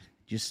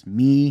 Just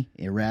me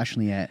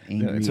irrationally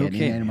angry it's okay, at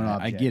inanimate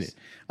objects.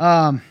 I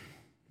get it.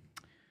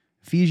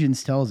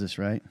 Ephesians tells us,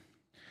 right,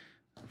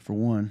 for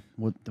one,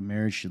 what the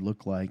marriage should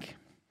look like.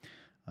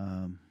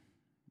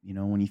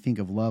 When you think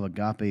of love,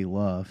 agape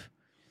love,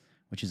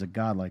 which is a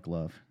godlike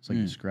love, it's like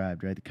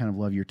described, right? The kind of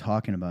love you're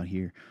talking about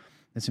here.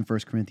 That's in 1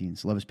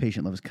 Corinthians. Love is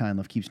patient, love is kind,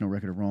 love keeps no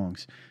record of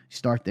wrongs.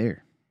 Start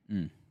there.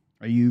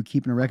 Are you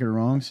keeping a record of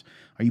wrongs?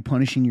 Are you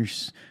punishing your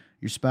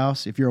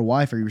spouse? If you're a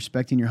wife, are you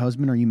respecting your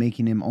husband? Or are you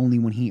making him only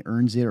when he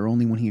earns it or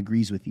only when he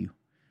agrees with you?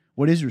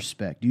 What is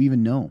respect? Do you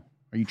even know?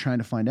 Are you trying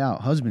to find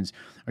out? Husbands,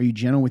 are you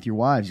gentle with your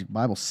wives? The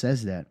Bible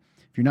says that.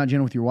 If you're not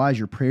gentle with your wives,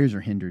 your prayers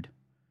are hindered.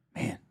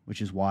 Man.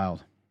 Which is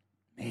wild.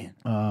 Man.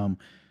 Are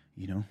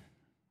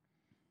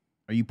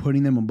you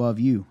putting them above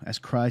you as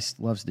Christ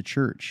loves the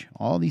church?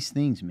 All these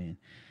things, man.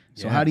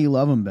 So how do you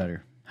love them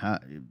better?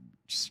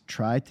 Just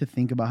try to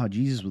think about how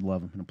Jesus would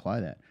love them and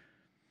apply that.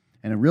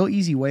 And a real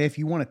easy way, if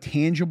you want a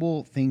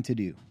tangible thing to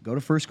do, go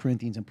to 1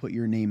 Corinthians and put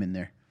your name in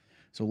there.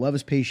 So love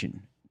is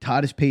patient.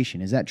 Todd is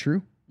patient. Is that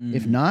true?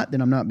 If not,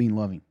 then I'm not being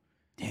loving.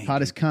 Dang,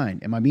 Todd is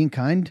kind. Am I being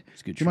kind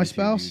to my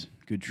spouse?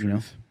 Good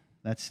truth.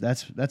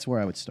 That's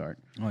where I would start.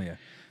 Oh yeah.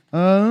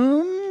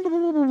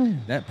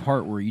 That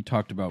part where you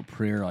talked about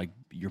prayer, like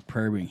your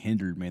prayer being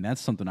hindered, man,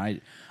 that's something I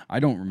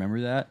don't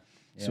remember that.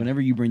 Yeah. So whenever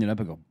you bring that up,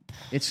 I go,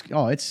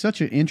 it's such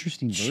an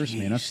interesting verse,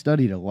 man. I've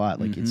studied a lot.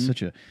 Like it's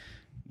such a,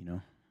 I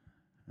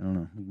don't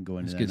know. We can go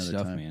into that good another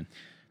stuff, time. Man.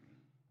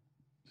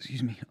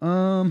 Excuse me.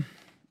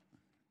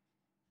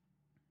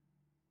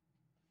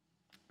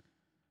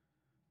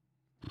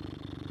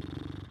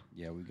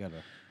 Yeah, we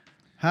gotta.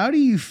 How do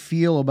you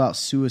feel about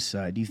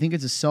suicide? Do you think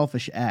it's a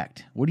selfish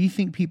act? What do you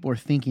think people are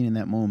thinking in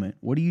that moment?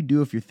 What do you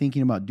do if you're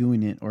thinking about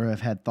doing it or have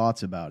had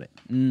thoughts about it?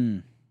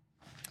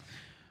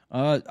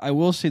 I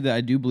will say that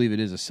I do believe it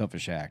is a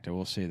selfish act. I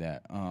will say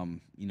that.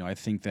 I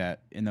think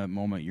that in that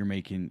moment you're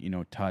making,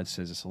 Todd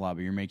says this a lot,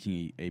 but you're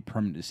making a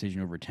permanent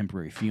decision over a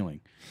temporary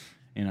feeling.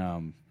 And,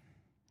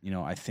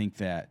 I think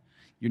that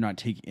you're not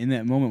taking, in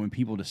that moment when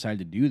people decide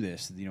to do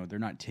this, they're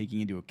not taking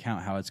into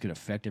account how it's going to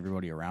affect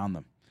everybody around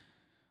them.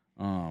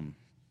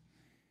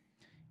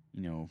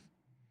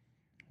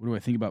 What do I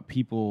think about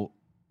people?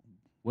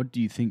 What do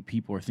you think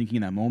people are thinking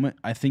in that moment?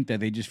 I think that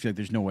they just feel like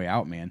there's no way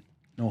out, man.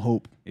 No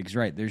hope. It's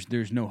right.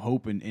 There's no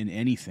hope in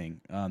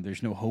anything.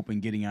 There's no hope in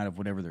getting out of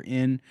whatever they're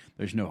in.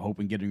 There's no hope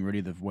in getting rid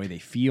of the way they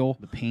feel.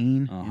 The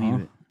pain. Any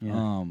of it.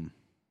 Yeah.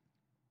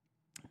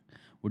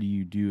 What do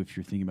you do if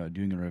you're thinking about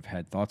doing it or have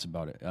had thoughts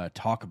about it?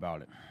 Talk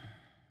about it.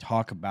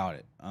 Talk about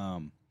it.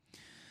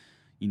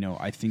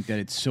 I think that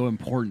it's so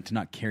important to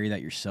not carry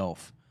that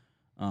yourself.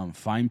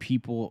 Find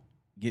people,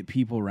 get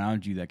people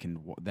around you that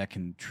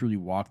can truly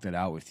walk that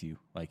out with you,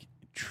 like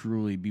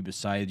truly be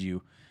beside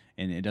you.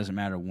 And it doesn't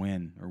matter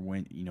when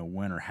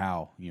or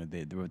how,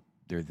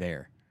 they're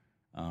there.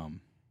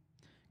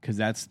 Because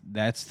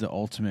that's the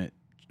ultimate,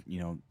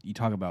 you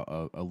talk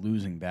about a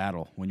losing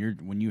battle.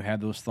 When you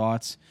have those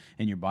thoughts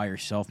and you're by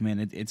yourself,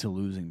 man, it's a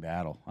losing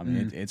battle. I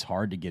mean, it's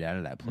hard to get out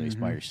of that place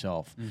by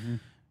yourself. Mm-hmm.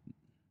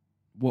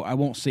 Well, I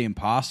won't say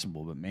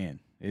impossible, but man,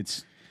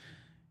 it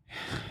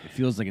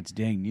feels like it's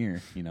dang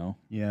near,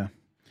 Yeah.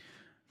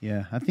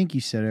 Yeah. I think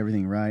you said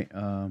everything right.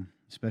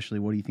 Especially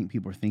what do you think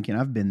people are thinking?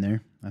 I've been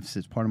there.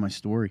 It's part of my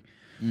story.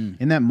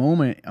 In that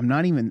moment, I'm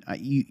not even.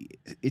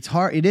 It's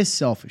hard. It is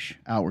selfish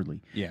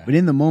outwardly. Yeah. But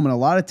in the moment, a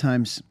lot of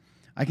times,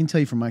 I can tell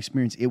you from my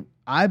experience,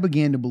 I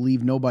began to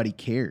believe nobody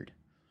cared.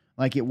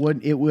 Like it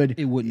wouldn't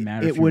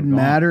matter. It wouldn't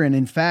matter. And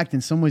in fact, in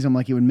some ways, I'm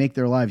like it would make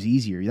their lives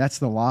easier. That's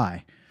the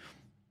lie.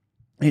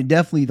 And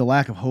definitely the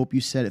lack of hope.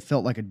 You said it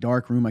felt like a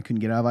dark room I couldn't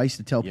get out of. I used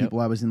to tell people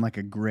I was in like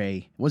a gray.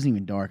 It wasn't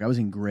even dark. I was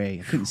in gray.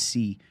 I couldn't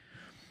see.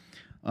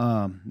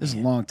 This is a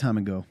long time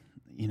ago,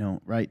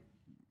 right?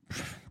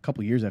 A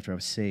couple of years after I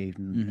was saved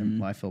and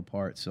life fell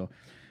apart. So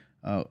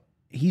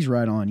he's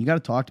right on. You got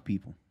to talk to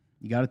people.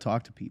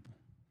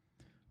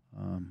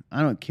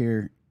 I don't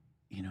care,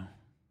 if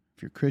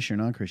you're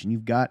Christian or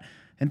non-Christian.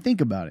 And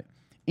think about it.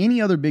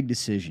 Any other big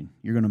decision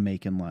you're going to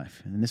make in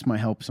life, and this might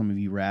help some of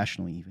you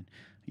rationally even,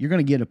 you're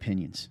going to get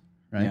opinions,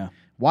 right? Yeah.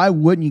 Why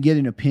wouldn't you get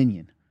an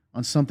opinion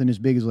on something as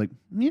big as like,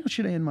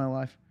 should I end my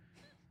life?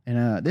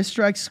 And this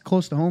strikes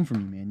close to home for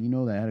me, man. You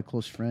know that I had a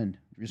close friend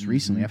just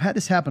recently. I've had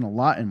this happen a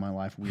lot in my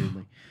life,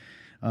 weirdly.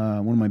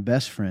 One of my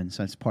best friends,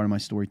 that's part of my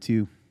story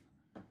too,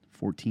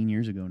 14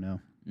 years ago now.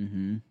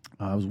 Mm-hmm.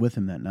 I was with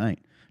him that night,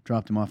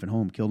 dropped him off at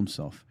home, killed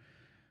himself.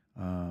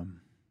 A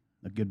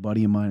good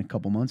buddy of mine a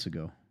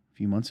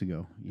few months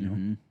ago,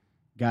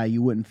 guy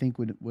you wouldn't think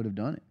would have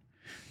done it.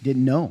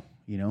 Didn't know,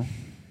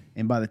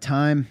 And by the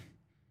time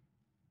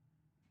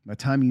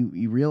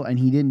you realize, and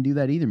he didn't do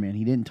that either, man.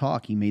 He didn't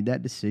talk. He made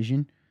that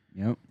decision.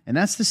 Yep. And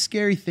that's the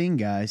scary thing,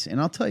 guys. And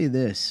I'll tell you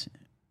this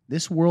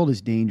world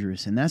is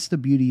dangerous, and that's the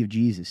beauty of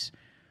Jesus.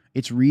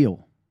 It's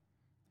real.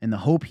 And the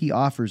hope he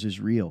offers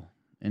is real.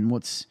 And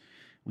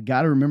we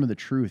got to remember the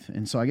truth.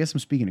 And so I guess I'm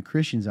speaking to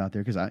Christians out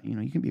there because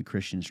you can be a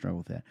Christian and struggle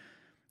with that.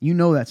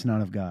 That's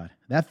not of God.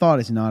 That thought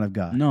is not of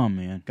God. No,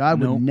 man.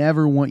 God would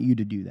never want you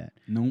to do that.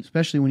 Nope.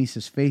 Especially when he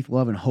says faith,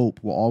 love, and hope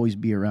will always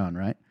be around,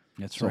 right?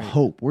 That's right. So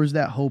hope, where's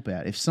that hope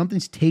at? If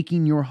something's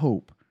taking your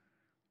hope,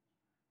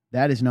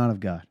 that is not of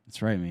God.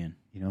 That's right, man.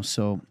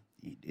 So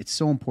it's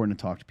so important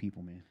to talk to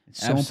people, man. It's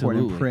so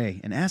important to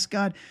pray and ask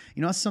God.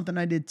 That's something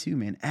I did too,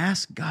 man.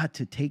 Ask God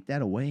to take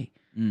that away,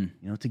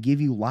 to give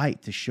you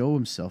light, to show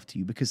himself to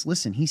you. Because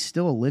listen, he's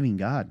still a living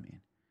God,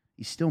 man.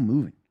 He's still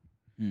moving.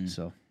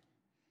 So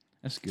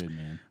that's good,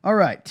 man. All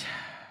right.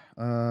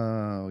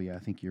 I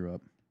think you're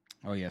up.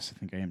 Oh, yes, I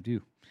think I am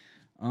too.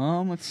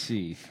 Let's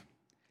see.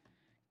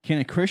 Can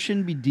a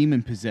Christian be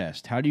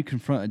demon-possessed? How do you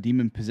confront a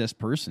demon-possessed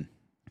person?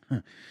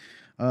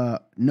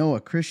 No,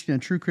 a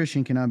true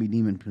Christian cannot be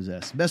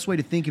demon-possessed. The best way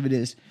to think of it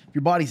is, if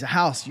your body's a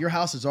house, your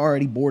house is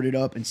already boarded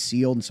up and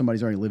sealed, and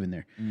somebody's already living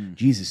there.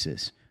 Jesus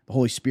is. The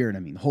Holy Spirit,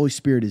 the Holy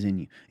Spirit is in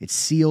you. It's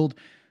sealed.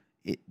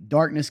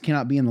 Darkness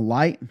cannot be in the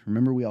light.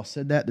 Remember, we all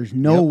said that. There's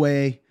no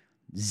way,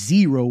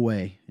 zero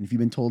way, and if you've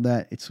been told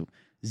that, it's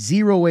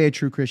zero way a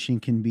true Christian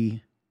can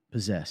be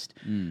possessed.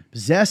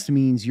 Possessed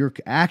means your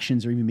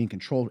actions are even being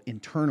controlled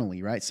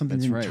internally, right?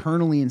 Something's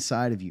internally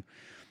inside of you.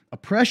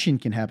 Oppression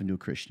can happen to a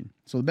Christian.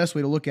 So the best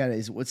way to look at it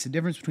is, what's the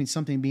difference between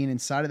something being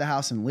inside of the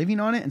house and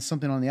living on it and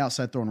something on the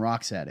outside throwing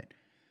rocks at it?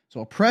 So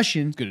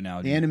oppression, good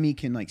analogy. The enemy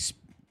can,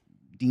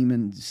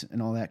 demons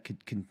and all that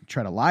can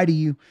try to lie to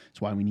you.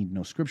 That's why we need to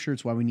know Scripture.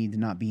 It's why we need to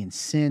not be in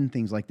sin,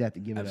 things like that, to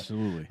give it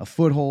a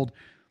foothold.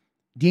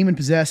 Demon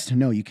possessed,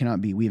 no, you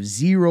cannot be. We have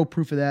zero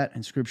proof of that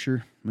in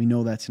Scripture. We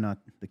know that's not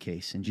the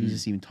case, and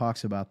Jesus even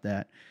talks about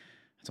that.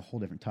 It's a whole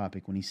different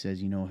topic when he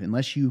says,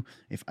 unless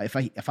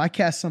if I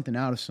cast something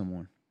out of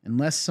someone,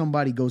 unless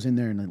somebody goes in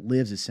there and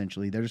lives,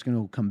 essentially, they're just going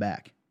to come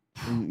back.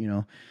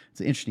 It's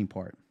the interesting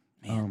part.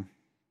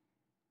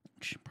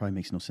 Which probably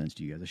makes no sense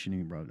to you guys. I shouldn't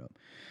even brought it up.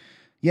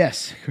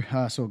 Yes.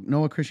 So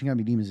Noah Christian got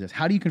me demon possessed.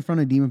 How do you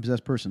confront a demon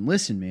possessed person?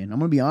 Listen, man, I'm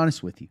going to be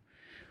honest with you.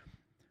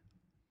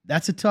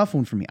 That's a tough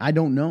one for me. I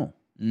don't know.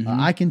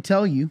 I can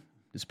tell you,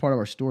 this is part of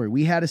our story.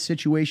 We had a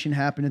situation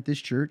happen at this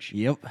church.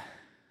 Yep.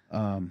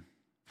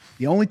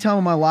 The only time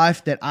in my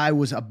life that I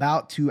was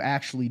about to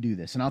actually do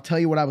this, and I'll tell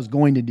you what I was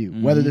going to do,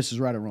 whether this is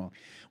right or wrong.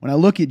 When I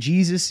look at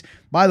Jesus,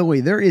 by the way,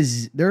 there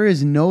is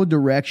no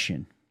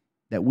direction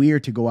that we are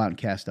to go out and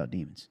cast out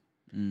demons.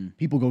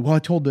 People go, well,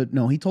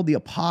 he told the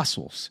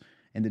apostles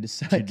and the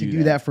disciples to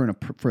do that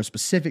for a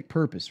specific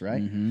purpose,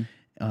 right?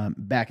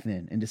 Back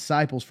then, and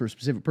disciples for a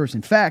specific purpose.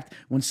 In fact,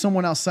 when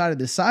someone outside of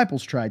the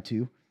disciples tried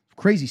to,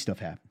 crazy stuff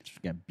happened.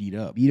 Got beat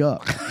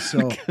up.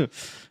 So,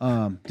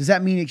 does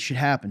that mean it should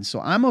happen?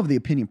 So, I'm of the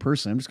opinion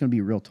personally. I'm just going to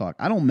be real talk.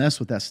 I don't mess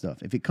with that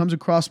stuff. If it comes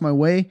across my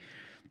way,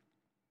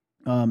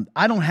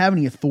 I don't have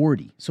any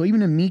authority. So,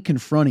 even in me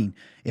confronting,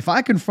 if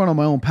I confront on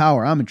my own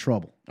power, I'm in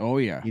trouble. Oh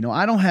yeah.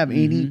 I don't have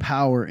any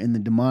power in the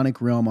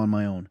demonic realm on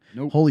my own.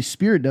 Nope. Holy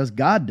Spirit does.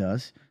 God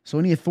does. So,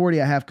 any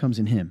authority I have comes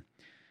in Him.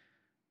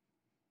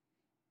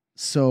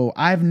 So,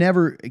 I've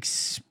never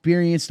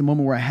experienced a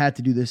moment where I had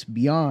to do this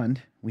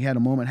beyond. We had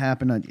a moment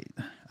happen. I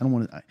don't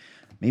want to.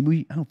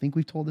 I don't think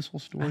we've told this whole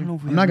story.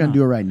 I'm not going to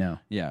do it right now.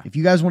 Yeah. If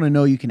you guys want to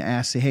know, you can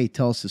ask. Say, hey,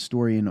 tell us the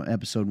story in an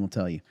episode, and we'll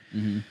tell you.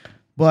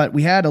 But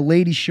we had a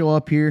lady show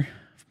up here.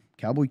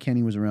 Cowboy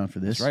Kenny was around for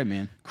this. That's right,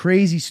 man.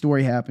 Crazy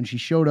story happened. She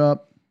showed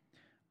up.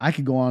 I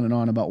could go on and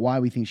on about why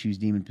we think she was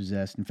demon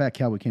possessed. In fact,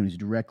 Cowboy Kenny was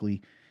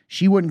directly.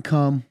 She wouldn't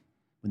come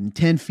within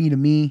 10 feet of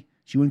me.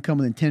 She wouldn't come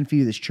within 10 feet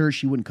of this church.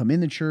 She wouldn't come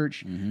in the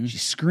church. She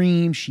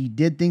screamed. She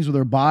did things with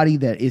her body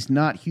that is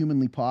not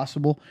humanly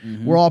possible.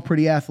 We're all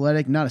pretty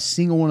athletic. Not a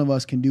single one of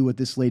us can do what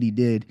this lady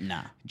did.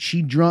 Nah.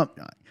 She jumped.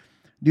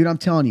 Dude, I'm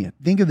telling you,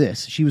 think of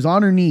this. She was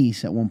on her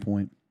knees at one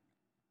point,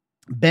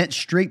 bent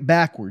straight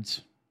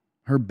backwards,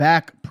 her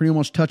back pretty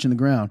much touching the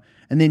ground,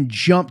 and then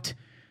jumped.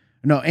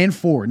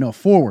 Forward.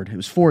 It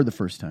was forward the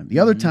first time. The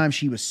other time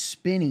she was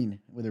spinning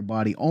with her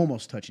body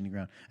almost touching the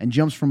ground and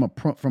jumps from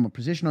a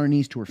position on her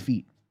knees to her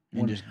feet.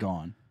 And just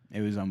gone.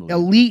 It was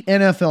unbelievable. Elite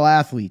NFL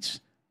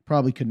athletes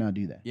probably could not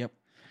do that. Yep.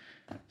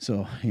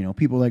 So,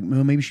 people are like,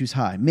 well, maybe she was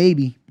high.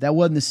 Maybe. That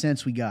wasn't the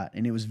sense we got.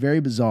 And it was very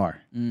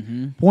bizarre.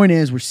 Point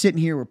is, we're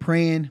sitting here, we're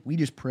praying. We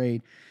just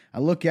prayed. I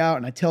look out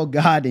and I tell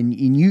God, and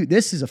you,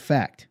 this is a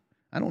fact.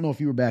 I don't know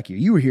if you were back here.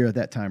 You were here at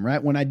that time,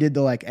 right? When I did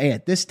hey,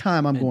 at this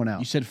time, I'm going out.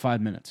 You said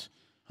 5 minutes.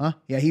 Huh?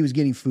 Yeah, he was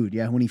getting food.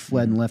 Yeah, when he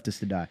fled and left us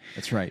to die.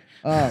 That's right.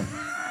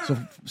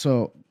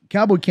 So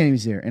Cowboy Kenny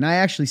was there. And I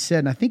actually said,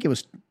 and I think it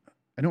was,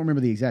 I don't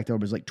remember the exact hour,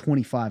 but it was like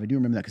 25. I do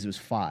remember that because it was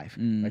 5,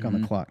 like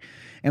on the clock.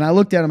 And I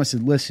looked at him, I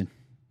said, listen.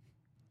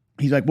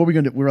 He's like, what are we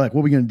going to do? We were like,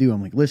 what are we going to do?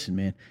 I'm like, listen,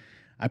 man.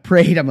 I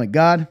prayed. I'm like,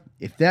 God,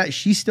 if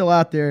she's still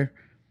out there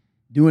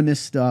doing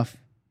this stuff,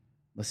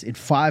 in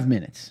 5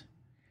 minutes,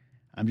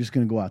 I'm just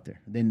going to go out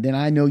there. Then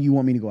I know you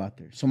want me to go out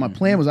there. So my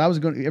plan was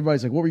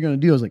everybody's like, what were you going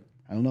to do? I was like,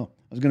 I don't know.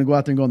 I was going to go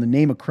out there and go in the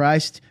name of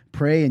Christ,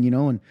 pray,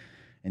 and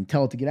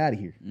tell it to get out of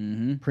here.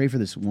 Pray for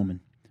this woman.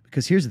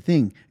 Because here's the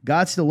thing.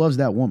 God still loves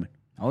that woman.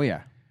 Oh,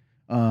 yeah.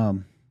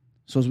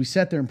 So as we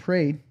sat there and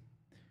prayed,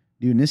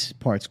 dude, and this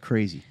part's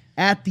crazy.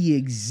 At the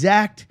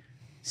exact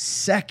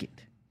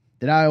second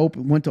that I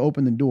went to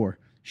open the door,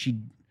 she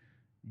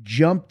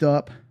jumped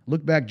up,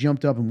 looked back,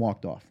 jumped up, and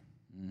walked off.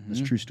 That's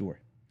a true story.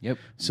 Yep.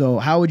 So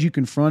how would you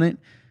confront it?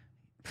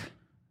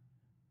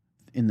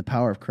 In the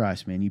power of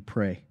Christ, man. You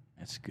pray.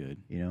 That's good.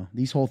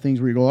 These whole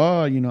things where you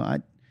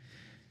go,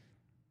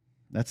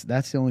 that's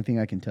the only thing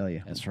I can tell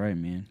you. That's right,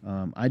 man.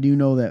 I do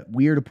know that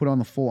we are to put on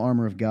the full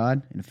armor of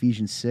God in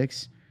Ephesians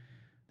 6,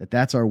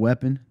 that's our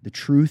weapon. The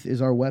truth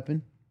is our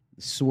weapon.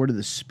 The sword of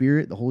the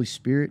Spirit, the Holy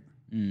Spirit.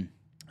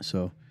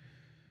 So,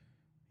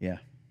 yeah.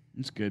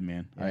 It's good,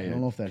 man. Yeah, I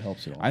don't know if that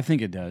helps at all. I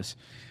think it does.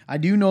 I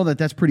do know that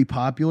that's pretty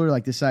popular,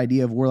 like this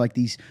idea of we're like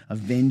these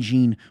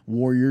avenging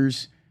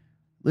warriors.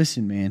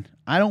 Listen, man,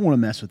 I don't want to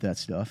mess with that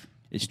stuff.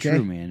 It's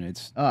true, man.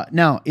 It's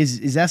now,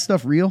 is that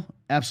stuff real?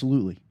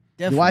 Absolutely.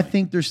 Definitely. Do I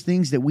think there's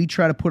things that we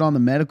try to put on the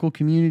medical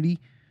community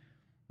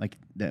like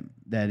that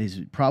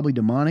is probably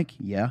demonic?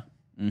 Yeah.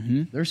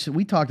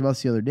 We talked about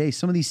this the other day.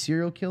 Some of these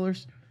serial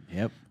killers.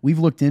 Yep. We've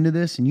looked into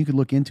this, and you could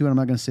look into it. I'm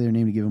not going to say their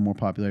name to give them more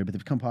popularity, but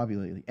they've become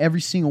popular lately. Every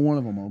single one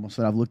of them almost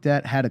that I've looked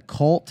at had a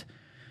cult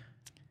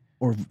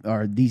or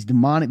these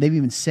demonic. They've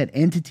even set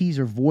entities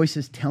or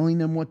voices telling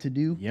them what to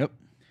do. Yep.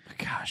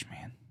 Gosh,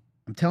 man.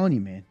 I'm telling you,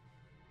 man.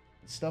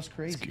 This stuff's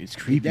crazy. It's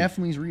creepy. It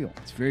definitely is real.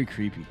 It's very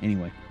creepy.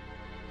 Anyway.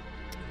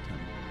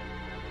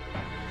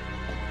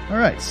 All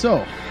right,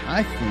 so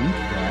I think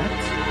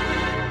that...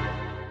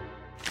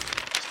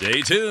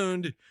 Stay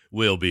tuned.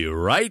 We'll be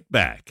right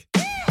back.